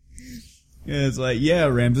 Yeah, it's like, yeah,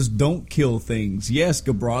 Ramses, don't kill things. Yes,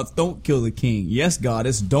 Gabroth, don't kill the king. Yes,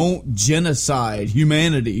 goddess, don't genocide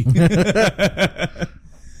humanity.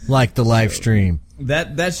 Like the live stream.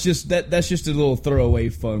 That's just a little throwaway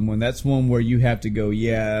fun one. That's one where you have to go,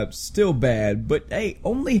 yeah, still bad, but hey,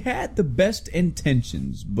 only had the best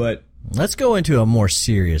intentions. But let's go into a more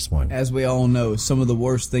serious one. As we all know, some of the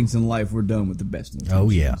worst things in life were done with the best intentions. Oh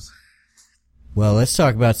yeah. Well, let's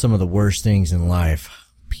talk about some of the worst things in life.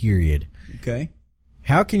 Period. Okay.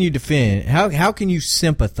 How can you defend? How can you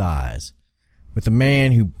sympathize with a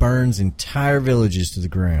man who burns entire villages to the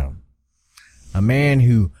ground? A man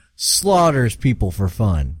who slaughters people for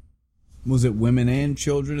fun. Was it women and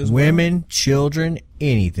children as well? Women, children,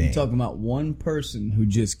 anything. You're talking about one person who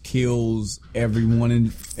just kills everyone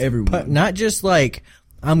and everyone. But not just like,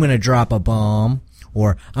 I'm going to drop a bomb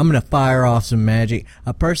or I'm going to fire off some magic.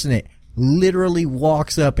 A person that literally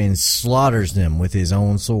walks up and slaughters them with his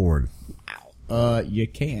own sword. You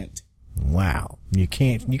can't. Wow. You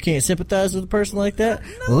can't sympathize with a person like that?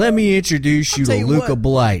 No. Let me introduce you to Luca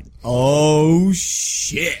Blight. Oh,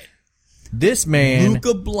 shit. This man...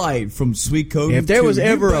 Luca Blight from Suikoden 2. If there was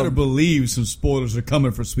ever you better believe some spoilers are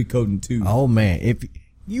coming for Suikoden 2. Oh, man. If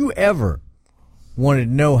you ever wanted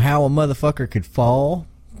to know how a motherfucker could fall,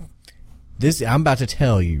 I'm about to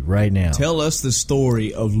tell you right now. Tell us the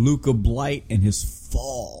story of Luca Blight and his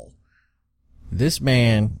fall. This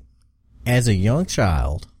man, as a young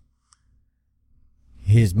child...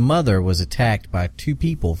 His mother was attacked by two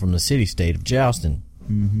people from the city-state of Joustin.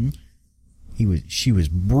 Mm-hmm. She was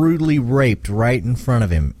brutally raped right in front of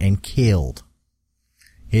him and killed.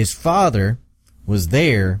 His father was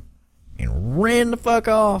there and ran the fuck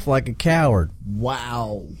off like a coward.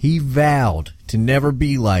 Wow. He vowed to never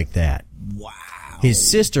be like that. Wow. His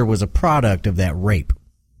sister was a product of that rape.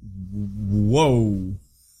 Whoa.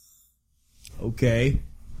 Okay.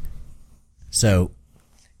 So...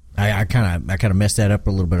 I kind of messed that up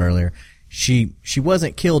a little bit earlier. She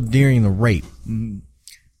wasn't killed during the rape. Mm-hmm.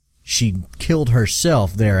 She killed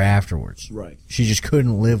herself there afterwards. Right. She just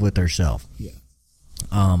couldn't live with herself. Yeah.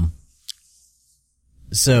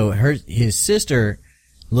 So his sister,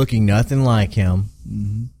 looking nothing like him,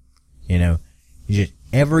 mm-hmm. you know,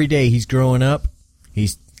 every day he's growing up, he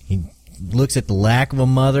looks at the lack of a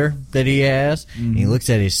mother that he has, mm-hmm. and he looks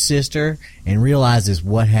at his sister and realizes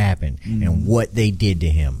what happened mm-hmm. and what they did to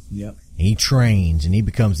him. Yep. And he trains and he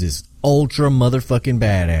becomes this ultra motherfucking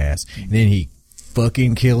badass. Mm-hmm. And then he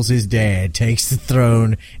fucking kills his dad, takes the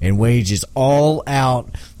throne, and wages all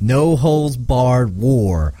out, no holds barred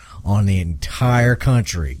war on the entire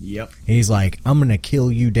country. Yep. He's like, I'm gonna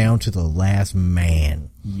kill you down to the last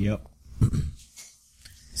man. Yep.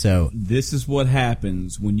 So this is what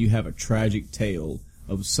happens when you have a tragic tale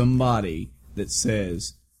of somebody that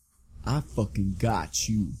says, I fucking got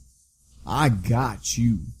you. I got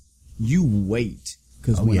you. You wait.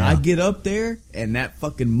 Because when I get up there and that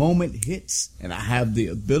fucking moment hits and I have the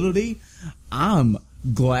ability, I'm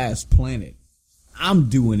Glass Planet. I'm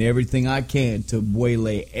doing everything I can to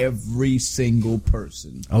waylay every single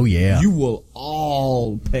person. Oh, yeah. You will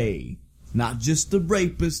all pay. Not just the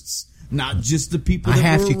rapists. Not just the people that I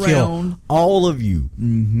have were to around. Kill all of you.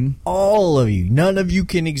 Mm-hmm. All of you. None of you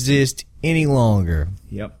can exist any longer.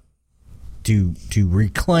 Yep. To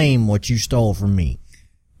reclaim what you stole from me.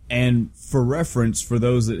 And for reference, for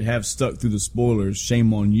those that have stuck through the spoilers,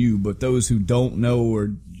 shame on you. But those who don't know,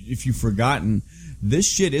 or if you've forgotten, this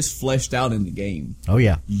shit is fleshed out in the game. Oh,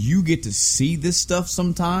 yeah. You get to see this stuff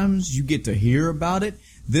sometimes. You get to hear about it.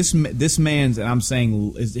 This man's, and I'm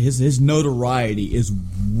saying his notoriety is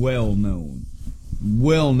well known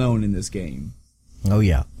in this game. Oh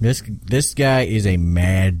yeah, this guy is a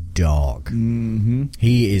mad dog. Mm-hmm.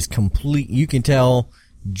 He is complete. You can tell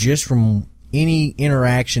just from any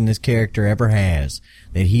interaction this character ever has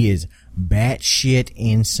that he is batshit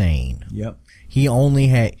insane. Yep.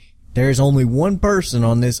 There's only one person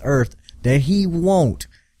on this earth that he won't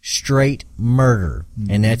straight murder,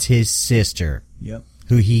 and that's his sister. Yep.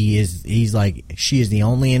 Who he's like, she is the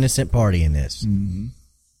only innocent party in this. Mm-hmm.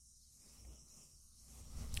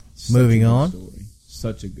 Moving on. Story.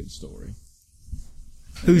 Such a good story.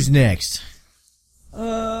 Who's next?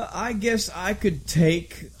 I guess I could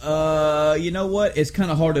take, you know what? It's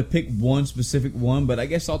kind of hard to pick one specific one, but I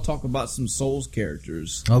guess I'll talk about some Souls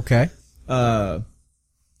characters. Okay. And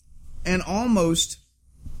almost,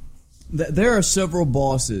 there are several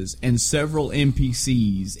bosses and several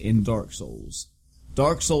NPCs in Dark Souls.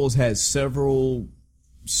 Dark Souls has several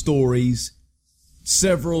stories,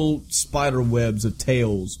 several spider webs of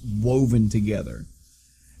tales woven together.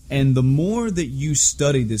 And the more that you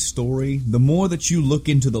study this story, the more that you look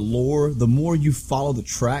into the lore, the more you follow the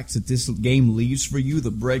tracks that this game leaves for you,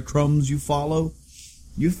 the breadcrumbs you follow,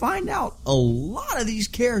 you find out a lot of these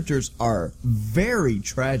characters are very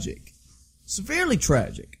tragic. Severely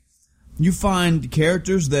tragic. You find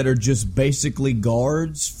characters that are just basically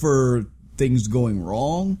guards for things going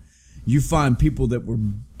wrong. You find people that were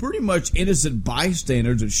pretty much innocent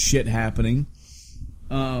bystanders of shit happening.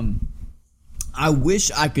 I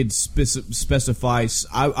wish I could specify.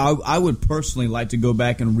 I would personally like to go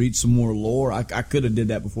back and read some more lore. I could have did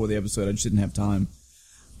that before the episode. I just didn't have time.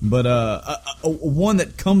 But one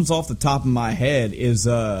that comes off the top of my head is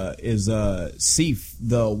Sif,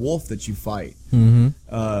 the wolf that you fight.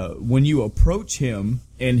 Mm-hmm. When you approach him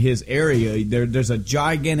in his area, there's a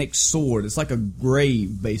gigantic sword. It's like a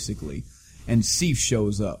grave, basically. And Sif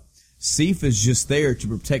shows up. Sif is just there to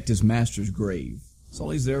protect his master's grave. That's all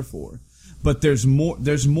he's there for. But there's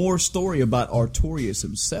more story about Artorias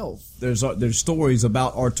himself. There's stories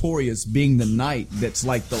about Artorias being the knight that's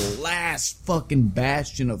like the last fucking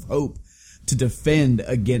bastion of hope to defend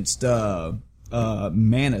against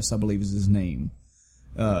Manus, I believe is his name.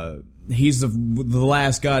 He's the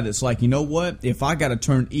last guy that's like, you know what? If I gotta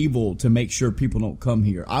turn evil to make sure people don't come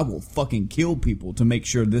here, I will fucking kill people to make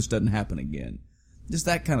sure this doesn't happen again. Just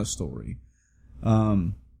that kind of story.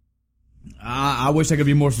 I wish I could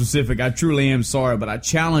be more specific. I truly am sorry, but I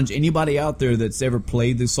challenge anybody out there that's ever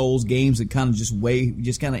played the Souls games and kind of just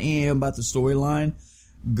kind of about the storyline.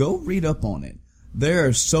 Go read up on it. There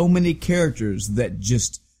are so many characters that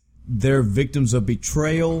they're victims of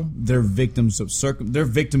betrayal. They're victims of they're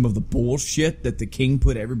victim of the bullshit that the king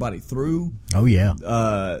put everybody through. Oh yeah.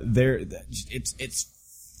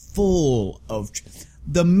 It's full of.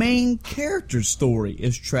 The main character's story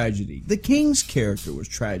is tragedy. The king's character was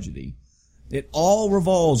tragedy. It all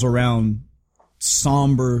revolves around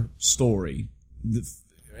somber story.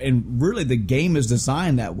 And really the game is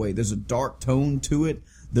designed that way. There's a dark tone to it.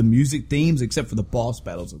 The music themes, except for the boss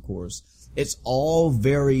battles, of course. It's all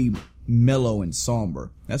very mellow and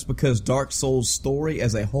somber. That's because Dark Souls' story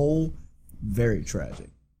as a whole, very tragic.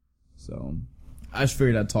 So, I just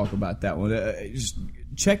figured I'd talk about that one. Just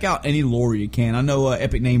check out any lore you can. I know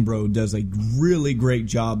Epic Name Bro does a really great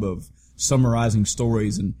job of summarizing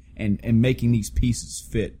stories and making these pieces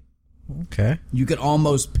fit. Okay. You could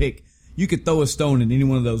almost you could throw a stone at any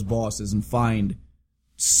one of those bosses and find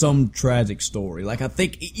some tragic story. Like, I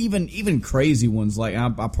think even crazy ones, like, I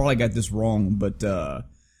probably got this wrong, but, the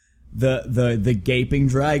gaping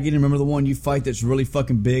dragon, remember the one you fight that's really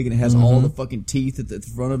fucking big and it has all the fucking teeth at the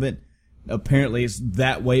front of it? Apparently it's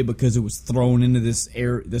that way because it was thrown into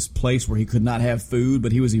this place where he could not have food,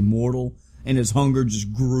 but he was immortal. And his hunger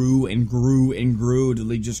just grew and grew and grew until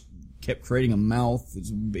he just kept creating a mouth. It's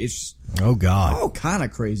just, oh God, all kind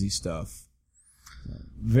of crazy stuff.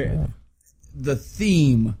 The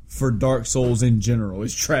theme for Dark Souls in general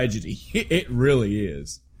is tragedy. It really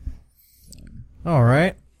is. All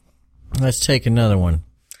right, let's take another one.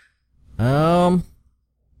 How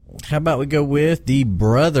about we go with the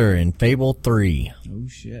brother in Fable 3? Oh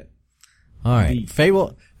shit! All right,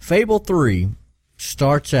 Fable 3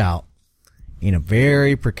 starts out in a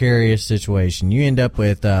very precarious situation. You end up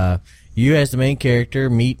with, you as the main character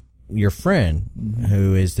meet your friend,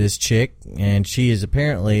 who is this chick, and she is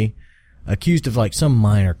apparently accused of like some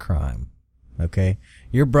minor crime. Okay?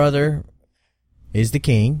 Your brother is the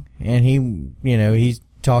king, and he's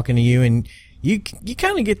talking to you, and you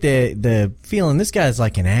kind of get the feeling this guy's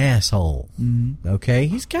like an asshole. Okay?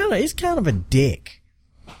 He's kind of a dick.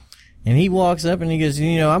 And he walks up and he goes,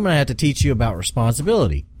 I'm gonna have to teach you about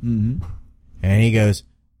responsibility. And he goes,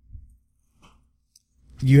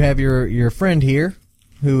 you have your friend here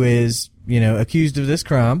who is, accused of this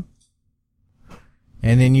crime.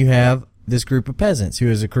 And then you have this group of peasants who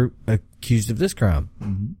is accused of this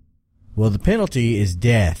crime. Well, the penalty is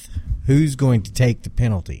death. Who's going to take the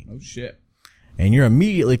penalty? Oh, shit. And you're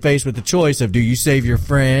immediately faced with the choice of, do you save your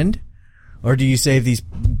friend or do you save these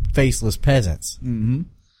faceless peasants?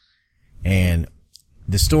 And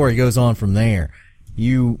the story goes on from there.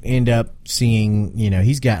 You end up seeing,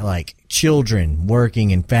 he's got like children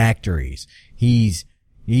working in factories. He's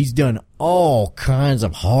done all kinds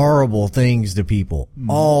of horrible things to people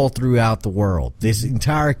all throughout the world. This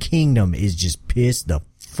entire kingdom is just pissed the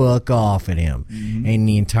fuck off at him. And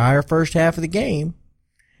the entire first half of the game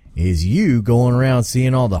is you going around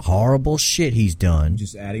seeing all the horrible shit he's done.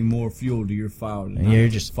 Just adding more fuel to your fire. And you're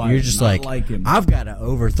just like I've got to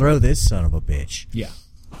overthrow this son of a bitch. Yeah.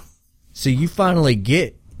 So you finally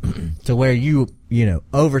get to where you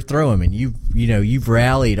overthrow him, and you've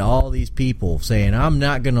rallied all these people saying, I'm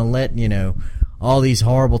not going to let, all these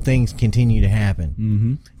horrible things continue to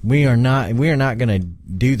happen. We are not going to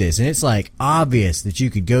do this. And it's like obvious that you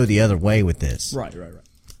could go the other way with this. Right.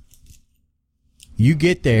 You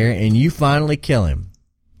get there and you finally kill him.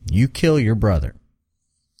 You kill your brother.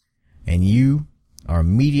 And you are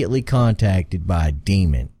immediately contacted by a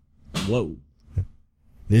demon. Whoa.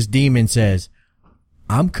 This demon says,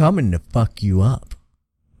 I'm coming to fuck you up.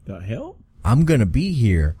 The hell? I'm going to be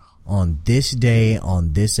here on this day,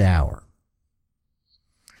 on this hour.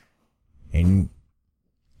 And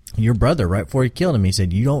your brother, right before he killed him, he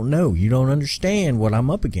said, you don't know. You don't understand what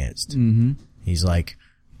I'm up against. He's like,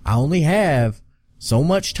 I only have so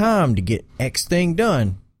much time to get X thing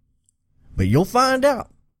done, but you'll find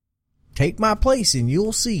out. Take my place and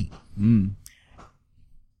you'll see.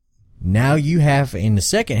 Now you have, in the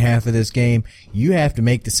second half of this game, you have to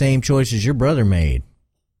make the same choices your brother made.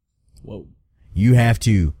 Whoa. You have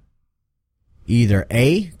to either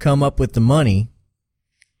A, come up with the money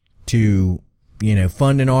to,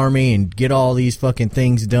 fund an army and get all these fucking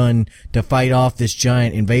things done to fight off this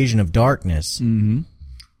giant invasion of darkness.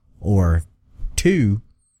 Or 2,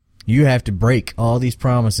 you have to break all these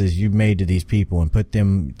promises you've made to these people and put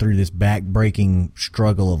them through this back-breaking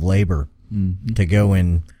struggle of labor to go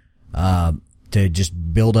and to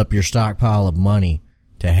just build up your stockpile of money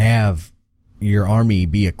to have your army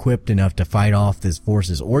be equipped enough to fight off these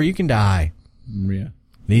forces, or you can die. Yeah.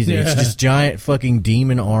 It's just giant fucking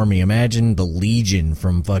demon army. Imagine the Legion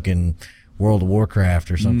from fucking World of Warcraft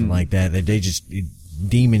or something like that.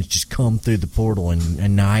 Demons just come through the portal and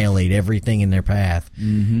annihilate everything in their path.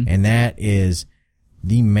 And that is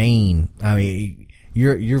the main, I mean,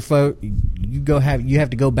 you have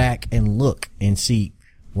to go back and look and see,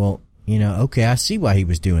 well, okay, I see why he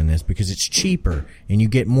was doing this, because it's cheaper and you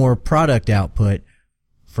get more product output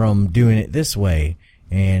from doing it this way.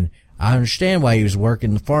 And I understand why he was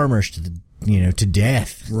working the farmers to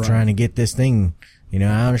death, trying to get this thing.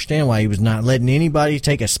 I understand why he was not letting anybody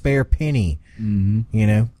take a spare penny. And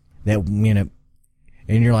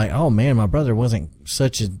you're like, oh man, my brother wasn't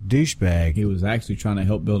such a douchebag. He was actually trying to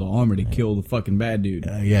help build an army to kill the fucking bad dude.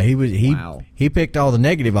 He picked all the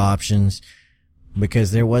negative options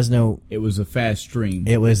because there was no. It was a fast stream.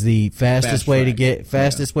 It was the fastest way to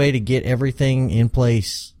get everything in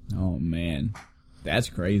place. Oh man, that's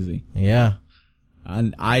crazy. Yeah.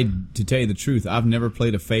 I to tell you the truth, I've never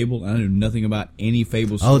played a Fable. I know nothing about any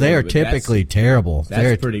Fable story. Oh, they are typically terrible.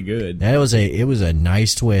 That's pretty good. It was a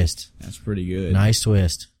nice twist. That's pretty good. Nice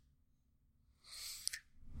twist.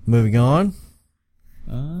 Moving on.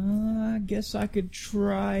 I guess I could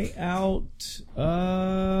try out.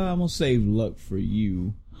 I'm gonna save luck for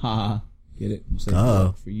you. Ha! Get it? I'm save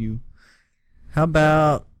luck for you. How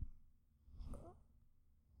about? I'm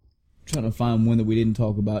trying to find one that we didn't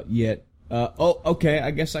talk about yet. Okay.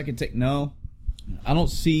 I guess I could take. No, I don't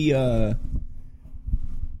see. I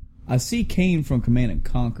see Kane from Command and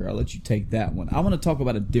Conquer. I'll let you take that one. I want to talk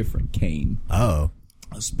about a different Kane. Oh.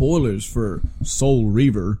 Spoilers for Soul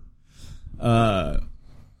Reaver.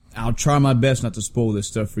 I'll try my best not to spoil this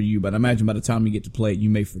stuff for you, but I imagine by the time you get to play it, you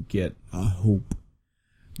may forget. I hope.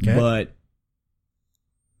 Okay. But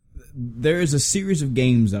there is a series of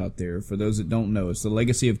games out there, for those that don't know. It's the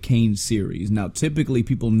Legacy of Kain series. Now, typically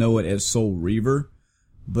people know it as Soul Reaver,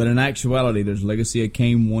 but in actuality, there's Legacy of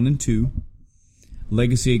Kain 1 and 2.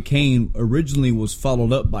 Legacy of Kain originally was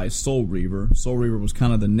followed up by Soul Reaver. Soul Reaver was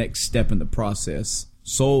kind of the next step in the process.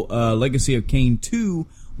 Legacy of Kain 2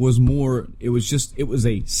 was more, it was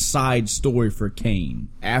a side story for Kain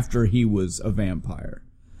after he was a vampire.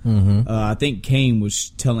 I think Kain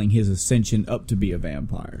was telling his ascension up to be a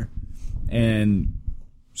vampire. And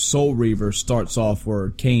Soul Reaver starts off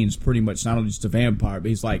where Kain's pretty much not only just a vampire, but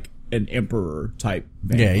he's like an emperor type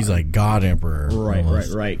vampire. Yeah, he's like God Emperor.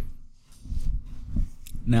 Right.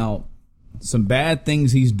 Now, some bad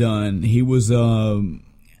things he's done. He was, I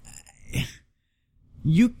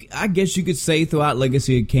guess you could say throughout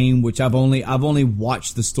Legacy of Kain, which I've only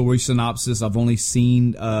watched the story synopsis. I've only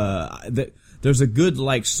seen, There's a good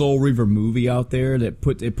like Soul Reaver movie out there that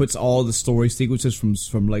puts all the story sequences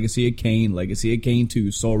from Legacy of Kain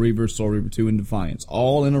 2, Soul Reaver 2, and Defiance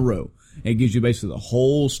all in a row. It gives you basically the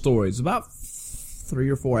whole story. It's about 3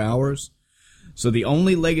 or 4 hours. So the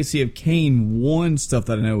only Legacy of Kain 1 stuff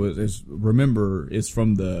that I know is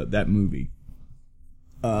from that movie.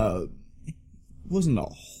 Wasn't a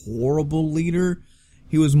horrible leader.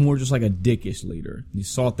 He was more just like a dickish leader. He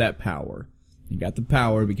sought that power. He got the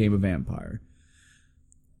power, became a vampire.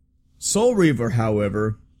 Soul Reaver,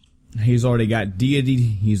 however, he's already got deity.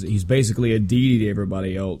 He's basically a deity to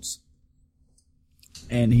everybody else.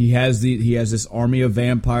 And he has this army of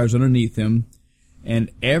vampires underneath him. And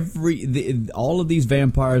all of these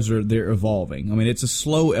vampires they're evolving. I mean, it's a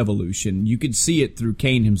slow evolution. You could see it through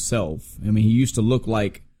Kain himself. I mean, he used to look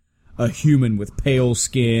like a human with pale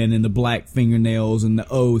skin and the black fingernails and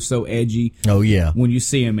the so edgy. Oh yeah. When you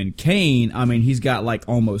see him in Kain, I mean, he's got like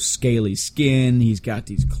almost scaly skin. He's got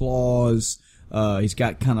these claws. He's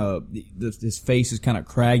got kind of, his face is kind of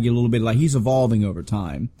craggy a little bit. Like he's evolving over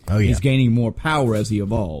time. Oh yeah. He's gaining more power as he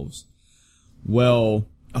evolves. Well,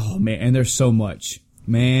 oh man, and there's so much.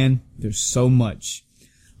 Man, there's so much.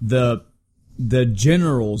 The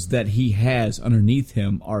generals that he has underneath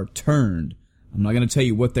him are turned. I'm not going to tell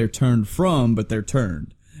you what they're turned from, but they're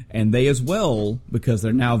turned. And they as well, because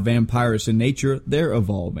they're now vampirous in nature, they're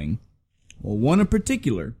evolving. Well, one in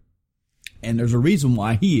particular, and there's a reason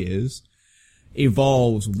why he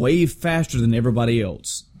evolves way faster than everybody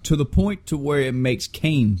else, to the point to where it makes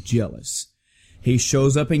Kain jealous. He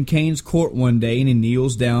shows up in Kain's court one day and he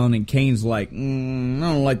kneels down and Kain's like, I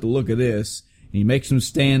don't like the look of this. And he makes him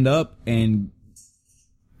stand up and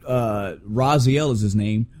Raziel is his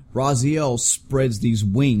name. Raziel spreads these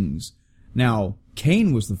wings. Now,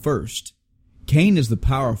 Kain was the first. Kain is the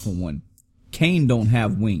powerful one. Kain don't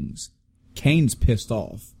have wings. Kain's pissed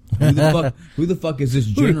off. Who the fuck is this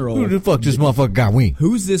general? Who the fuck this motherfucker got wings?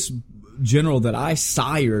 Who's this general that I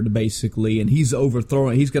sired, basically, and he's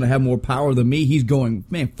overthrowing, he's gonna have more power than me. He's going,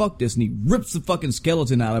 man, fuck this, and he rips the fucking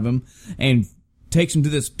skeleton out of him and takes him to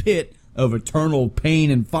this pit of eternal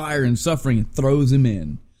pain and fire and suffering and throws him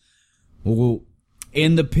in. Well,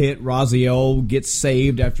 in the pit, Raziel gets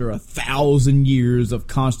saved after 1,000 years of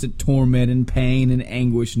constant torment and pain and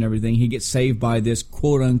anguish and everything. He gets saved by this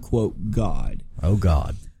quote-unquote God. Oh,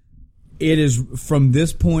 God. It is, from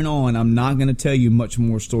this point on, I'm not going to tell you much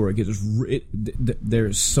more story because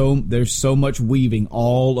there's so much weaving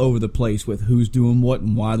all over the place with who's doing what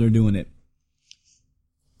and why they're doing it.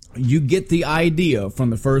 You get the idea from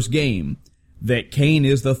the first game that Kain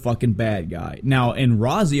is the fucking bad guy. Now, in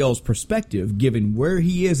Raziel's perspective, given where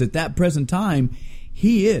he is at that present time,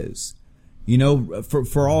 he is. You know,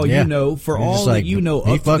 for all you know,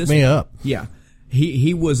 he fucked me up. Yeah.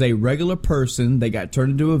 He was a regular person. They got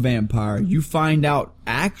turned into a vampire. You find out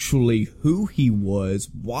actually who he was,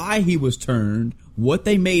 why he was turned, what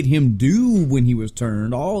they made him do when he was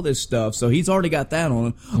turned, all this stuff. So he's already got that on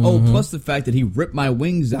him. Mm-hmm. Oh, plus the fact that he ripped my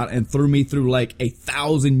wings out and threw me through like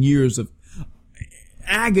 1,000 years of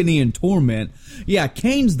agony and torment. Yeah,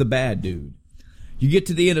 Kain's the bad dude. You get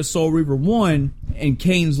to the end of Soul Reaver 1, and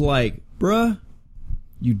Kain's like, bruh,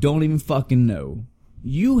 you don't even fucking know.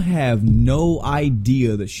 You have no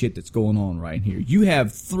idea the shit that's going on right here. You have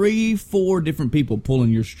 3-4 different people pulling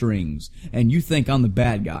your strings, and you think I'm the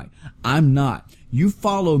bad guy. I'm not. You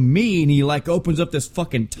follow me, and he like opens up this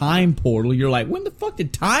fucking time portal. You're like, when the fuck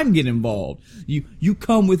did time get involved? You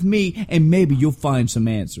come with me, and maybe you'll find some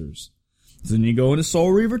answers. So then you go into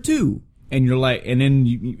Soul Reaver 2, and you're like, and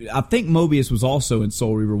then I think Mobius was also in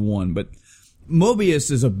Soul Reaver 1, but Mobius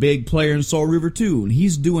is a big player in Soul Reaver 2, and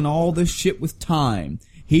he's doing all this shit with time.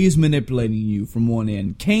 He's manipulating you from one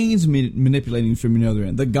end. Kain's manipulating you from another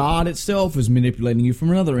end. The God itself is manipulating you from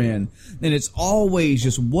another end. And it's always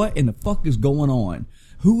just, what in the fuck is going on?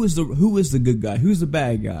 Who is the good guy? Who's the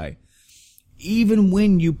bad guy? Even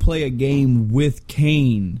when you play a game with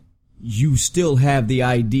Kain, you still have the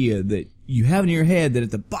idea that you have in your head that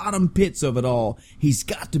at the bottom pits of it all, he's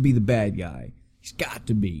got to be the bad guy. He's got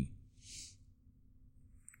to be.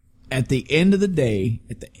 At the end of the day,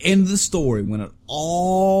 at the end of the story, when it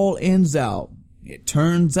all ends out, it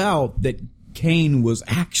turns out that Kain was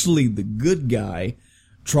actually the good guy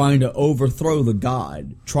trying to overthrow the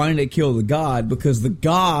God, trying to kill the God because the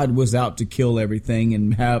God was out to kill everything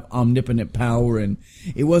and have omnipotent power, and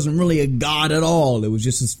it wasn't really a God at all. It was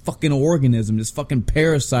just this fucking organism, this fucking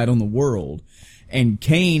parasite on the world. And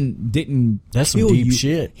Kain didn't That's kill some deep you.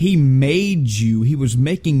 shit. He made you. He was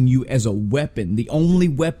making you as a weapon, the only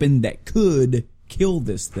weapon that could kill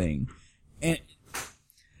this thing. And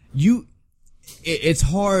it's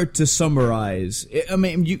hard to summarize. I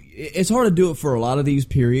mean, it's hard to do it for a lot of these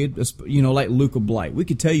periods, you know, like Luca Blight. We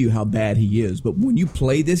could tell you how bad he is, but when you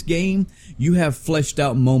play this game, you have fleshed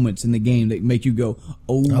out moments in the game that make you go,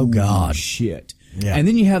 oh God, shit. Yeah. And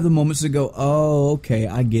then you have the moments that go, oh, okay,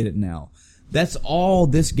 I get it now. That's all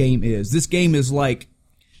this game is. This game is like,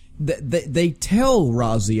 they tell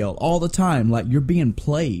Raziel all the time, like, you're being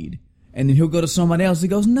played. And then he'll go to somebody else. He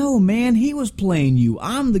goes, no, man, he was playing you.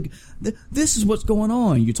 This is what's going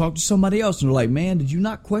on. You talk to somebody else and they're like, man, did you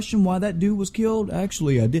not question why that dude was killed?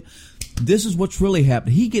 Actually, I did. This is what's really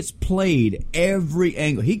happened. He gets played every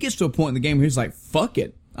angle. He gets to a point in the game where he's like, fuck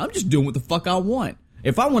it. I'm just doing what the fuck I want.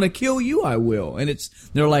 If I want to kill you, I will. And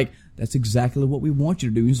they're like, that's exactly what we want you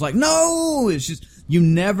to do. He's like, no, it's just, you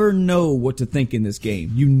never know what to think in this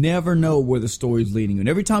game. You never know where the story's leading you. And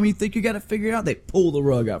every time you think you got it figured out, they pull the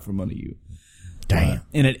rug out from under you. Damn.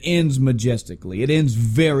 And it ends majestically. It ends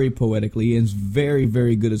very poetically. It ends very,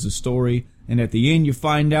 very good as a story. And at the end, you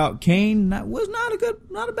find out Cain was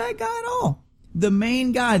not a bad guy at all. The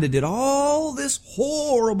main guy that did all this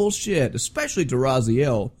horrible shit, especially to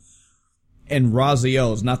Raziel. And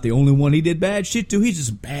Raziel is not the only one he did bad shit to. He's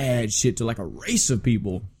just bad shit to like a race of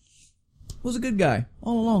people. Was a good guy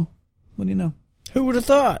all along. What do you know? Who would have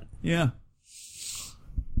thought? Yeah.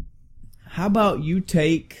 How about you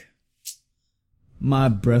take my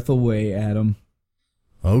breath away, Adam?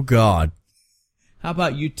 Oh God. How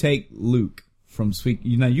about you take Luke from Sweet?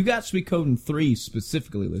 You know, you got Suikoden 3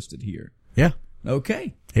 specifically listed here. Yeah.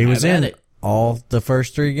 Okay. He was Have in at it. All the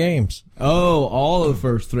first 3 games. Oh, all of the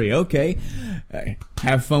first 3. Okay.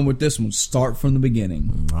 Have fun with this one. Start from the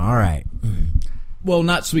beginning. All right. Well,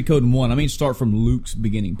 not Suikoden 1. I mean, start from Luke's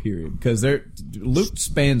beginning period. Because Luke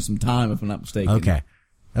spans some time, if I'm not mistaken. Okay.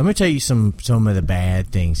 Let me tell you some of the bad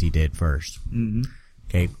things he did first. Mm-hmm.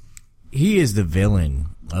 Okay. He is the villain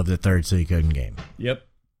of the third Suikoden game. Yep.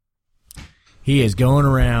 He is going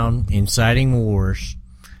around inciting wars,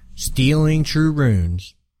 stealing true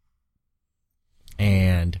runes,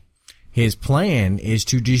 and his plan is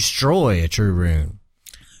to destroy a true rune.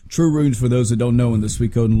 True runes, for those that don't know in the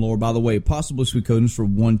Suikoden lore, by the way, possibly Suikodens for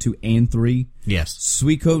 1, 2, and 3. Yes.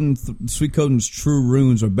 Suikoden's true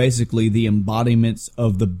runes are basically the embodiments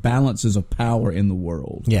of the balances of power in the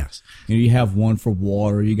world. Yes. You know, you have one for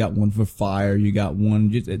water, you got one for fire, you got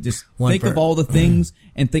one, just One think for- of all the things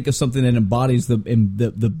and think of something that embodies the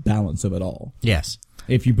balance of it all. Yes.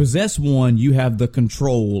 If you possess one, you have the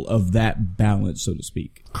control of that balance, so to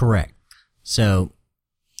speak. Correct. So,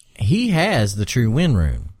 he has the true wind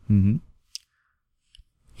rune. Mm-hmm.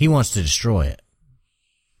 He wants to destroy it.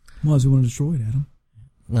 Why does he want to destroy it, Adam?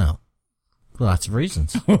 No. Lots of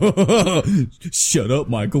reasons. Shut up,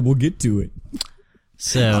 Michael. We'll get to it.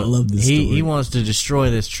 So, I love this story. he wants to destroy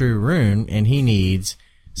this true rune, and he needs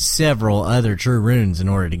several other true runes in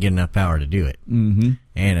order to get enough power to do it. Mm-hmm.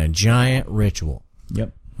 And a giant ritual.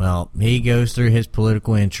 Yep. Well, he goes through his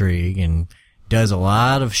political intrigue and does a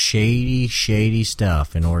lot of shady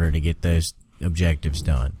stuff in order to get those objectives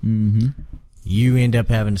done. Mm-hmm. You end up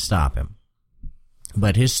having to stop him.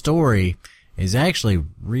 But his story is actually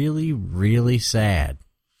really, really sad.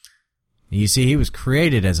 You see, he was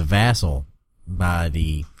created as a vassal by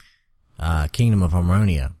the Kingdom of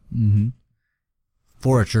Harmonia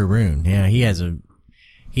for a true rune. Yeah, he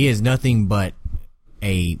is nothing but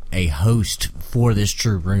a host for this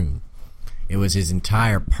true rune. It was his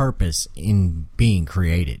entire purpose in being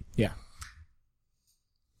created. Yeah.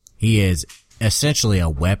 He is essentially a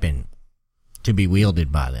weapon to be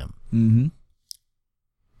wielded by them. Mm-hmm.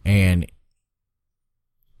 And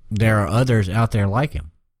there are others out there like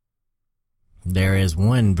him. There is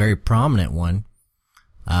one very prominent one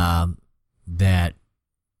that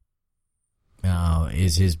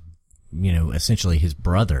is his, essentially his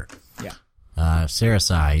brother. Yeah.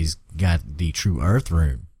 Sarasai, he's got the true earth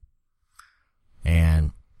rune.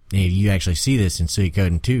 And you actually see this in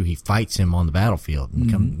Suikoden 2. He fights him on the battlefield.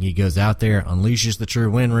 And he goes out there, unleashes the true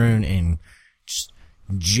wind rune, and just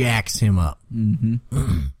jacks him up.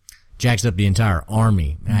 Mm-hmm. Jacks up the entire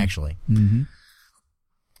army, actually. Mm-hmm.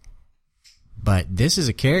 But this is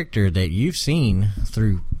a character that you've seen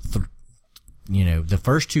through the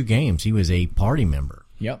first 2 games. He was a party member.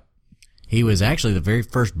 Yep. He was actually the very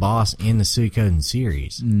first boss in the Suikoden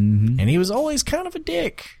series. Mm-hmm. And he was always kind of a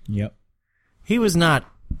dick. Yep. He was not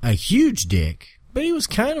a huge dick, but he was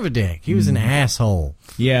kind of a dick. He was an asshole.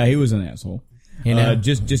 Yeah, he was an asshole.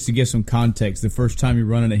 Just to get some context, the first time you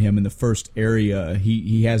run into him in the first area,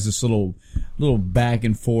 he has this little little back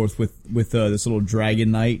and forth with this little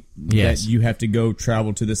dragon knight Yes. that you have to go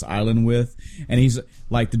travel to this island with, and he's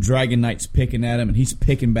like the dragon knight's picking at him and he's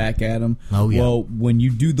picking back at him. Oh, yeah. Well, when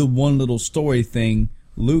you do the one little story thing,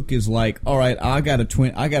 Luke is like, all right, I got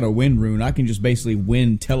a wind rune. I can just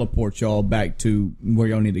basically teleport y'all back to where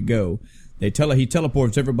y'all need to go. He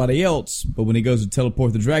teleports everybody else, but when he goes to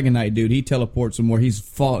teleport the Dragon Knight dude, he teleports him where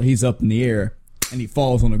he's up in the air and he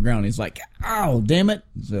falls on the ground. He's like, "Ow, damn it!"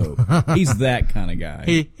 So he's that kind of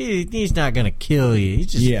guy. He's not gonna kill you. He's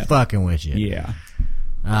just fucking with you. Yeah.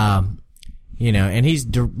 And he's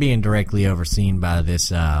being directly overseen by this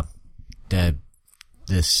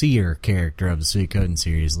the seer character of the Suikoden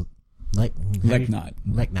series, Leknat.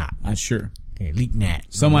 Sure. Leknat.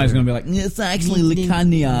 Somebody's gonna be like, it's actually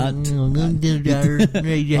Lekaniat.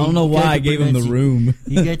 I don't know why I gave him the room.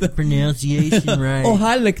 You got the pronunciation right. Oh,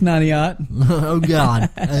 hi, Leknaniat. Oh God.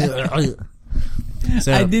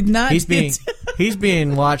 So I did not. He's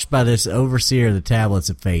being watched by this overseer of the tablets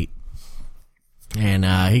of fate, and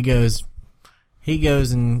he goes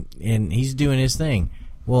and he's doing his thing.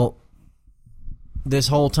 Well, this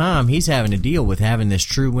whole time he's having to deal with having this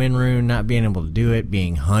true wind rune, not being able to do it,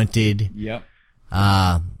 being hunted. Yep.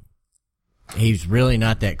 He's really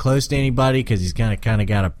not that close to anybody because he's kind of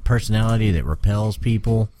got a personality that repels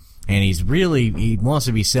people, and he wants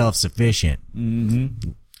to be self-sufficient.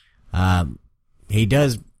 Mm-hmm. He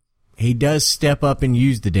does step up and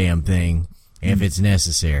use the damn thing if it's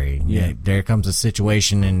necessary. Yeah. There comes a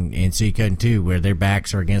situation in Suikoden 2 where their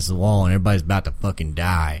backs are against the wall and everybody's about to fucking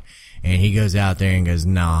die. And he goes out there and goes,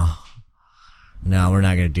 no, we're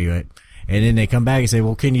not going to do it. And then they come back and say,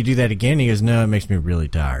 well, can you do that again? He goes, no, it makes me really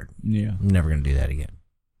tired. Yeah. I'm never going to do that again.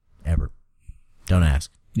 Ever. Don't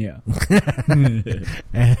ask. Yeah.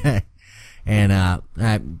 And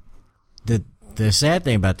the sad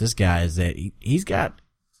thing about this guy is that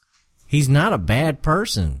he's not a bad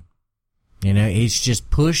person. You know, he's just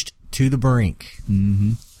pushed to the brink.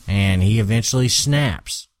 Mm-hmm. And he eventually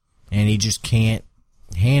snaps. And he just can't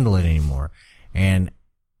handle it anymore. And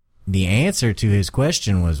the answer to his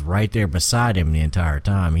question was right there beside him the entire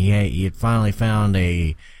time. He had finally found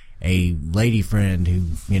a lady friend who,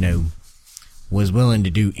 you know, was willing to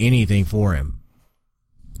do anything for him.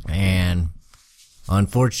 And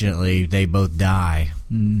unfortunately, they both die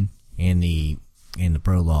in the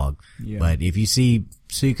prologue. Yeah. But if you see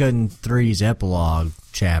Suikoden 3's epilogue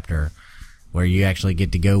chapter, where you actually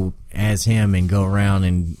get to go as him and go around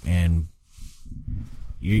and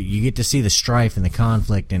you get to see the strife and the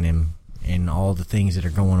conflict in him and all the things that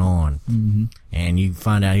are going on. Mm-hmm. And you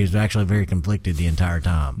find out he was actually very conflicted the entire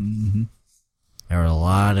time. Mm-hmm. There were a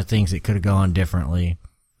lot of things that could have gone differently,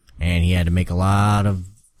 and he had to make a lot of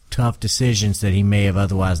tough decisions that he may have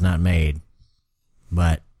otherwise not made.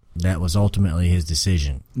 But that was ultimately his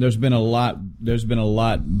decision. There's been a lot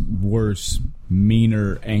worse,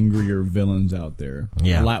 meaner, angrier villains out there.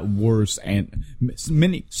 Yeah. A lot worse and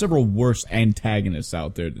several worse antagonists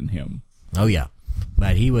out there than him. Oh yeah.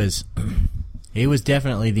 But he was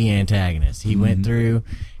definitely the antagonist. He went through,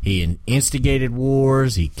 he instigated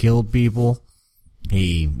wars, he killed people.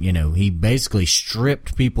 He basically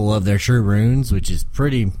stripped people of their true runes, which is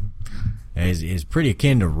pretty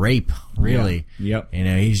akin to rape, really. Yeah. Yep. You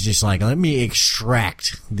know, he's just like, let me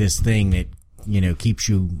extract this thing that, you know, keeps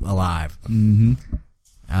you alive. Mm-hmm.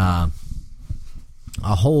 A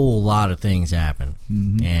whole lot of things happened.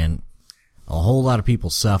 Mm-hmm. And a whole lot of people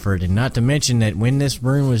suffered. And not to mention that when this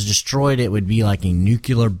rune was destroyed, it would be like a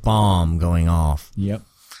nuclear bomb going off. Yep.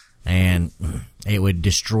 And it would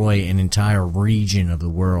destroy an entire region of the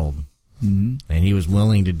world. Mm-hmm. And he was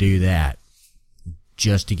willing to do that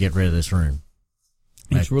just to get rid of this rune.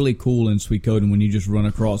 It's really cool in Suikoden when you just run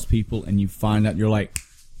across people and you find out, you're like,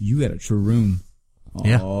 you got a true rune.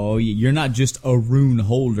 Oh, yeah. You're not just a rune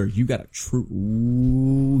holder. You got a true...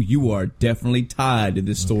 Ooh, you are definitely tied to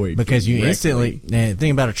this story. Because you instantly... The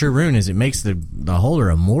thing about a true rune is it makes the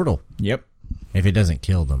holder immortal. Yep. If it doesn't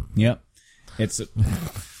kill them. Yep. It's...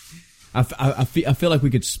 I feel like we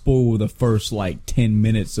could spoil the first, 10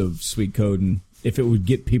 minutes of Suikoden if it would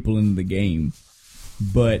get people into the game.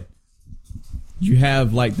 But you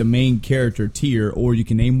have, the main character, Tyr, or you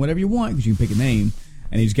can name whatever you want, because you can pick a name.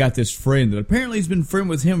 And he's got this friend that apparently has been friend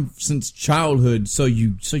with him since childhood, so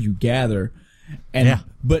you gather. And yeah.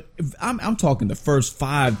 But I'm talking the first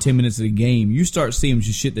 5-10 minutes of the game, you start seeing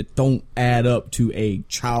just shit that don't add up to a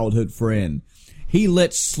childhood friend. He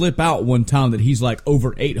lets slip out one time that he's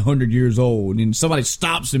over 800 years old, and somebody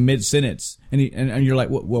stops him mid-sentence, and you're like,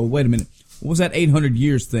 well, wait a minute, what was that 800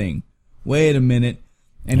 years thing? Wait a minute.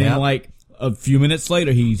 And then a few minutes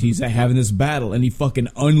later, he's having this battle, and he fucking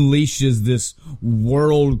unleashes this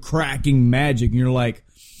world-cracking magic, and you're like,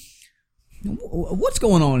 what's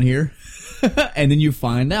going on here? And then you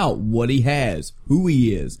find out what he has, who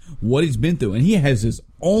he is, what he's been through, and he has his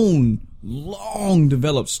own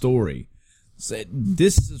long-developed story. So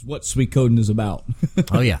this is what Suikoden is about.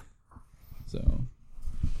 Oh, yeah. So,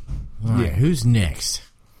 all right, who's next?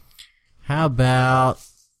 How about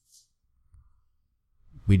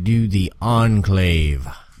we do the Enclave?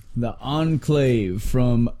 The Enclave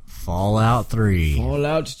from Fallout 3.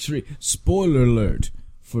 Fallout 3. Spoiler alert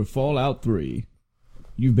for Fallout 3.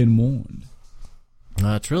 You've been warned.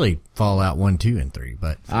 It's really Fallout 1, 2, and 3,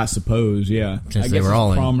 but I suppose, yeah. Since I they guess were it's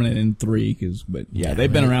all prominent in 3, but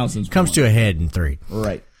they've been around since comes 1. to a head in 3.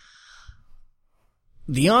 Right.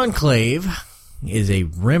 The Enclave is a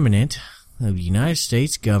remnant of the United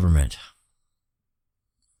States government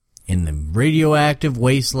in the radioactive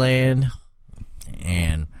wasteland,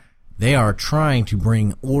 and they are trying to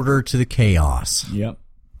bring order to the chaos. Yep.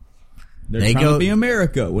 They're trying to be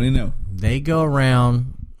America. What do you know? They go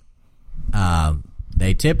around,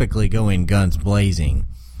 they typically go in guns blazing,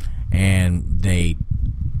 and they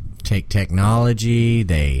take technology,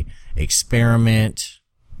 they experiment,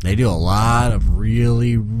 they do a lot of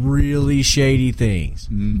really, really shady things.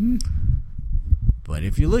 Mm-hmm. But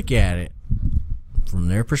if you look at it from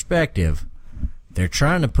their perspective, they're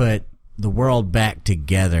trying to put the world back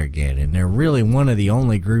together again, and they're really one of the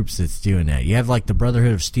only groups that's doing that. You have like the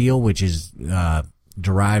Brotherhood of Steel, which is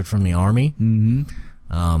derived from the Army.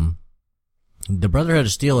 Mm-hmm. The Brotherhood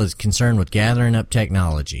of Steel is concerned with gathering up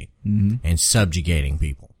technology and subjugating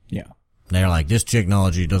people. Yeah. They're like, this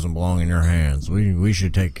technology doesn't belong in your hands. We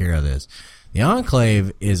should take care of this. The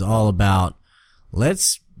Enclave is all about,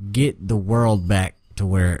 let's get the world back to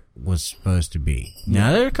where it was supposed to be.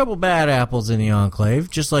 Now, there are a couple bad apples in the Enclave,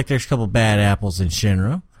 just like there's a couple bad apples in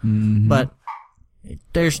Shinra. Mm-hmm. But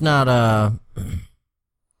there's not a...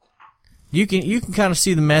 You can kind of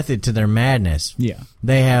see the method to their madness. Yeah.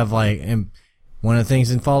 They have and one of the things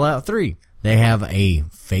in Fallout 3, they have a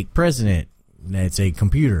fake president that's a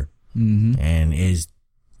computer and is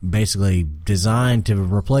basically designed to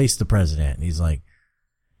replace the president. He's like,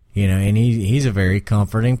 and he's a very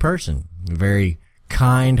comforting person, a very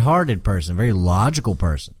kind-hearted person, a very logical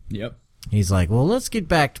person. Yep. He's like, well, let's get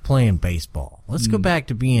back to playing baseball. Let's go back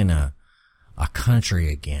to being a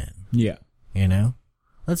country again. Yeah.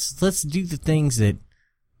 Let's do the things that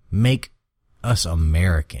make us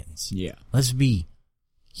Americans. Yeah. Let's be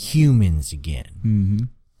humans again. Mm-hmm.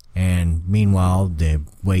 And meanwhile, the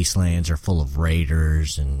wastelands are full of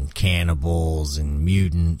raiders and cannibals and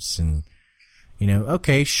mutants and,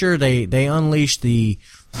 okay, sure, they unleash the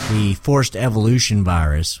forced evolution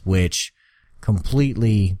virus, which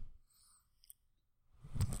completely,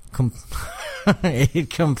 it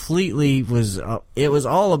completely was, it was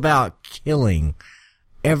all about killing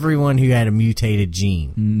everyone who had a mutated gene.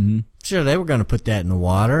 Mm-hmm. Sure, they were going to put that in the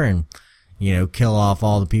water and, kill off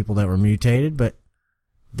all the people that were mutated, but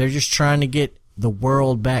they're just trying to get the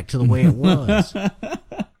world back to the way it was.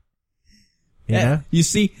 You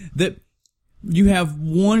see that you have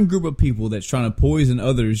one group of people that's trying to poison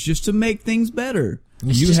others just to make things better.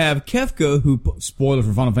 You have Kefka, who, spoiler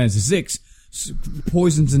for Final Fantasy VI,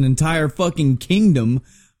 poisons an entire fucking kingdom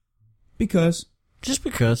because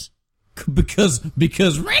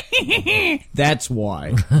that's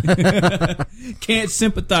why. Can't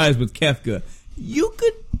sympathize with Kefka. You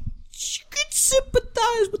could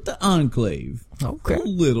sympathize with the Enclave. Okay. A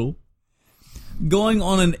little. Going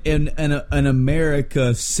on an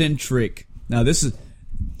America-centric... Now, this is...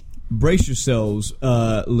 Brace yourselves,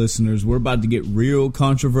 listeners. We're about to get real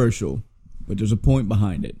controversial, but there's a point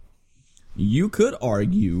behind it. You could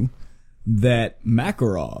argue that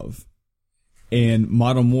Makarov in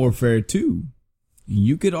Modern Warfare 2,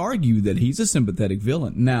 you could argue that he's a sympathetic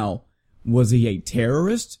villain. Now, was he a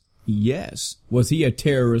terrorist? Yes. Was he a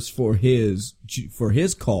terrorist for his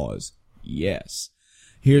cause? Yes.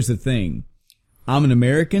 Here's the thing. I'm an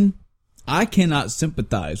American. I cannot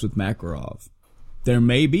sympathize with Makarov. There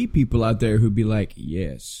may be people out there who'd be like,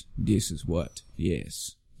 yes, this is what?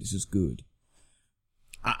 Yes, this is good.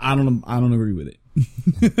 I don't agree with it.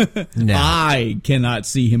 No. I cannot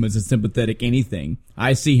see him as a sympathetic anything.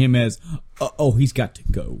 I see him as, he's got to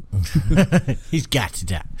go. He's got to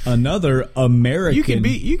die. Another American.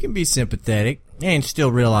 You can be sympathetic and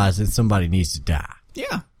still realize that somebody needs to die.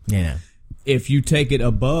 Yeah. If you take it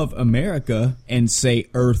above America and say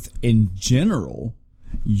Earth in general,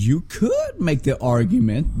 you could make the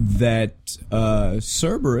argument that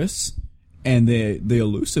Cerberus and the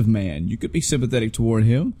elusive man. You could be sympathetic toward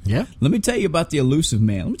him. Yeah. Let me tell you about the elusive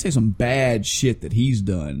man. Let me tell you some bad shit that he's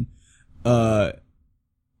done.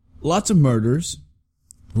 Lots of murders.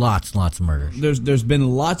 Lots of murders. There's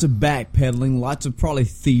been lots of backpedaling, lots of probably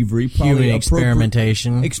thievery, probably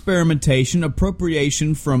Human experimentation,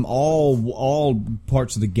 appropriation from all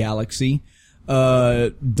parts of the galaxy,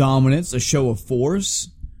 dominance, a show of force,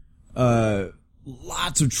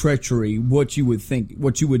 lots of treachery. What you would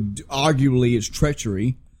arguably is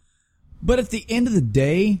treachery, but at the end of the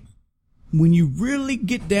day, when you really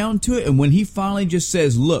get down to it, and when he finally just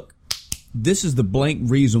says, "Look, this is the blank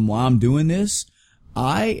reason why I'm doing this.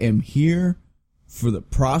 I am here for the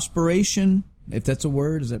prosperation." If that's a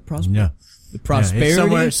word, is that prosperity? No. The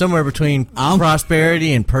prosperity? Yeah, somewhere between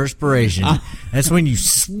prosperity and perspiration. That's when you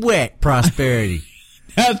sweat prosperity.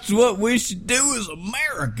 That's what we should do as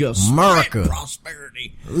America. America. Sweat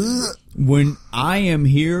prosperity. When I am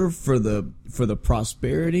here for the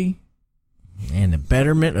prosperity and the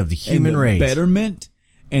betterment of the human race. Betterment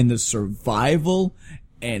and the survival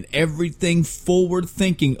and everything forward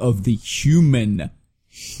thinking of the human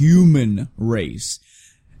race.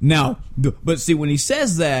 Now, but see, when he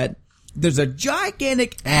says that, there's a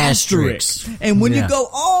gigantic asterisk. And when you go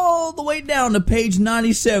all the way down to page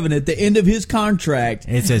 97 at the end of his contract,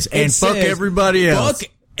 it says, fuck everybody else.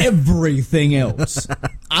 Fuck everything else.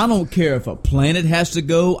 I don't care if a planet has to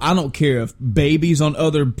go. I don't care if babies on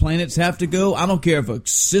other planets have to go. I don't care if a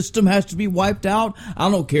system has to be wiped out. I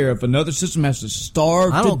don't care if another system has to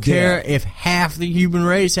starve. I don't care if half the human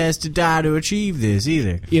race has to die to achieve this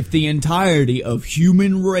either. If the entirety of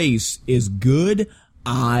human race is good,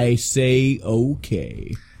 I say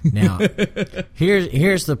okay. Now,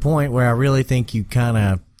 here's the point where I really think you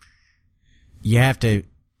have to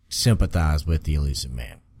sympathize with the elusive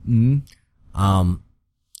man. Mm-hmm.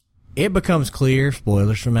 It becomes clear,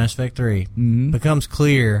 spoilers from Mass Effect 3, becomes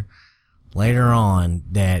clear later on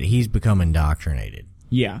that he's become indoctrinated.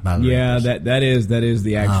 Yeah. That is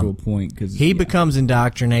the actual point, cuz he becomes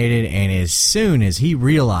indoctrinated, and as soon as he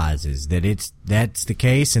realizes that that's the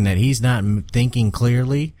case and that he's not thinking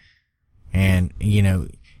clearly, and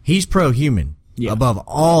he's pro-human above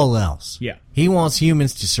all else. Yeah. He wants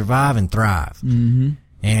humans to survive and thrive. Mm-hmm.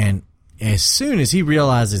 And as soon as he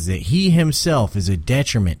realizes that he himself is a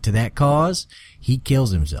detriment to that cause, he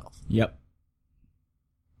kills himself. Yep.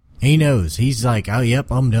 He knows. He's like, oh,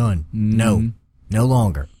 yep, I'm done. Mm-hmm. No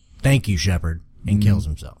longer. Thank you, Shepard. And kills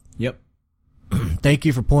himself. Yep. Thank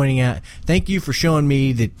you for pointing out. Thank you for showing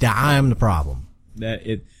me that I am the problem.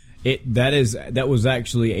 That was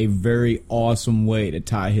actually a very awesome way to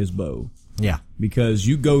tie his bow. Yeah. Because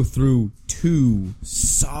you go through 2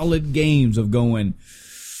 solid games of going,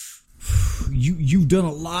 you've done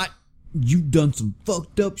a lot. You've done some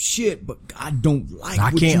fucked up shit, but I don't like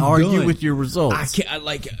what you've done. I can't argue with your results.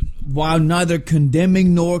 While neither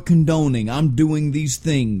condemning nor condoning, I'm doing these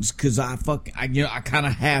things because I kind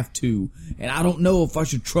of have to. And I don't know if I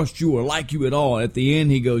should trust you or like you at all. At the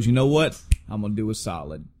end, he goes, you know what? I'm going to do a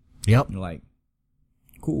solid. Yep. You're like,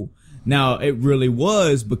 cool. Now, it really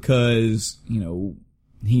was because,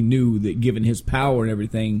 he knew that given his power and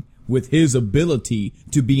everything, with his ability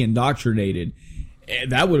to be indoctrinated,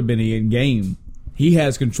 that would have been the end game. He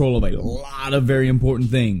has control of a lot of very important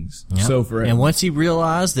things. Yep. So for and once he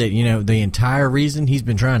realized that, the entire reason he's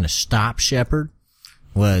been trying to stop Shepard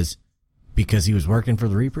was because he was working for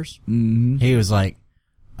the Reapers, he was like,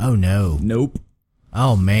 oh no. Nope.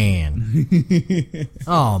 Oh man.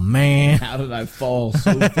 Oh man. How did I fall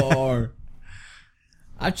so far?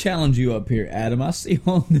 I challenge you up here, Adam. I see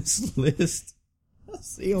on this list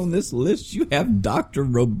you have Dr.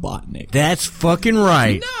 Robotnik. That's fucking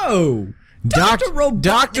right. No! Dr.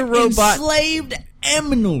 Robotnik enslaved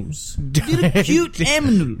aminals. Little cute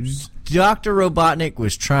aminals. Dr. Robotnik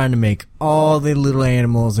was trying to make all the little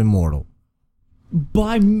animals immortal.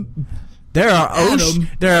 There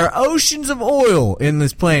are oceans of oil in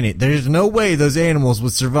this planet. There's no way those animals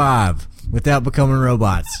would survive without becoming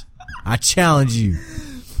robots. I challenge you.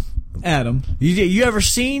 Adam. You ever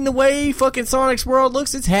seen the way fucking Sonic's world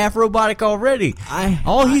looks? It's half robotic already.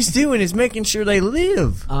 All he's doing is making sure they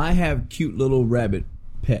live. I have cute little rabbit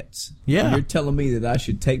pets. Yeah. You're telling me that I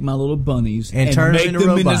should take my little bunnies and turn make them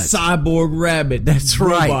into cyborg rabbit That's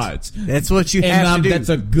robots. Right. That's what you have to do. That's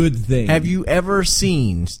a good thing. Have you ever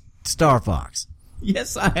seen Star Fox?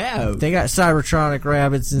 Yes, I have. They got Cybertronic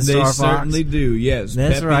rabbits in Star Fox. They certainly do, yes.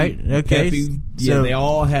 That's right. Okay. Peppy, so they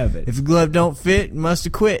all have it. If the glove don't fit, you must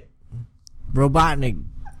have quit. Robotnik.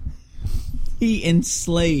 He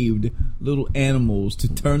enslaved little animals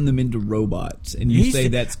to turn them into robots, and you say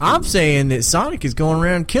that's cool. I'm saying that Sonic is going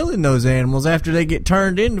around killing those animals after they get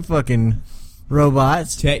turned into fucking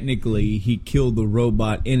robots. Technically, he killed the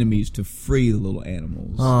robot enemies to free the little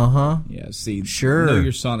animals. Yeah, see, Sure. know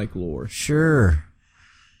your Sonic lore. Sure.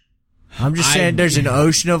 I'm just saying there's an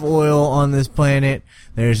ocean of oil on this planet.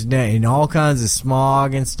 There's and all kinds of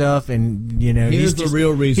smog and stuff, and you know Here's the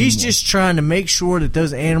real reason He's why. just trying to make sure that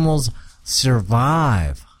those animals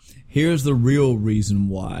survive. Here's the real reason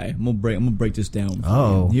why. I'm gonna break this down.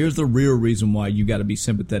 Oh. Here's the real reason why you got to be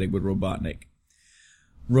sympathetic with Robotnik.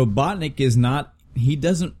 Robotnik is not. He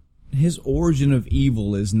doesn't. His origin of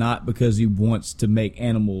evil is not because he wants to make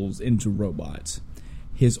animals into robots.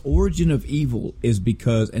 His origin of evil is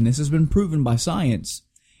because, and this has been proven by science,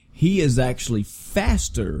 he is actually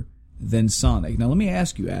faster than Sonic. Now let me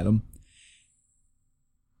ask you, Adam,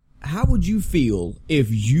 how would you feel if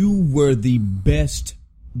you were the best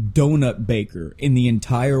donut baker in the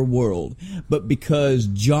entire world, but because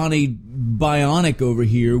Johnny Bionic over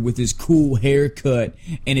here with his cool haircut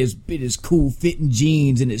and his cool fitting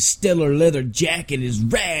jeans and his stellar leather jacket and his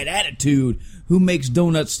rad attitude, who makes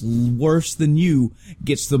donuts worse than you,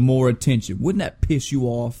 gets the more attention? Wouldn't that piss you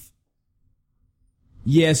off?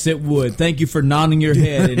 Yes, it would. Thank you for nodding your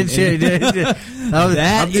head. I'm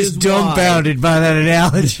just dumbfounded by that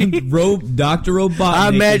analogy. Dr. Robotnik. I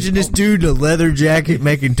imagine this dude in a leather jacket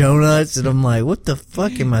making donuts, and I'm like, what the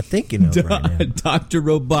fuck am I thinking of right now? Dr.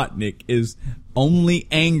 Robotnik is only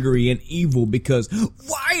angry and evil because,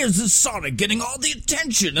 why is this Sonic getting all the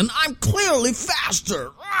attention and I'm clearly faster?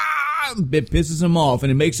 It pisses him off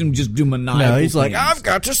and it makes him just do maniacal No, he's like, things. I've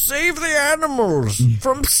got to save the animals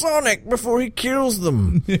from Sonic before he kills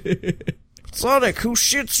them. Sonic, who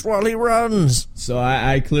shits while he runs. So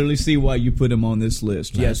I clearly see why you put him on this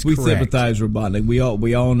list. That's Yes, we correct. sympathize, Robotnik.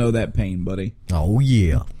 We all know that pain, buddy. Oh,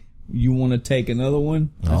 yeah. You want to take another one?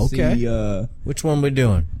 Okay. See, Which one we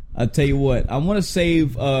doing? I'll tell you what. I want to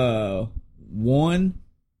save one.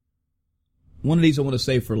 One of these I want to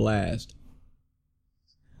save for last.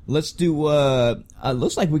 Let's do,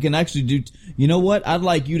 looks like we can actually do, you know what? I'd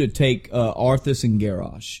like you to take, Arthas and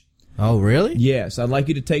Garrosh. Oh, really? Yes, I'd like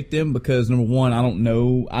you to take them because, number one, I don't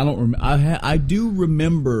know, I do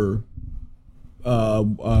remember,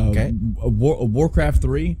 Warcraft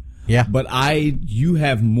 3. Yeah. But you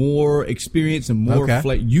have more experience and more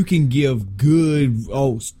you can give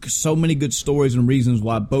so many good stories and reasons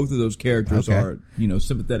why both of those characters are,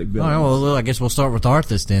 sympathetic All villains. right, well, I guess we'll start with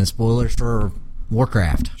Arthas then. Spoilers for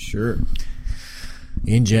Warcraft. Sure.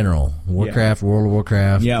 In general. Warcraft, World of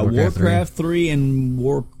Warcraft. Yeah, Warcraft 3. 3 and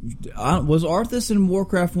was Arthas in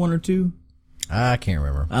Warcraft 1 or 2? I can't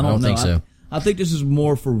remember. I don't know. think so. I think this is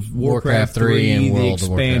more for Warcraft 3 and the World of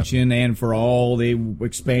expansion, and for all the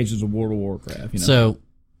expansions of World of Warcraft. So,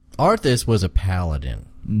 Arthas was a paladin.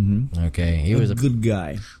 Mm-hmm. Okay, he was a good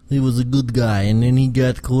guy. He was a good guy, and then he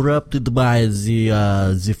got corrupted by the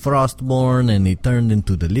Frostborn, and he turned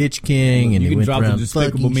into the Lich King, and you he can went drop the around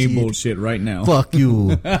Despicable fucking Me shit. bullshit right now. Fuck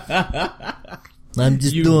you. I'm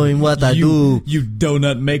just doing what I do. You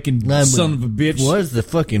donut making son of a bitch. What is the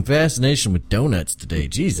fucking fascination with donuts today?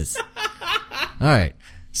 Jesus. All right.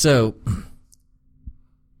 So,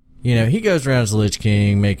 he goes around as the Lich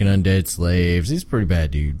King, making undead slaves. He's a pretty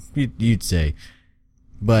bad dude, you'd say.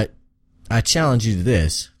 But I challenge you to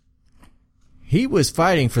this. He was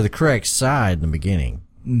fighting for the correct side in the beginning.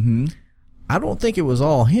 Mm-hmm. I don't think it was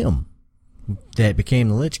all him that became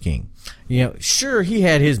the Lich King. Sure, he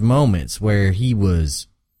had his moments where he was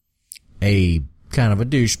a kind of a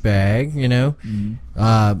douchebag,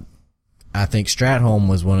 Mm-hmm. I think Stratholme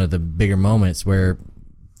was one of the bigger moments where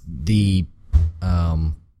the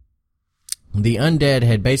undead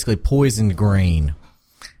had basically poisoned grain,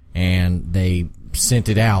 and they sent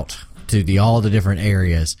it out to all the different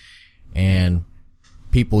areas, and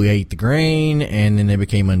people ate the grain, and then they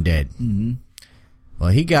became undead. Mm-hmm.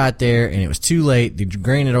 Well, he got there, and it was too late. The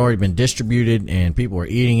grain had already been distributed, and people were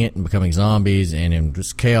eating it and becoming zombies, and it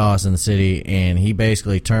was chaos in the city, and he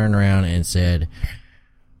basically turned around and said,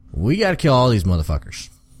 we gotta kill all these motherfuckers.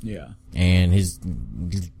 Yeah. And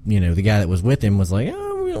the guy that was with him was like,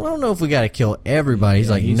 oh, I don't know if we gotta kill everybody. He's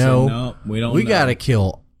like, he no, said, no, we don't we know. gotta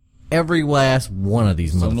kill every last one of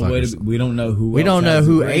these motherfuckers. We don't know who We else don't know has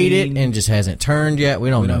who the ate it grain. and just hasn't turned yet. We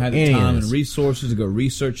don't know have the any time of and this. resources to go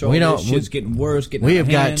research all this. Shit's getting worse. We have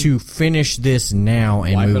got to finish this now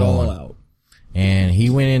and wipe move it all on. out. And he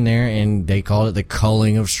went in there, and they called it the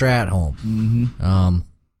culling of Stratholme. Mm-hmm.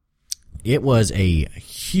 It was a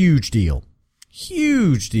huge deal.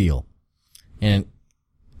 And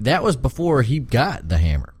that was before he got the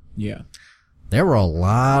hammer. Yeah. there were a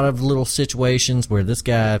lot of little situations where this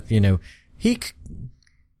guy,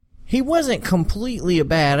 he wasn't completely a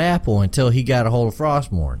bad apple until he got a hold of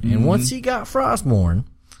Frostmourne. And once he got Frostmourne,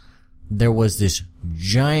 there was this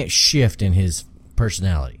giant shift in his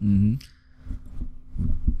personality.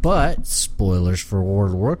 But, spoilers for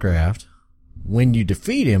World of Warcraft, when you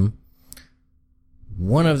defeat him,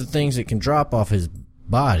 one of the things that can drop off his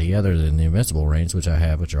body, other than the invincible reigns, which I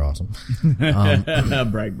have, which are awesome.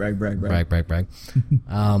 Brag. Brag.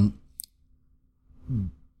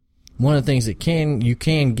 One of the things that you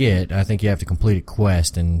can get, I think you have to complete a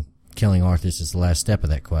quest, and killing Arthas is the last step of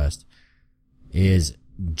that quest, is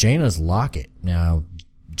Jaina's locket. Now,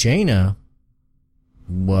 Jaina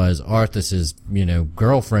was Arthas's,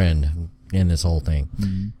 girlfriend in this whole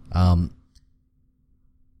thing.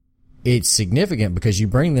 It's significant because you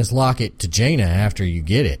bring this locket to Jaina after you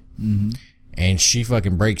get it, and she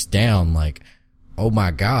fucking breaks down like, oh my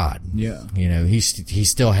God. Yeah. He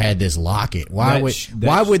still had this locket. Why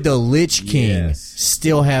would the Lich King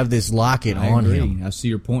still have this locket on him? I see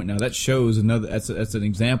your point now. That shows that's an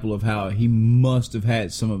example of how he must have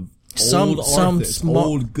had old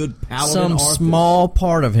good paladin Arthas. Small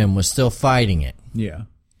part of him was still fighting it. Yeah.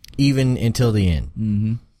 Even until the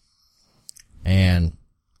end. And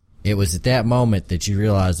it was at that moment that you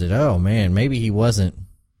realized that, oh man, maybe he wasn't,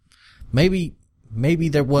 maybe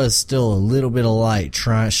there was still a little bit of light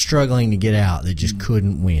struggling to get out that just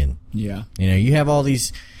couldn't win. Yeah. You have all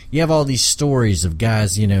these stories of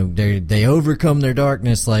guys, they overcome their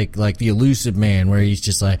darkness like the Elusive Man, where he's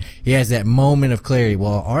just like, he has that moment of clarity.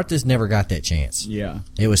 Well, Arthas never got that chance. Yeah.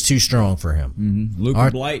 It was too strong for him.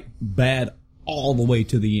 Luke Blight, bad all the way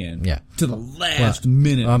to the end. Yeah. To the last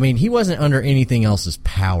minute. I mean, he wasn't under anything else's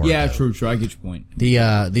power. Yeah, though. true. I get your point. The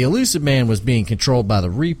Elusive Man was being controlled by the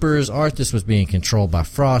Reapers. Arthas was being controlled by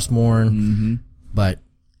Frostmourne. But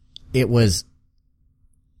he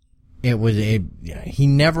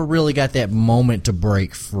never really got that moment to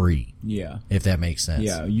break free. Yeah. If that makes sense.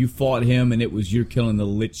 Yeah, you fought him and you're killing the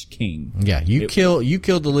Lich King. Yeah, you killed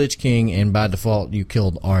the Lich King, and by default you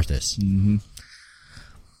killed Arthas.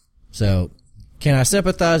 So, can I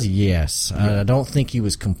sympathize? Yes. I don't think he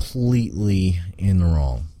was completely in the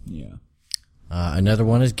wrong. Yeah. Another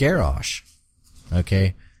one is Garrosh.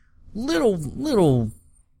 Okay. Little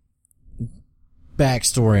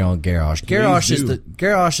backstory on Garrosh.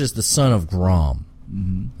 Garrosh is the son of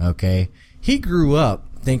Grom. Okay. He grew up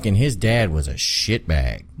thinking his dad was a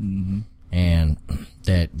shitbag. And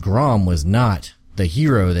that Grom was not the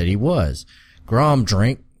hero that he was. Grom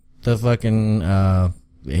drank the fucking,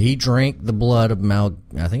 he drank the blood of I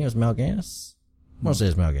think it was Mal'Ganis? I want to say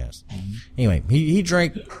it's Mal'Ganis. Anyway, he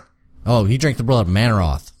drank the blood of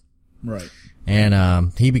Manaroth. Right.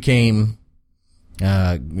 And, he became,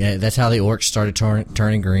 that's how the orcs started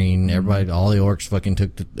turning green. All the orcs fucking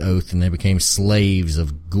took the oath and they became slaves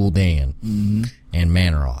of Gul'dan and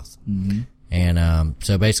Manaroth. And,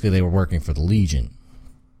 so basically they were working for the Legion.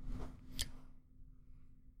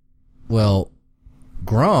 Well,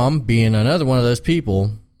 Grom, being another one of those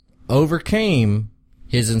people, overcame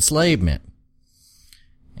his enslavement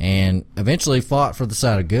and eventually fought for the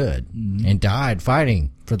side of good and died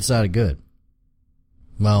fighting for the side of good.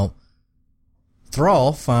 Well,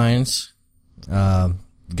 Thrall finds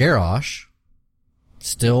Garrosh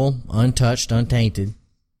still untouched, untainted,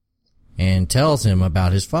 and tells him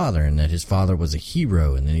about his father and that his father was a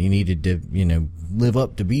hero and that he needed to, live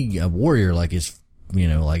up to be a warrior like his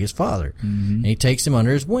father. And he takes him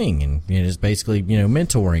under his wing and is basically,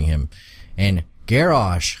 mentoring him. And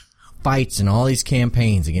Garrosh fights in all these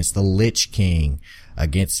campaigns against the Lich King,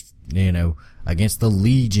 against the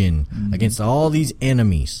Legion, against all these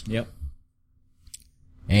enemies. Yep.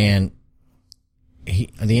 And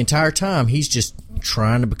the entire time he's just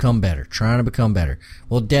trying to become better.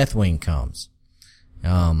 Well, Deathwing comes.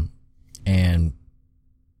 And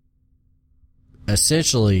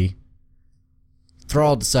essentially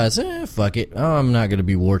Thrall decides, fuck it. I'm not going to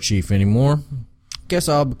be war chief anymore. Guess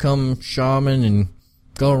I'll become shaman and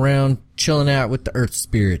go around chilling out with the earth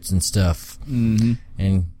spirits and stuff. And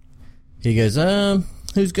he goes,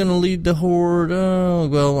 who's going to lead the horde?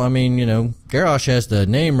 Well, I mean, Garrosh has the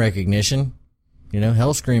name recognition.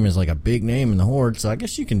 Hellscream is like a big name in the horde, so I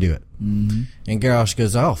guess you can do it. And Garrosh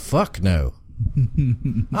goes, oh, fuck no.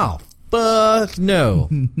 Oh, fuck no.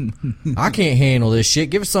 I can't handle this shit.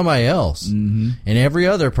 Give it to somebody else. And every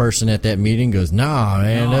other person at that meeting goes, nah,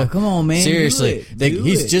 man. Come on, man. Seriously.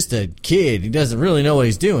 He's just a kid. He doesn't really know what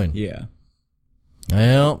he's doing. Yeah.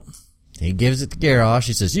 Well, he gives it to Garrosh.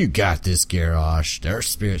 He says, "You got this, Garrosh. The Earth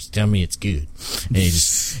spirits tell me it's good." And he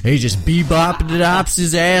just bebopping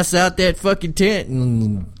his ass out that fucking tent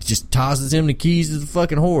and just tosses him the keys to the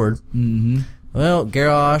fucking horde. Mm-hmm. Well,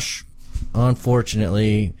 Garrosh,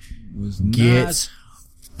 unfortunately, gets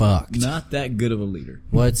fucked. Not that good of a leader.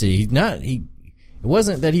 What's he? It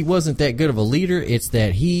wasn't that he wasn't that good of a leader. It's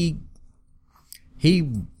that he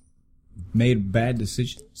made bad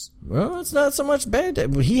decisions. Well, it's not so much bad.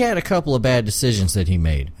 He had a couple of bad decisions that he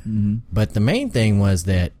made. Mm-hmm. But the main thing was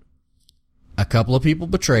that a couple of people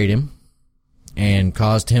betrayed him and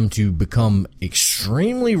caused him to become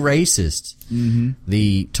extremely racist. Mm-hmm.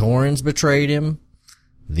 The Taurens betrayed him.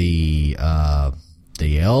 The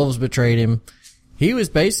elves betrayed him. He was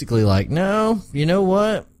basically like, no, you know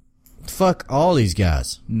what? Fuck all these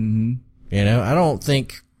guys. Mm-hmm. You know, I don't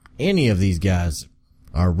think any of these guys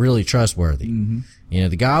are really trustworthy. Mm-hmm. You know,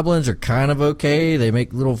 the goblins are kind of okay. They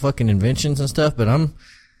make little fucking inventions and stuff, but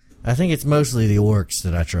I think it's mostly the orcs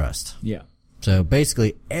that I trust. Yeah. So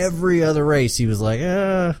basically every other race, he was like,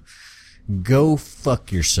 go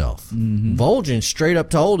fuck yourself. Mm-hmm. Vol'jin straight up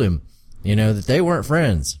told him, you know, that they weren't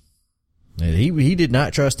friends. He did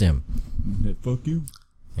not trust him. Fuck you.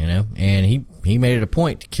 You know, and he made it a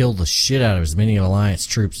point to kill the shit out of as many Alliance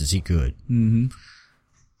troops as he could. Mm-hmm.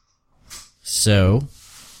 So,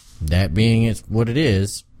 that being what it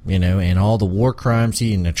is, you know, and all the war crimes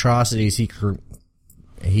and atrocities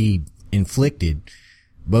he inflicted,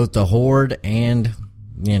 both the Horde and,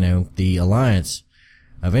 you know, the Alliance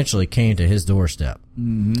eventually came to his doorstep.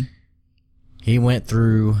 Mm-hmm. He went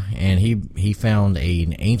through and he found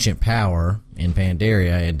an ancient power in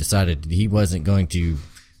Pandaria and decided he wasn't going to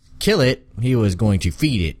kill it, he was going to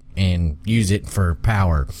feed it and use it for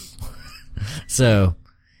power. So,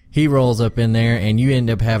 he rolls up in there and you end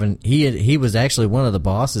up having, he was actually one of the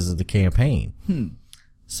bosses of the campaign.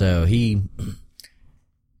 So he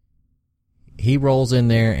rolls in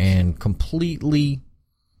there and completely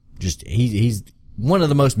just, he's one of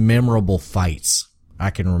the most memorable fights I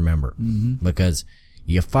can remember. Mm-hmm. Because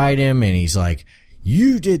you fight him and he's like,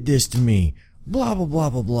 you did this to me, blah, blah, blah,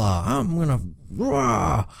 blah, blah. I'm gonna,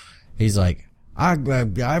 rah. He's like,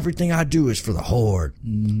 everything I do is for the Horde.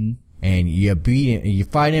 Mm-hmm. And you beat him, you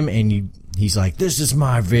fight him, and he's like, this is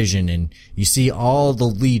my vision. And you see all the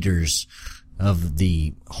leaders of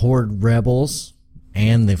the Horde rebels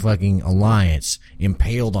and the fucking Alliance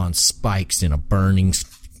impaled on spikes in a burning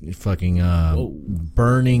burning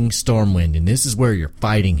Stormwind. And this is where you're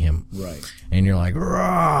fighting him. Right. And you're like,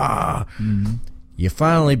 rah! Mm-hmm. You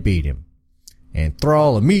finally beat him. And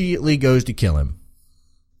Thrall immediately goes to kill him.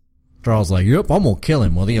 Thrall's like, yep, I'm gonna kill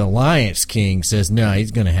him. Well, the Alliance King says, no, he's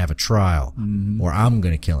gonna have a trial, or I'm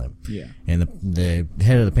gonna kill him. Yeah. And the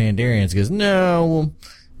head of the Pandarians goes, no,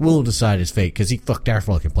 we'll decide his fate, cause he fucked our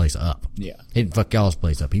fucking place up. Yeah. He didn't fuck y'all's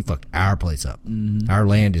place up, he fucked our place up. Mm-hmm. Our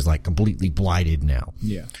land is like completely blighted now.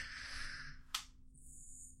 Yeah.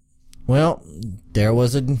 Well, there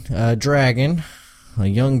was a dragon, a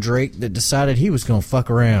young Drake, that decided he was gonna fuck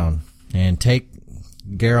around and take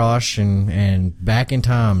Garrosh and back in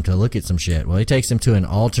time to look at some shit. Well, he takes him to an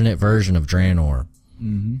alternate version of Draenor.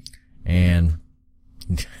 Mm-hmm. And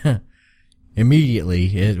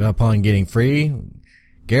immediately, upon getting free,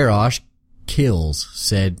 Garrosh kills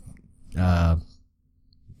said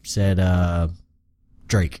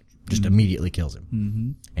Drake. Just immediately kills him.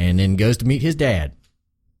 Mm-hmm. And then goes to meet his dad,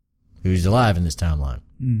 who's alive in this timeline.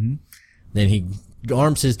 Mm-hmm. Then he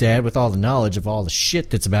arms his dad with all the knowledge of all the shit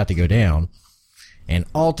that's about to go down and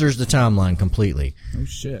alters the timeline completely. Oh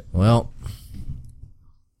shit. Well,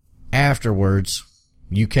 afterwards,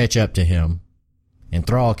 you catch up to him, and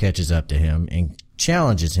Thrall catches up to him and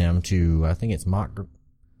challenges him to, I think it's Magraga?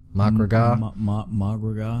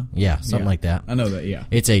 Magraga? Yeah, something like that. I know that, yeah.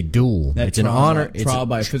 It's a duel. It's an honor. It's trial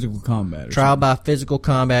by physical combat. Trial by physical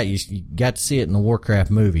combat. You got to see it in the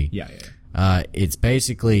Warcraft movie. Yeah. It's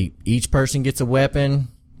basically each person gets a weapon,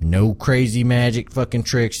 no crazy magic fucking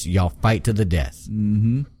tricks, y'all fight to the death.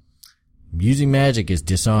 Mm-hmm. Using magic is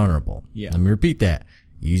dishonorable. Yeah. Let me repeat that.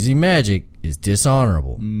 Using magic is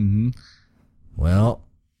dishonorable. Mm-hmm. Well,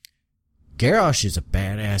 Garrosh is a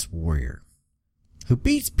badass warrior who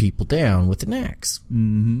beats people down with an axe.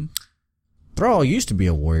 Mm-hmm. Thrall used to be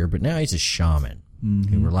a warrior, but now he's a shaman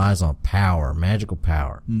who relies on power, magical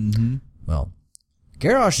power. Mm-hmm. Well,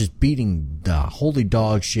 Garrosh is beating the holy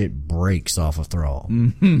dog shit breaks off of Thrall.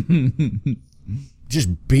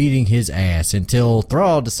 Just beating his ass until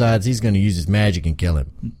Thrall decides he's going to use his magic and kill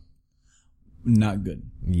him. Not good.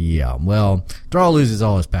 Yeah, well, Thrall loses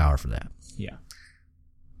all his power for that. Yeah.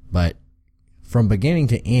 But from beginning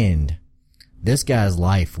to end, this guy's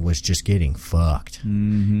life was just getting fucked.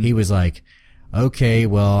 He was like, okay,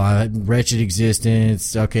 well, I had wretched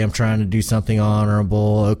existence. Okay, I'm trying to do something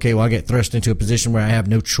honorable. Okay, well, I get thrust into a position where I have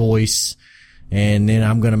no choice. And then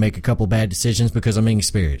I'm going to make a couple bad decisions because I'm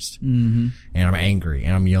inexperienced. And I'm angry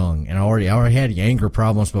and I'm young. And I already had anger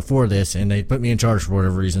problems before this, and they put me in charge for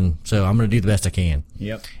whatever reason. So I'm going to do the best I can.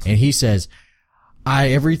 Yep. And he says,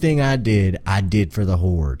 everything I did for the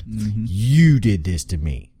Horde. You did this to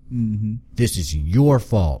me. This is your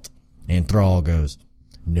fault. And Thrall goes,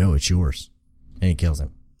 no, it's yours. And he kills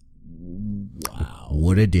him. Wow.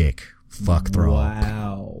 What a dick. Fuck Thrall.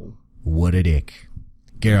 Wow. What a dick.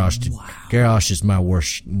 Garrosh is my war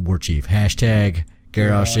chief. Hashtag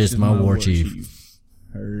Garrosh is my war chief.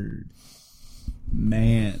 Heard.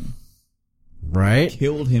 Man. Right?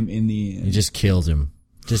 Killed him in the end. He just kills him.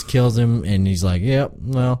 Just kills him, and he's like, yep,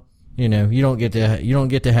 well, you know, you don't get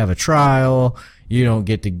to have a trial. You don't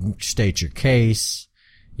get to state your case.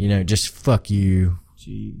 You know, just fuck you.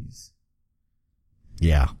 Jeez.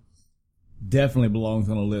 Yeah. Definitely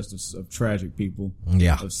belongs on a list of tragic people.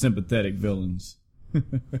 Yeah. Of sympathetic villains.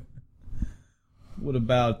 What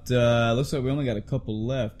about, looks like we only got a couple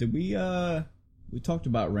left. Did we talked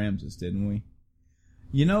about Ramses, didn't we?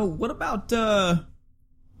 You know, what about,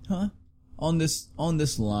 on this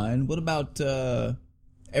line, what about,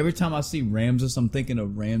 every time I see Ramses, I'm thinking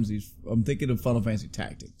of Final Fantasy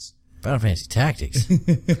Tactics. Final Fantasy Tactics.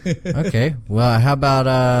 Okay. Well, how about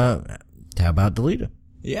Delita?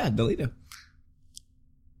 Yeah, Delita.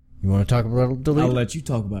 You want to talk about Delita? I'll let you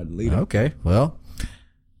talk about Delita. Okay. Well,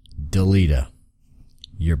 Delita,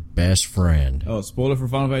 your best friend. Oh, spoiler for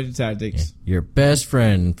Final Fantasy Tactics. Yeah. Your best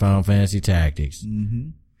friend in Final Fantasy Tactics. Mm-hmm.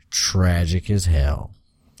 Tragic as hell.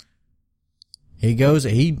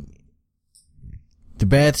 The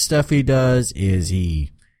bad stuff he does is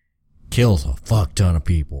he kills a fuck ton of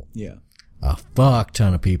people. Yeah. A fuck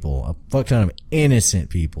ton of people. A fuck ton of innocent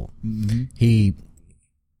people. Mm-hmm.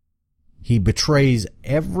 He betrays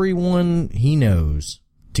everyone he knows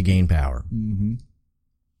to gain power. Mm-hmm.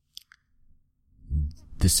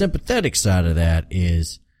 The sympathetic side of that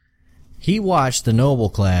is he watched the noble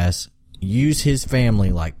class use his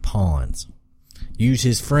family like pawns. Use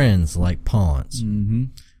his friends like pawns. Mm-hmm.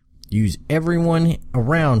 Use everyone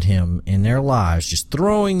around him in their lives, just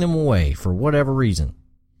throwing them away for whatever reason.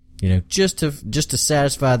 You know, just to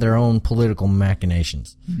satisfy their own political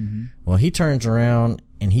machinations. Mm-hmm. Well, he turns around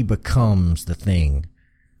and he becomes the thing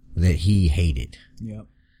that he hated. Yep.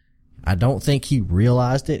 I don't think he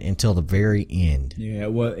realized it until the very end. Yeah,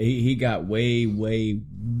 well, he got way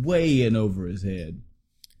in over his head.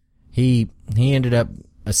 He ended up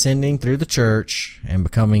ascending through the church and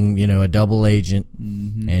becoming, you know, a double agent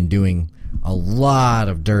and doing a lot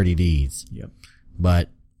of dirty deeds. Yep. But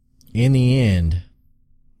in the end,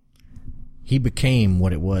 he became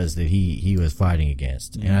what it was that he was fighting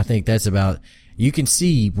against. And I think that's about, you can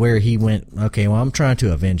see where he went, okay, well, I'm trying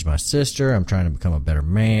to avenge my sister. I'm trying to become a better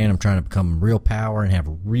man. I'm trying to become real power and have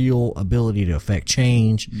a real ability to affect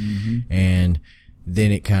change. And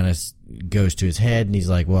then it kind of goes to his head and he's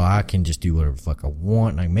like, well, I can just do whatever the fuck I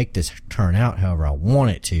want and I can make this turn out however I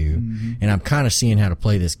want it to. And I'm kind of seeing how to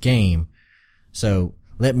play this game. So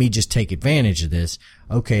let me just take advantage of this.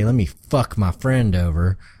 Okay, let me fuck my friend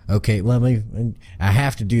over. Okay, I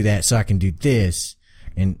have to do that so I can do this.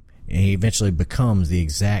 And he eventually becomes the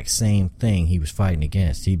exact same thing he was fighting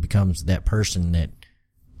against. He becomes that person that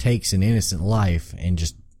takes an innocent life and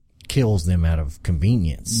just kills them out of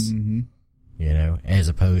convenience. Mm-hmm. You know, as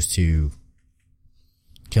opposed to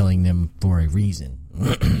killing them for a reason.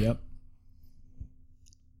 Yep.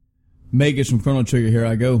 Magus from Chrono Trigger, here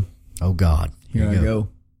I go. Oh God. Here I go.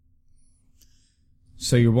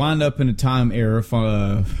 So you wind up in a time era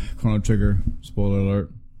for Chrono Trigger. Spoiler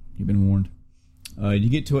alert. You've been warned. You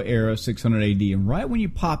get to an era, 600 AD, and right when you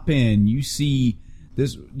pop in, you see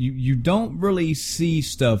this. You don't really see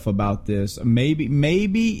stuff about this.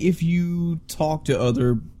 Maybe if you talk to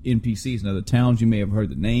other NPCs in other towns, you may have heard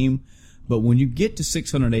the name. But when you get to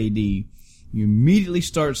 600 AD, you immediately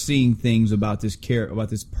start seeing things about this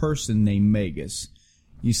person named Magus.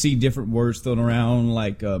 You see different words thrown around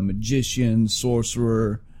like magician,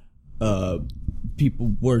 sorcerer.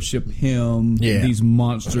 People worship him. Yeah. These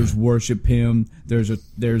monsters worship him. There's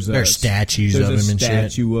statues of him and shit. There's a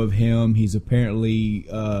statue of him. He's apparently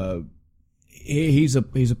he's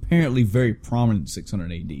apparently very prominent in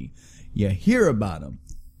 600 AD. You hear about him.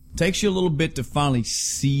 Takes you a little bit to finally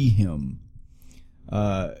see him.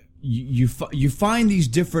 You find these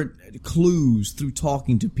different clues through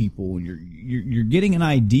talking to people, and you're getting an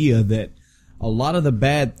idea that a lot of the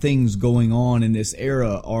bad things going on in this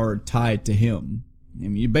era are tied to him. I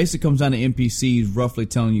mean, it basically comes down to NPCs roughly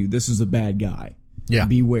telling you this is a bad guy. Yeah.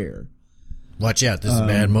 Beware. Watch out, this is a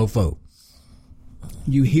bad mofo.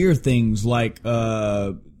 You hear things like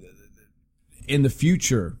in the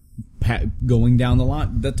future, going down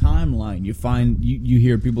the timeline, you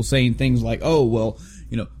hear people saying things like, "Oh, well,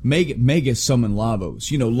 Magus summoned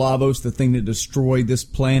Lavos. Lavos, the thing that destroyed this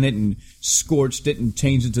planet and scorched it and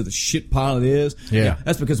changed it to the shit pile it is. Yeah.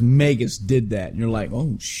 That's because Magus did that." And you're like,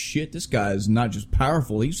 "Oh shit, this guy is not just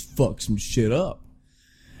powerful; he's fucked some shit up."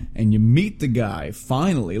 And you meet the guy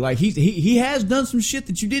finally. Like he has done some shit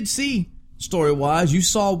that you did see story wise. You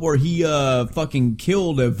saw where he fucking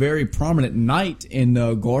killed a very prominent knight in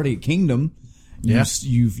Guardian Kingdom. Yeah.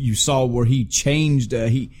 You saw where he changed.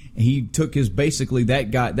 He took his basically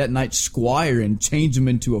that knight's squire and changed him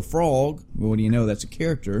into a frog. Well, what do you know? That's a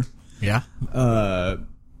character. Yeah.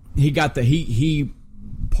 He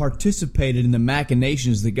participated in the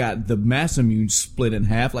machinations that got the Masamune split in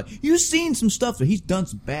half. Like, you've seen some stuff that he's done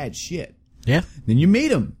some bad shit. Yeah. Then you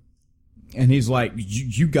meet him, and he's like,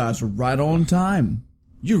 "You guys are right on time.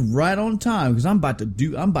 You're right on time because I'm about to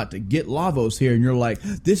get Lavos here." And you're like,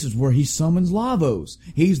 "This is where he summons Lavos.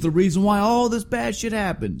 He's the reason why all this bad shit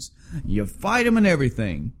happens." You fight him and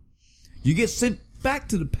everything. You get sent back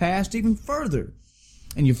to the past even further.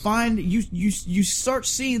 And you find, you start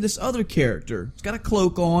seeing this other character. It's got a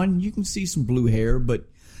cloak on. You can see some blue hair, but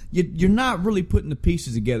you're not really putting the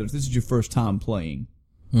pieces together if this is your first time playing.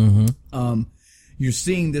 Mm-hmm. You're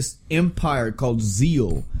seeing this empire called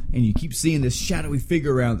Zeal, and you keep seeing this shadowy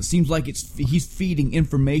figure around. It seems like he's feeding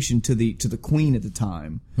information to the queen at the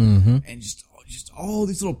time. Mm-hmm. And just all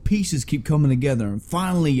these little pieces keep coming together, and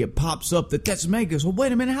finally it pops up that that's Magus. Well,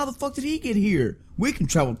 wait a minute, how the fuck did he get here? We can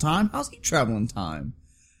travel time. How's he traveling time?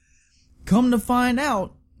 Come to find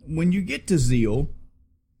out, when you get to Zeal,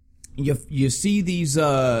 you see these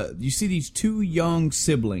two young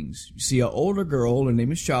siblings. You see an older girl, her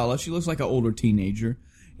name is Shala. She looks like an older teenager,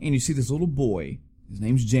 and you see this little boy. His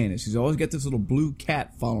name's Janus. He's always got this little blue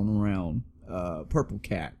cat following around, purple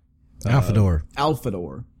cat,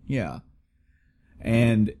 Alphador. Yeah.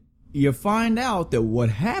 And you find out that what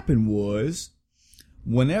happened was,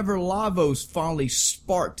 whenever Lavos finally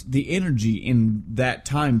sparked the energy in that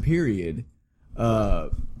time period,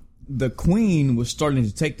 the queen was starting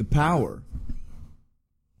to take the power.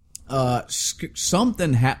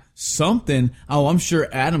 Something. Oh, I'm sure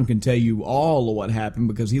Adam can tell you all of what happened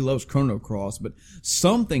because he loves Chrono Cross. But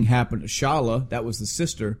something happened to Shala. That was the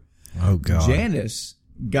sister. Oh God. Janice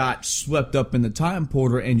got swept up in the time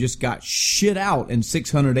portal and just got shit out in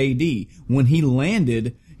 600 AD. When he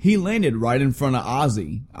landed right in front of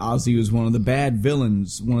Ozzy. Ozzy was one of the bad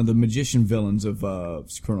villains, one of the magician villains of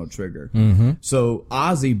Chrono Trigger. Mm-hmm. So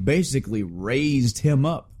Ozzy basically raised him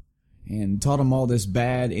up and taught him all this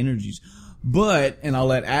bad energies. But, and I'll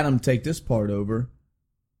let Adam take this part over,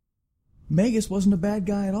 Magus wasn't a bad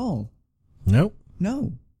guy at all. Nope.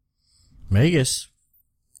 No. Magus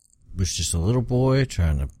was just a little boy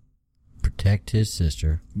trying to protect his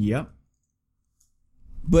sister. Yep.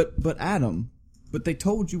 But Adam, but they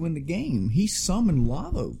told you in the game, he summoned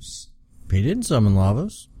Lavos. He didn't summon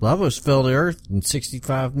Lavos. Lavos fell to Earth in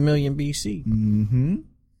 65 million BC. Mm-hmm.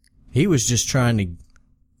 He was just trying to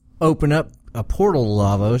open up a portal to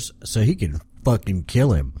Lavos so he could fucking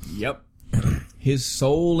kill him. Yep. His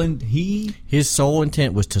sole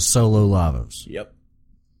intent was to solo Lavos. Yep.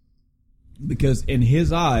 Because in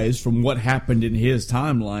his eyes, from what happened in his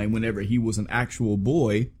timeline whenever he was an actual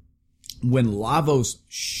boy, when Lavos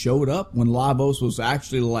showed up, when Lavos was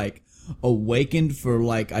actually like awakened for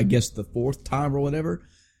like, I guess the fourth time or whatever,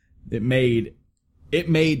 it made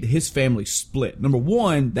his family split. Number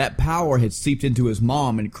one, that power had seeped into his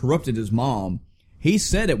mom and corrupted his mom. He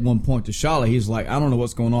said at one point to Shala, he's like, "I don't know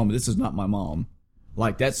what's going on, but this is not my mom.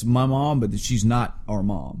 Like, that's my mom, but she's not our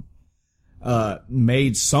mom."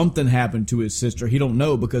 Made something happen to his sister. He don't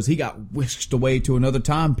know because he got whisked away to another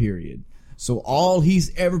time period. So all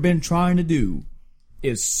he's ever been trying to do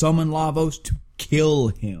is summon Lavos to kill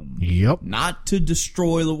him. Yep. Not to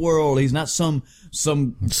destroy the world. He's not some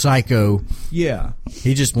psycho. Yeah.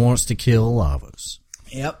 He just wants to kill Lavos.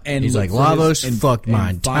 Yep. And he's like, Lavos fucked my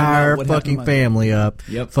entire fucking family up.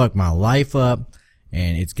 Yep. Fucked my life up,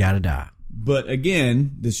 and it's gotta die. But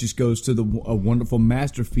again, this just goes to a wonderful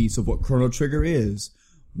masterpiece of what Chrono Trigger is.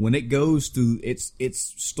 When it goes through its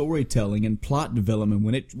storytelling and plot development,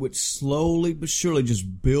 when it slowly but surely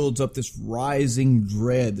just builds up this rising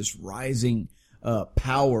dread, this rising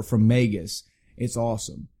power from Magus, it's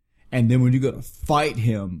awesome. And then when you go to fight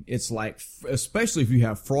him, it's like, especially if you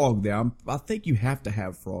have Frog there, I think you have to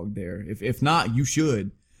have Frog there. If not, you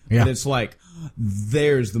should. Yeah. But it's like,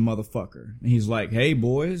 there's the motherfucker. And he's like, hey,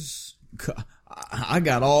 boys, I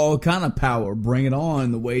got all kind of power. Bring it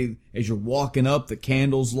on. The way as you're walking up, the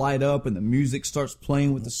candles light up and the music starts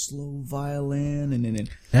playing with the slow violin. And then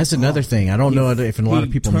that's another thing. I don't know if a lot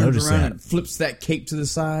of people notice that. And flips that cape to the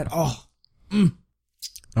side. Oh, I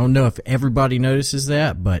don't know if everybody notices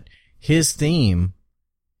that, but his theme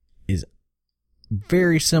is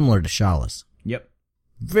very similar to Shala's. yep.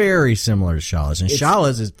 Very similar to Shala's. And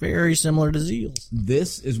Shala's is very similar to Zeal's.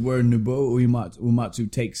 This is where Nobuo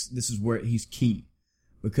Uematsu takes, this is where he's key.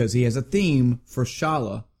 Because he has a theme for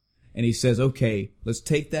Shala, and he says, okay, let's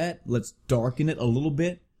take that, let's darken it a little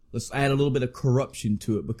bit, let's add a little bit of corruption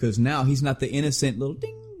to it, because now he's not the innocent little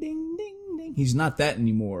ding, ding, ding, ding. He's not that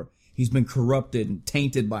anymore. He's been corrupted and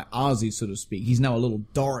tainted by Ozzy, so to speak. He's now a little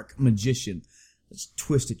dark magician. Let's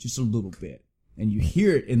twist it just a little bit. And you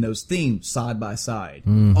hear it in those themes side by side.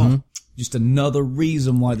 Mm-hmm. Oh, just another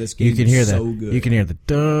reason why this game is so good. You can hear the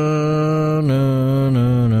dun, dun,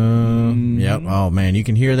 dun, dun. Yep. Oh man, you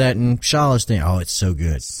can hear that in Shala's thing. Oh, it's so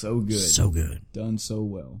good. So good. So good. Done so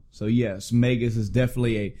well. So yes, Magus is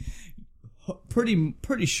definitely a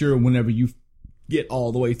pretty sure whenever you get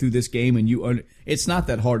all the way through this game and it's not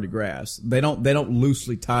that hard to grasp. They don't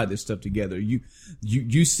loosely tie this stuff together.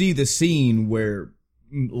 You see the scene where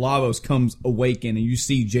Lavos comes awakened and you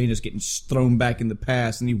see Janus getting thrown back in the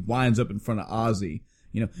past and he winds up in front of Ozzy.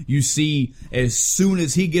 You know, you see as soon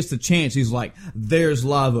as he gets the chance, he's like, there's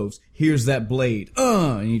Lavos. Here's that blade.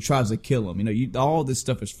 And he tries to kill him. You know, all this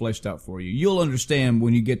stuff is fleshed out for you. You'll understand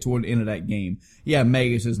when you get toward the end of that game. Yeah,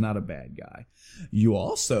 Magus is not a bad guy. You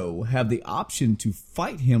also have the option to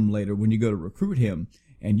fight him later when you go to recruit him.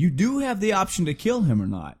 And you do have the option to kill him or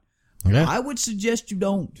not. Yeah. I would suggest you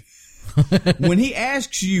don't. When he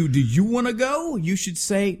asks you, do you want to go? You should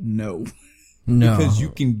say no. No. Because you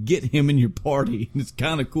can get him in your party. And it's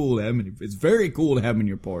kind of cool to have him. It's very cool to have him in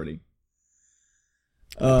your party.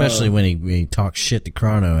 Especially when he talks shit to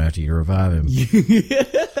Chrono after you revive him.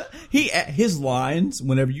 His lines,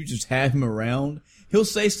 whenever you just have him around, he'll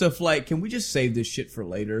say stuff like, can we just save this shit for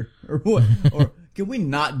later? Or what? Or can we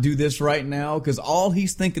not do this right now? Because all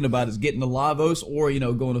he's thinking about is getting to Lavos or,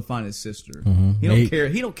 going to find his sister. Mm-hmm.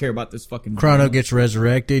 He don't care about this fucking Chrono gets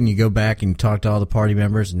resurrected and you go back and talk to all the party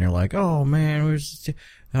members and they're like, oh man,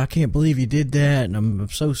 I can't believe you did that and I'm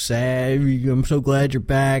so sad. I'm so glad you're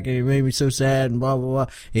back and it made me so sad and blah, blah,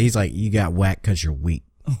 blah. And he's like, you got whacked because you're weak.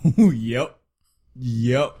 Oh, yep.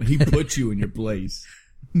 He put you in your place.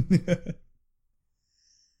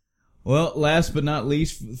 Well, last but not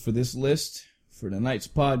least for this list, for tonight's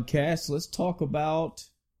podcast, let's talk about,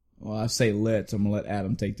 well, I say let's, I'm going to let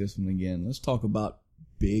Adam take this one again. Let's talk about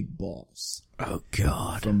Big Boss. Oh,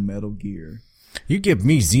 God. From Metal Gear. You give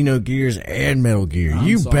me Xenogears and Metal Gear. I'm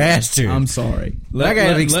you sorry. bastard. I'm sorry. I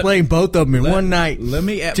got to explain both of them in one night. Let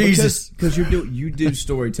me, Jesus. Because you do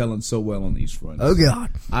storytelling so well on these fronts. Oh, God.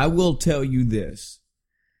 I will tell you this.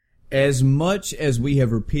 As much as we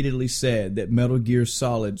have repeatedly said that Metal Gear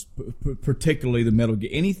Solid, particularly the Metal Gear,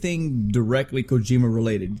 anything directly Kojima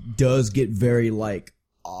related does get very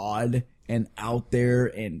odd and out there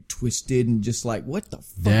and twisted and just like, what the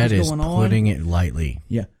fuck is going on? That is putting it lightly.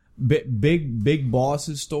 Yeah. Big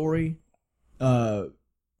Boss's story,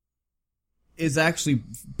 is actually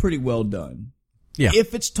pretty well done. Yeah.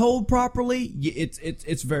 If it's told properly,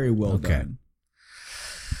 it's very well done.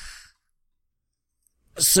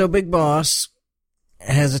 So Big Boss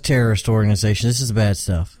has a terrorist organization. This is the bad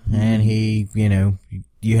stuff. And he,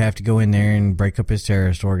 you have to go in there and break up his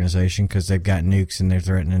terrorist organization because they've got nukes and they're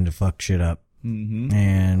threatening to fuck shit up. Mm-hmm.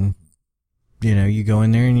 And, you go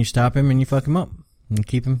in there and you stop him and you fuck him up and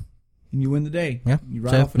keep him. And you win the day. Yeah. You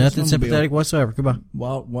ride off in nothing a snowmobile. sympathetic whatsoever. Goodbye.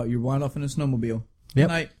 While you're riding off in a snowmobile. Yep. Good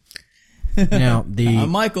night. Now, I'm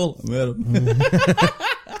Michael.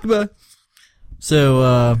 Goodbye.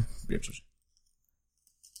 So,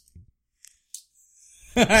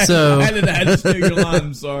 I just knew your line.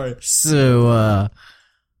 I'm sorry. So,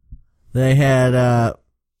 they had,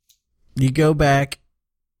 you go back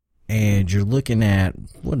and you're looking at,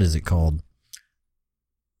 what is it called?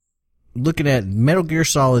 Looking at Metal Gear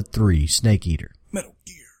Solid 3, Snake Eater.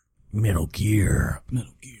 Metal Gear.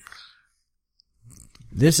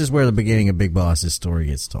 This is where the beginning of Big Boss's story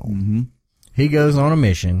gets told. Mm-hmm. He goes on a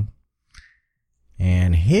mission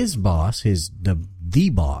and his boss, the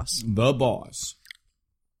boss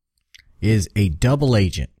is a double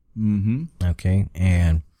agent. Mm-hmm. Okay.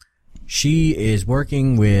 And she is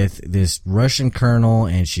working with this Russian colonel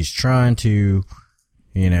and she's trying to,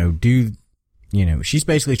 she's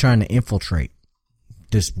basically trying to infiltrate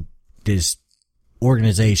this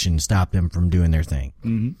organization, stop them from doing their thing.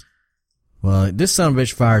 Mm-hmm. Well, this son of a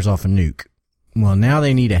bitch fires off a nuke. Well, now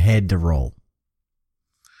they need a head to roll.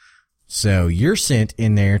 So you're sent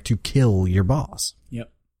in there to kill your boss.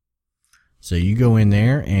 Yep. So you go in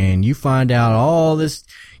there and you find out all this.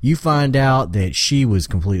 You find out that she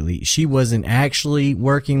wasn't actually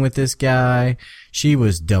working with this guy. She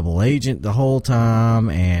was double agent the whole time,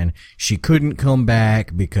 and she couldn't come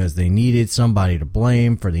back because they needed somebody to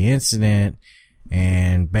blame for the incident.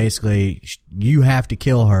 And basically, you have to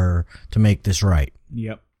kill her to make this right.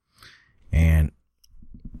 Yep. And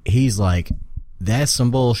he's like, that's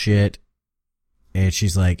some bullshit. And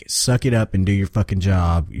she's like, suck it up and do your fucking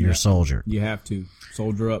job. You're a soldier. You have to.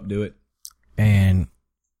 Soldier up, do it. And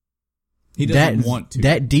he doesn't want to.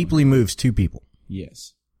 That deeply moves two people.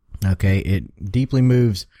 Yes. Okay. It deeply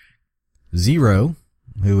moves Zero,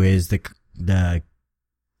 who is the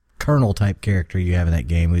colonel type character you have in that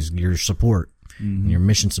game, who's your support, your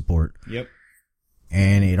mission support. Yep.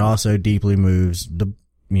 And it also deeply moves the,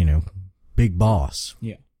 big boss.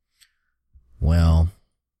 Yeah. Well,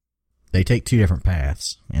 they take two different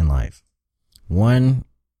paths in life. One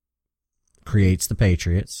creates the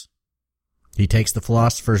Patriots. He takes the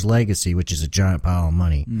Philosopher's Legacy, which is a giant pile of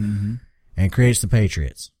money, and creates the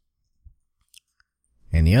Patriots.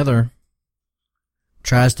 And the other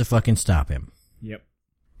tries to fucking stop him. Yep.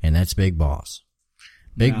 And that's Big Boss.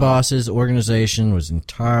 Big Boss's organization was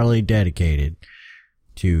entirely dedicated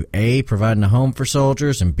to A, providing a home for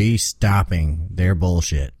soldiers, and B, stopping their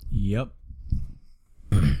bullshit. Yep.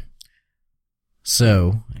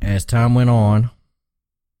 So, as time went on,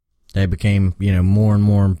 they became, more and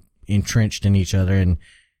more entrenched in each other, and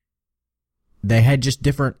they had just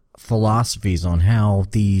different philosophies on how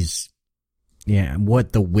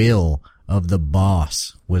what the will of the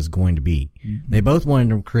boss was going to be. Mm-hmm. They both wanted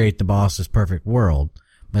to create the boss's perfect world,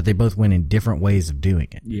 but they both went in different ways of doing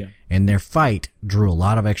it. Yeah. And their fight drew a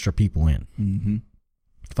lot of extra people in. Mm-hmm.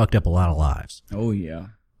 Fucked up a lot of lives. Oh, yeah.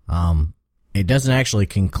 It doesn't actually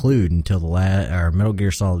conclude until Metal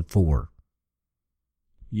Gear Solid 4.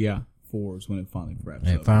 Yeah, 4 is when it finally wraps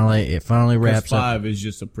up. It finally wraps 5 is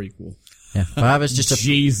just a prequel. Yeah, 5 is just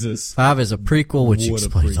Jesus. 5 is a prequel, which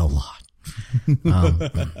explains a lot.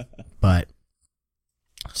 But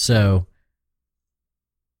so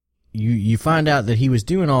you find out that he was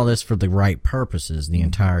doing all this for the right purposes the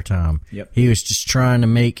entire time. Yep. He was just trying to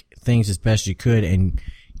make things as best you could, and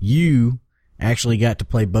you actually got to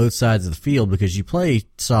play both sides of the field because you play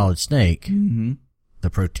Solid Snake, the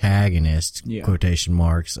protagonist, quotation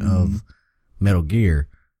marks, of Metal Gear.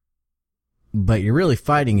 But you're really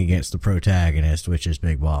fighting against the protagonist, which is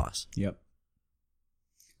Big Boss. Yep.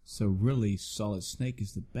 So really, Solid Snake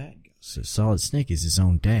is the bad guy. So Solid Snake is his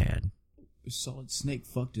own dad. Solid Snake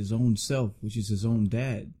fucked his own self, which is his own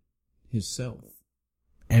dad. His self.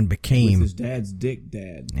 And became... With his dad's dick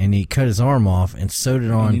dad. And he cut his arm off and sewed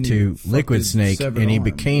it on to Liquid Snake, and he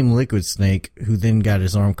became Liquid Snake, who then got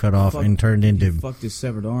his arm cut off and turned into... He fucked his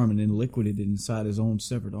severed arm and then liquidated it inside his own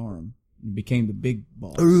severed arm. And became the big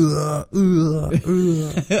boss. And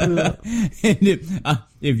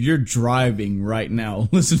if you're driving right now,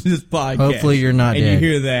 listen to this podcast. Hopefully you're not and dead. You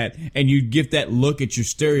hear that, and you get that look at your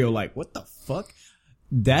stereo like, what the fuck?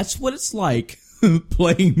 That's what it's like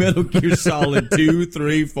playing Metal Gear Solid 2,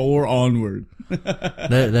 3, 4 onward.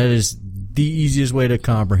 That is the easiest way to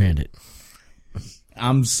comprehend it.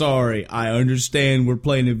 I'm sorry. I understand we're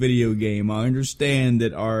playing a video game. I understand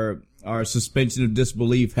that our suspension of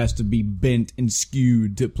disbelief has to be bent and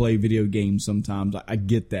skewed to play video games sometimes. I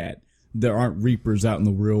get that. There aren't Reapers out in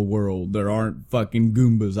the real world. There aren't fucking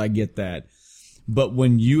Goombas. I get that. But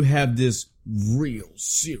when you have this real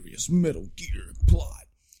serious Metal Gear plot,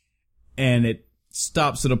 and it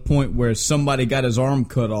stops at a point where somebody got his arm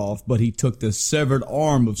cut off, but he took the severed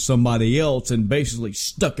arm of somebody else and basically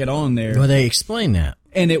stuck it on there. Well, they explain that.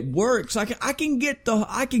 And it works. I can get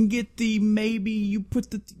the maybe you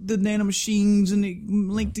put the nanomachines and they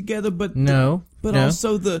link together, but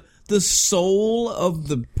also the soul of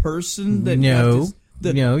the person that no,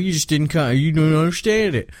 you just didn't. You don't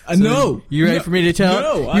understand it. So no, you ready for me to tell?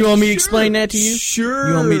 No, you want me to explain that to you? Sure.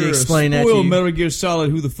 You want me to explain that to you? Metal Gear Solid.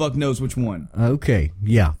 Who the fuck knows which one? Okay,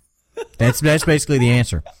 yeah, that's basically the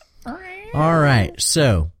answer. All right,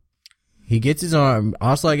 so. He gets his arm,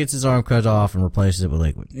 Ocelot gets his arm cut off and replaces it with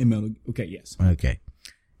Liquid. Okay, yes. Okay.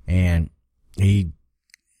 And he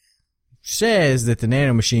says that the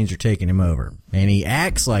nanomachines are taking him over. And he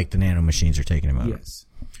acts like the nanomachines are taking him over. Yes.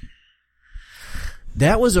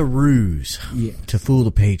 That was a ruse to fool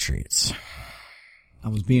the Patriots. I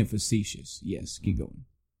was being facetious. Yes, keep going.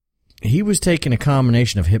 He was taking a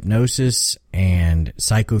combination of hypnosis and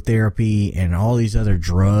psychotherapy and all these other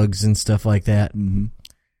drugs and stuff like that. Mm-hmm.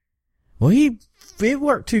 Well, it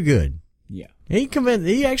worked too good. Yeah.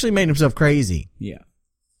 He actually made himself crazy. Yeah.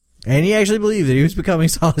 And he actually believed that he was becoming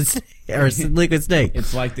Solid Snake, or Liquid Snake.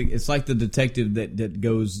 It's like the detective that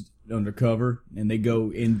goes undercover and they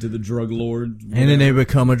go into the drug lord. And then they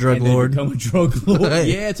become a drug lord.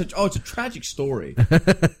 Yeah, it's a tragic story.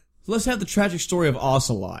 Let's have the tragic story of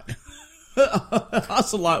Ocelot.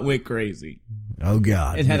 Ocelot went crazy. Oh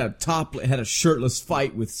God. It had a shirtless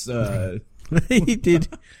fight with he did.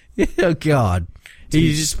 Oh God.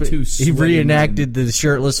 He reenacted the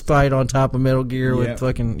shirtless fight on top of Metal Gear with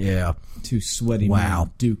fucking two sweaty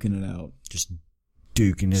men duking it out. Just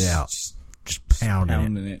duking it out. Just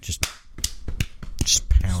pounding it. Just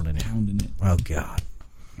pounding it. Oh God.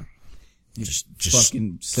 Just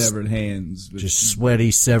fucking severed hands. Just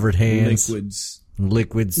sweaty severed hands.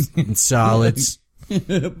 Liquids and solids.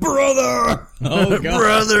 Brother! Oh God.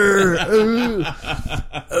 Brother!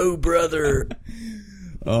 Oh brother.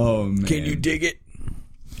 Oh man. Can you dig it?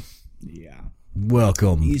 Yeah.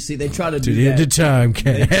 Welcome. You see, they try to do the that. End of Time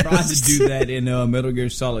They cast. tried to do that in Metal Gear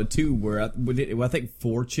Solid 2, where I think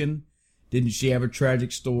Fortune, didn't she have a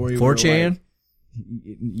tragic story? 4chan?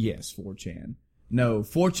 Yes, 4chan. No,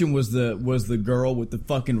 Fortune was the girl with the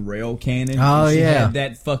fucking rail cannon. Oh, she yeah. had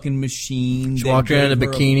that fucking machine. She walked around in a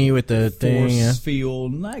bikini with the thing. Force Yeah.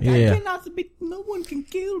 field. Like, Yeah. I cannot be, no one can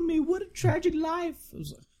kill me. What a tragic life. It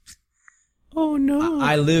was like, Oh no.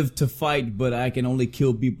 I live to fight, but I can only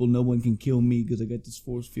kill people. No one can kill me because I got this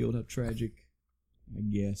force field. How tragic. I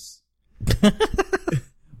guess.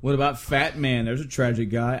 What about Fat Man? There's a tragic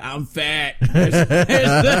guy. I'm fat.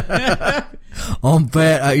 I'm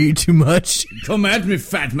fat. I eat too much. Come at me,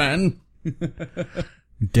 Fat Man.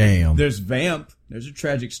 Damn. There's Vamp. There's a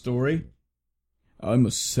tragic story. I'm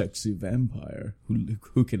a sexy vampire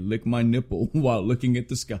who can lick my nipple while looking at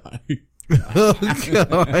the sky. Oh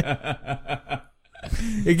God.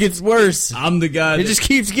 It gets worse. I'm the guy. It just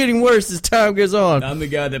keeps getting worse as time goes on. I'm the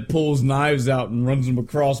guy that pulls knives out and runs them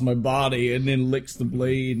across my body and then licks the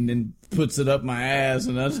blade and then puts it up my ass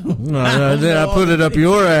and then I put it up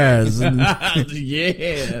your ass. And,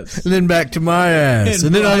 yes. and then back to my ass.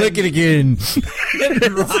 And then I lick it again. And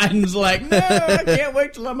Ryan's like, no, I can't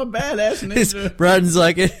wait till I'm a badass ninja. Ryan's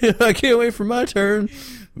like, I can't wait for my turn.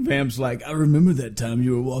 Vamp's like, I remember that time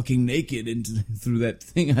you were walking naked through that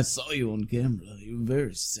thing. I saw you on camera. You were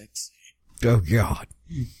very sexy. Oh God.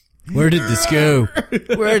 Where did this go?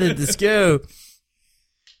 Where did this go?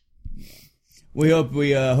 We hope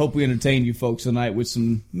we entertained you folks tonight with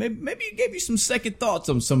some, maybe it gave you some second thoughts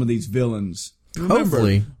on some of these villains.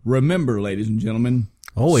 Hopefully. Remember, ladies and gentlemen.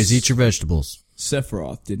 Always eat your vegetables.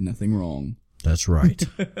 Sephiroth did nothing wrong. That's right.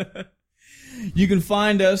 You can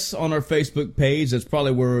find us on our Facebook page. That's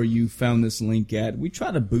probably where you found this link at. We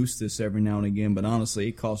try to boost this every now and again, but honestly,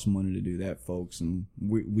 it costs money to do that, folks. And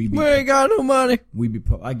we ain't got no money.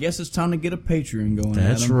 I guess it's time to get a Patreon going.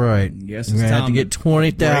 That's Adam. right. I guess We're it's gonna time have to get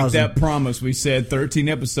 20,000. break that promise we said 13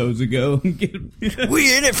 episodes ago. We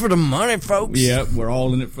in it for the money, folks. Yep, we're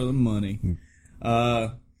all in it for the money.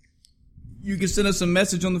 You can send us a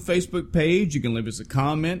message on the Facebook page. You can leave us a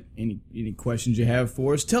comment. Any questions you have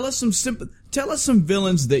for us. Tell us some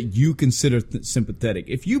villains that you consider sympathetic.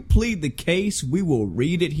 If you plead the case, we will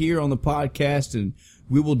read it here on the podcast and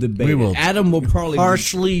we will debate it. Adam will probably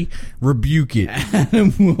harshly rebuke it.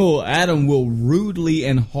 Adam will rudely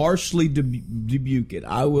and harshly debuke it.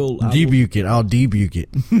 I'll debuke it. I'll debuke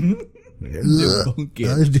it. Debunk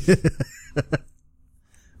it.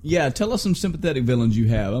 Yeah, tell us some sympathetic villains you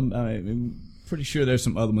have. I'm pretty sure there's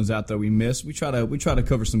some other ones out there we missed. We try to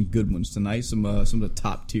cover some good ones tonight. Some of the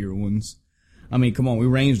top tier ones. I mean, come on, we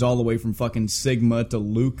ranged all the way from fucking Sigma to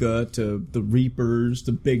Luca to the Reapers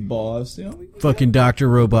to Big Boss. You know, fucking Dr.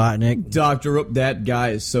 Robotnik. That guy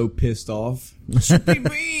is so pissed off. It should be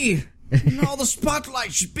me. All the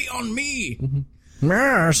spotlight should be on me.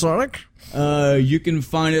 Sonic. You can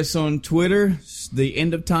find us on Twitter. The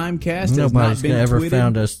End of Time Cast. Nobody's ever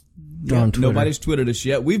found us on Twitter. Nobody's tweeted us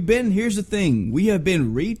yet. Here's the thing. We have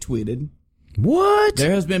been retweeted. What?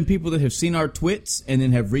 There has been people that have seen our twits and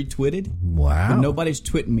then have retweeted. Wow. But nobody's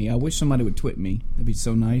twitting me. I wish somebody would twit me. That'd be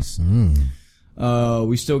so nice.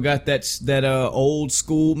 We still got that old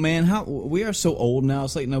school, man. We are so old now.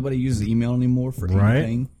 It's like nobody uses email anymore for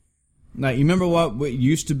anything. Now, you remember what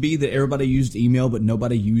used to be that everybody used email, but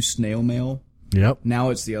nobody used snail mail? Yep.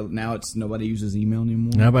 Now it's nobody uses email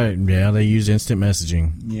anymore. They use instant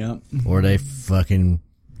messaging. Yep. Or they fucking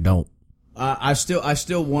don't. I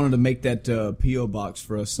still wanted to make that P.O. box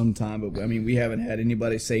for us sometime, but I mean, we haven't had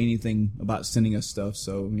anybody say anything about sending us stuff.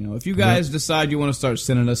 So, if you guys decide you want to start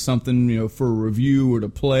sending us something, for a review or to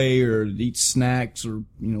play or to eat snacks or,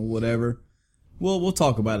 whatever, we'll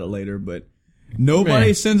talk about it later, but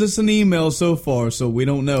nobody sends us an email so far, so we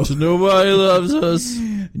don't know. So nobody loves us.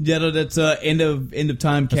 Yeah, that's end of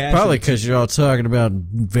time cast. Probably because you're all talking about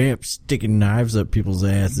vamps sticking knives up people's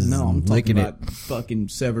asses. No, I'm and talking licking about fucking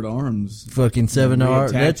severed arms. Fucking severed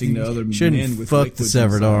arms. Reattaching to other men Shouldn't with fuck the liquids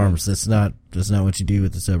severed inside. arms. That's not what you do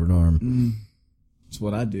with the severed arm. That's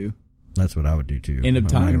what I do. That's what I would do too. End of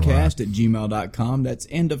I'm not gonna lie. timecast at gmail.com. That's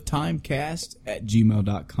end of timecast at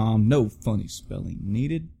gmail.com. No funny spelling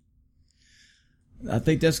needed. I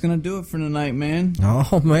think that's gonna do it for tonight, man.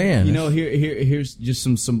 Oh man. You know, here's just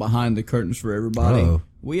some behind the curtains for everybody. Uh-oh.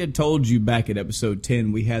 We had told you back at episode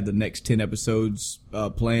 10 we had the next 10 episodes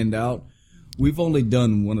planned out. We've only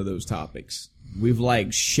done one of those topics. We've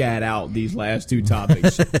shat out these last two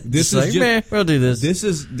topics. This is man, we'll do this. This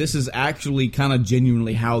is actually kind of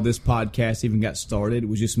genuinely how this podcast even got started. It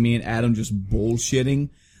was just me and Adam just bullshitting.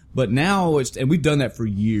 But now and we've done that for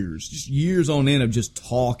years, just years on end of just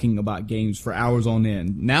talking about games for hours on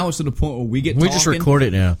end. Now it's to the point where we just record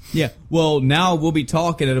it now. Yeah. Well, now we'll be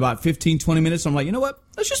talking at about 15, 20 minutes. I'm like, you know what?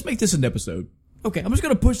 Let's just make this an episode. Okay. I'm just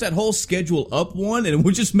going to push that whole schedule up one and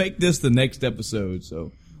we'll just make this the next episode.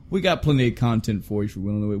 So we got plenty of content for you if you're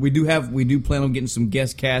willing to wait. We do plan on getting some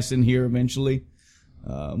guest casts in here eventually.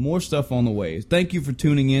 More stuff on the way. Thank you for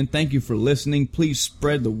tuning in. Thank you for listening. Please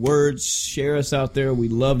spread the word. Share us out there.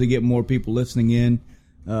 We'd love to get more people listening in.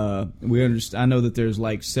 We understand. I know that there's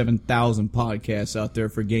 7,000 podcasts out there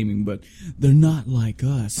for gaming, but they're not like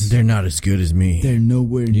us. They're not as good as me. They're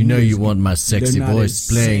nowhere near. You know you want my sexy voice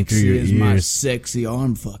playing through your ears. My sexy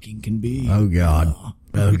arm fucking can be. Oh God.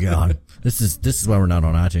 Oh God. This is why we're not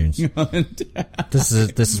on iTunes. This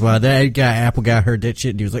is why that guy, Apple guy, heard that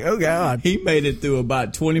shit and he was like, "Oh God." He made it through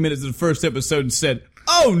about 20 minutes of the first episode and said,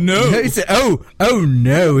 "Oh no." He said, "Oh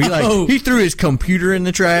no." He threw his computer in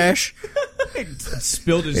the trash.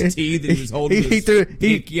 Spilled his teeth and he was holding his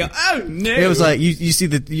oh no. It was like you see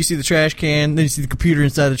the trash can, then you see the computer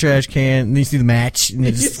inside the trash can, and then you see the match, and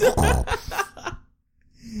it just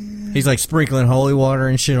he's sprinkling holy water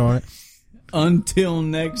and shit on it. Until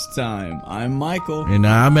next time, I'm Michael. And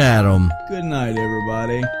I'm Adam. Good night,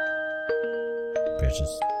 everybody.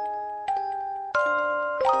 Bitches.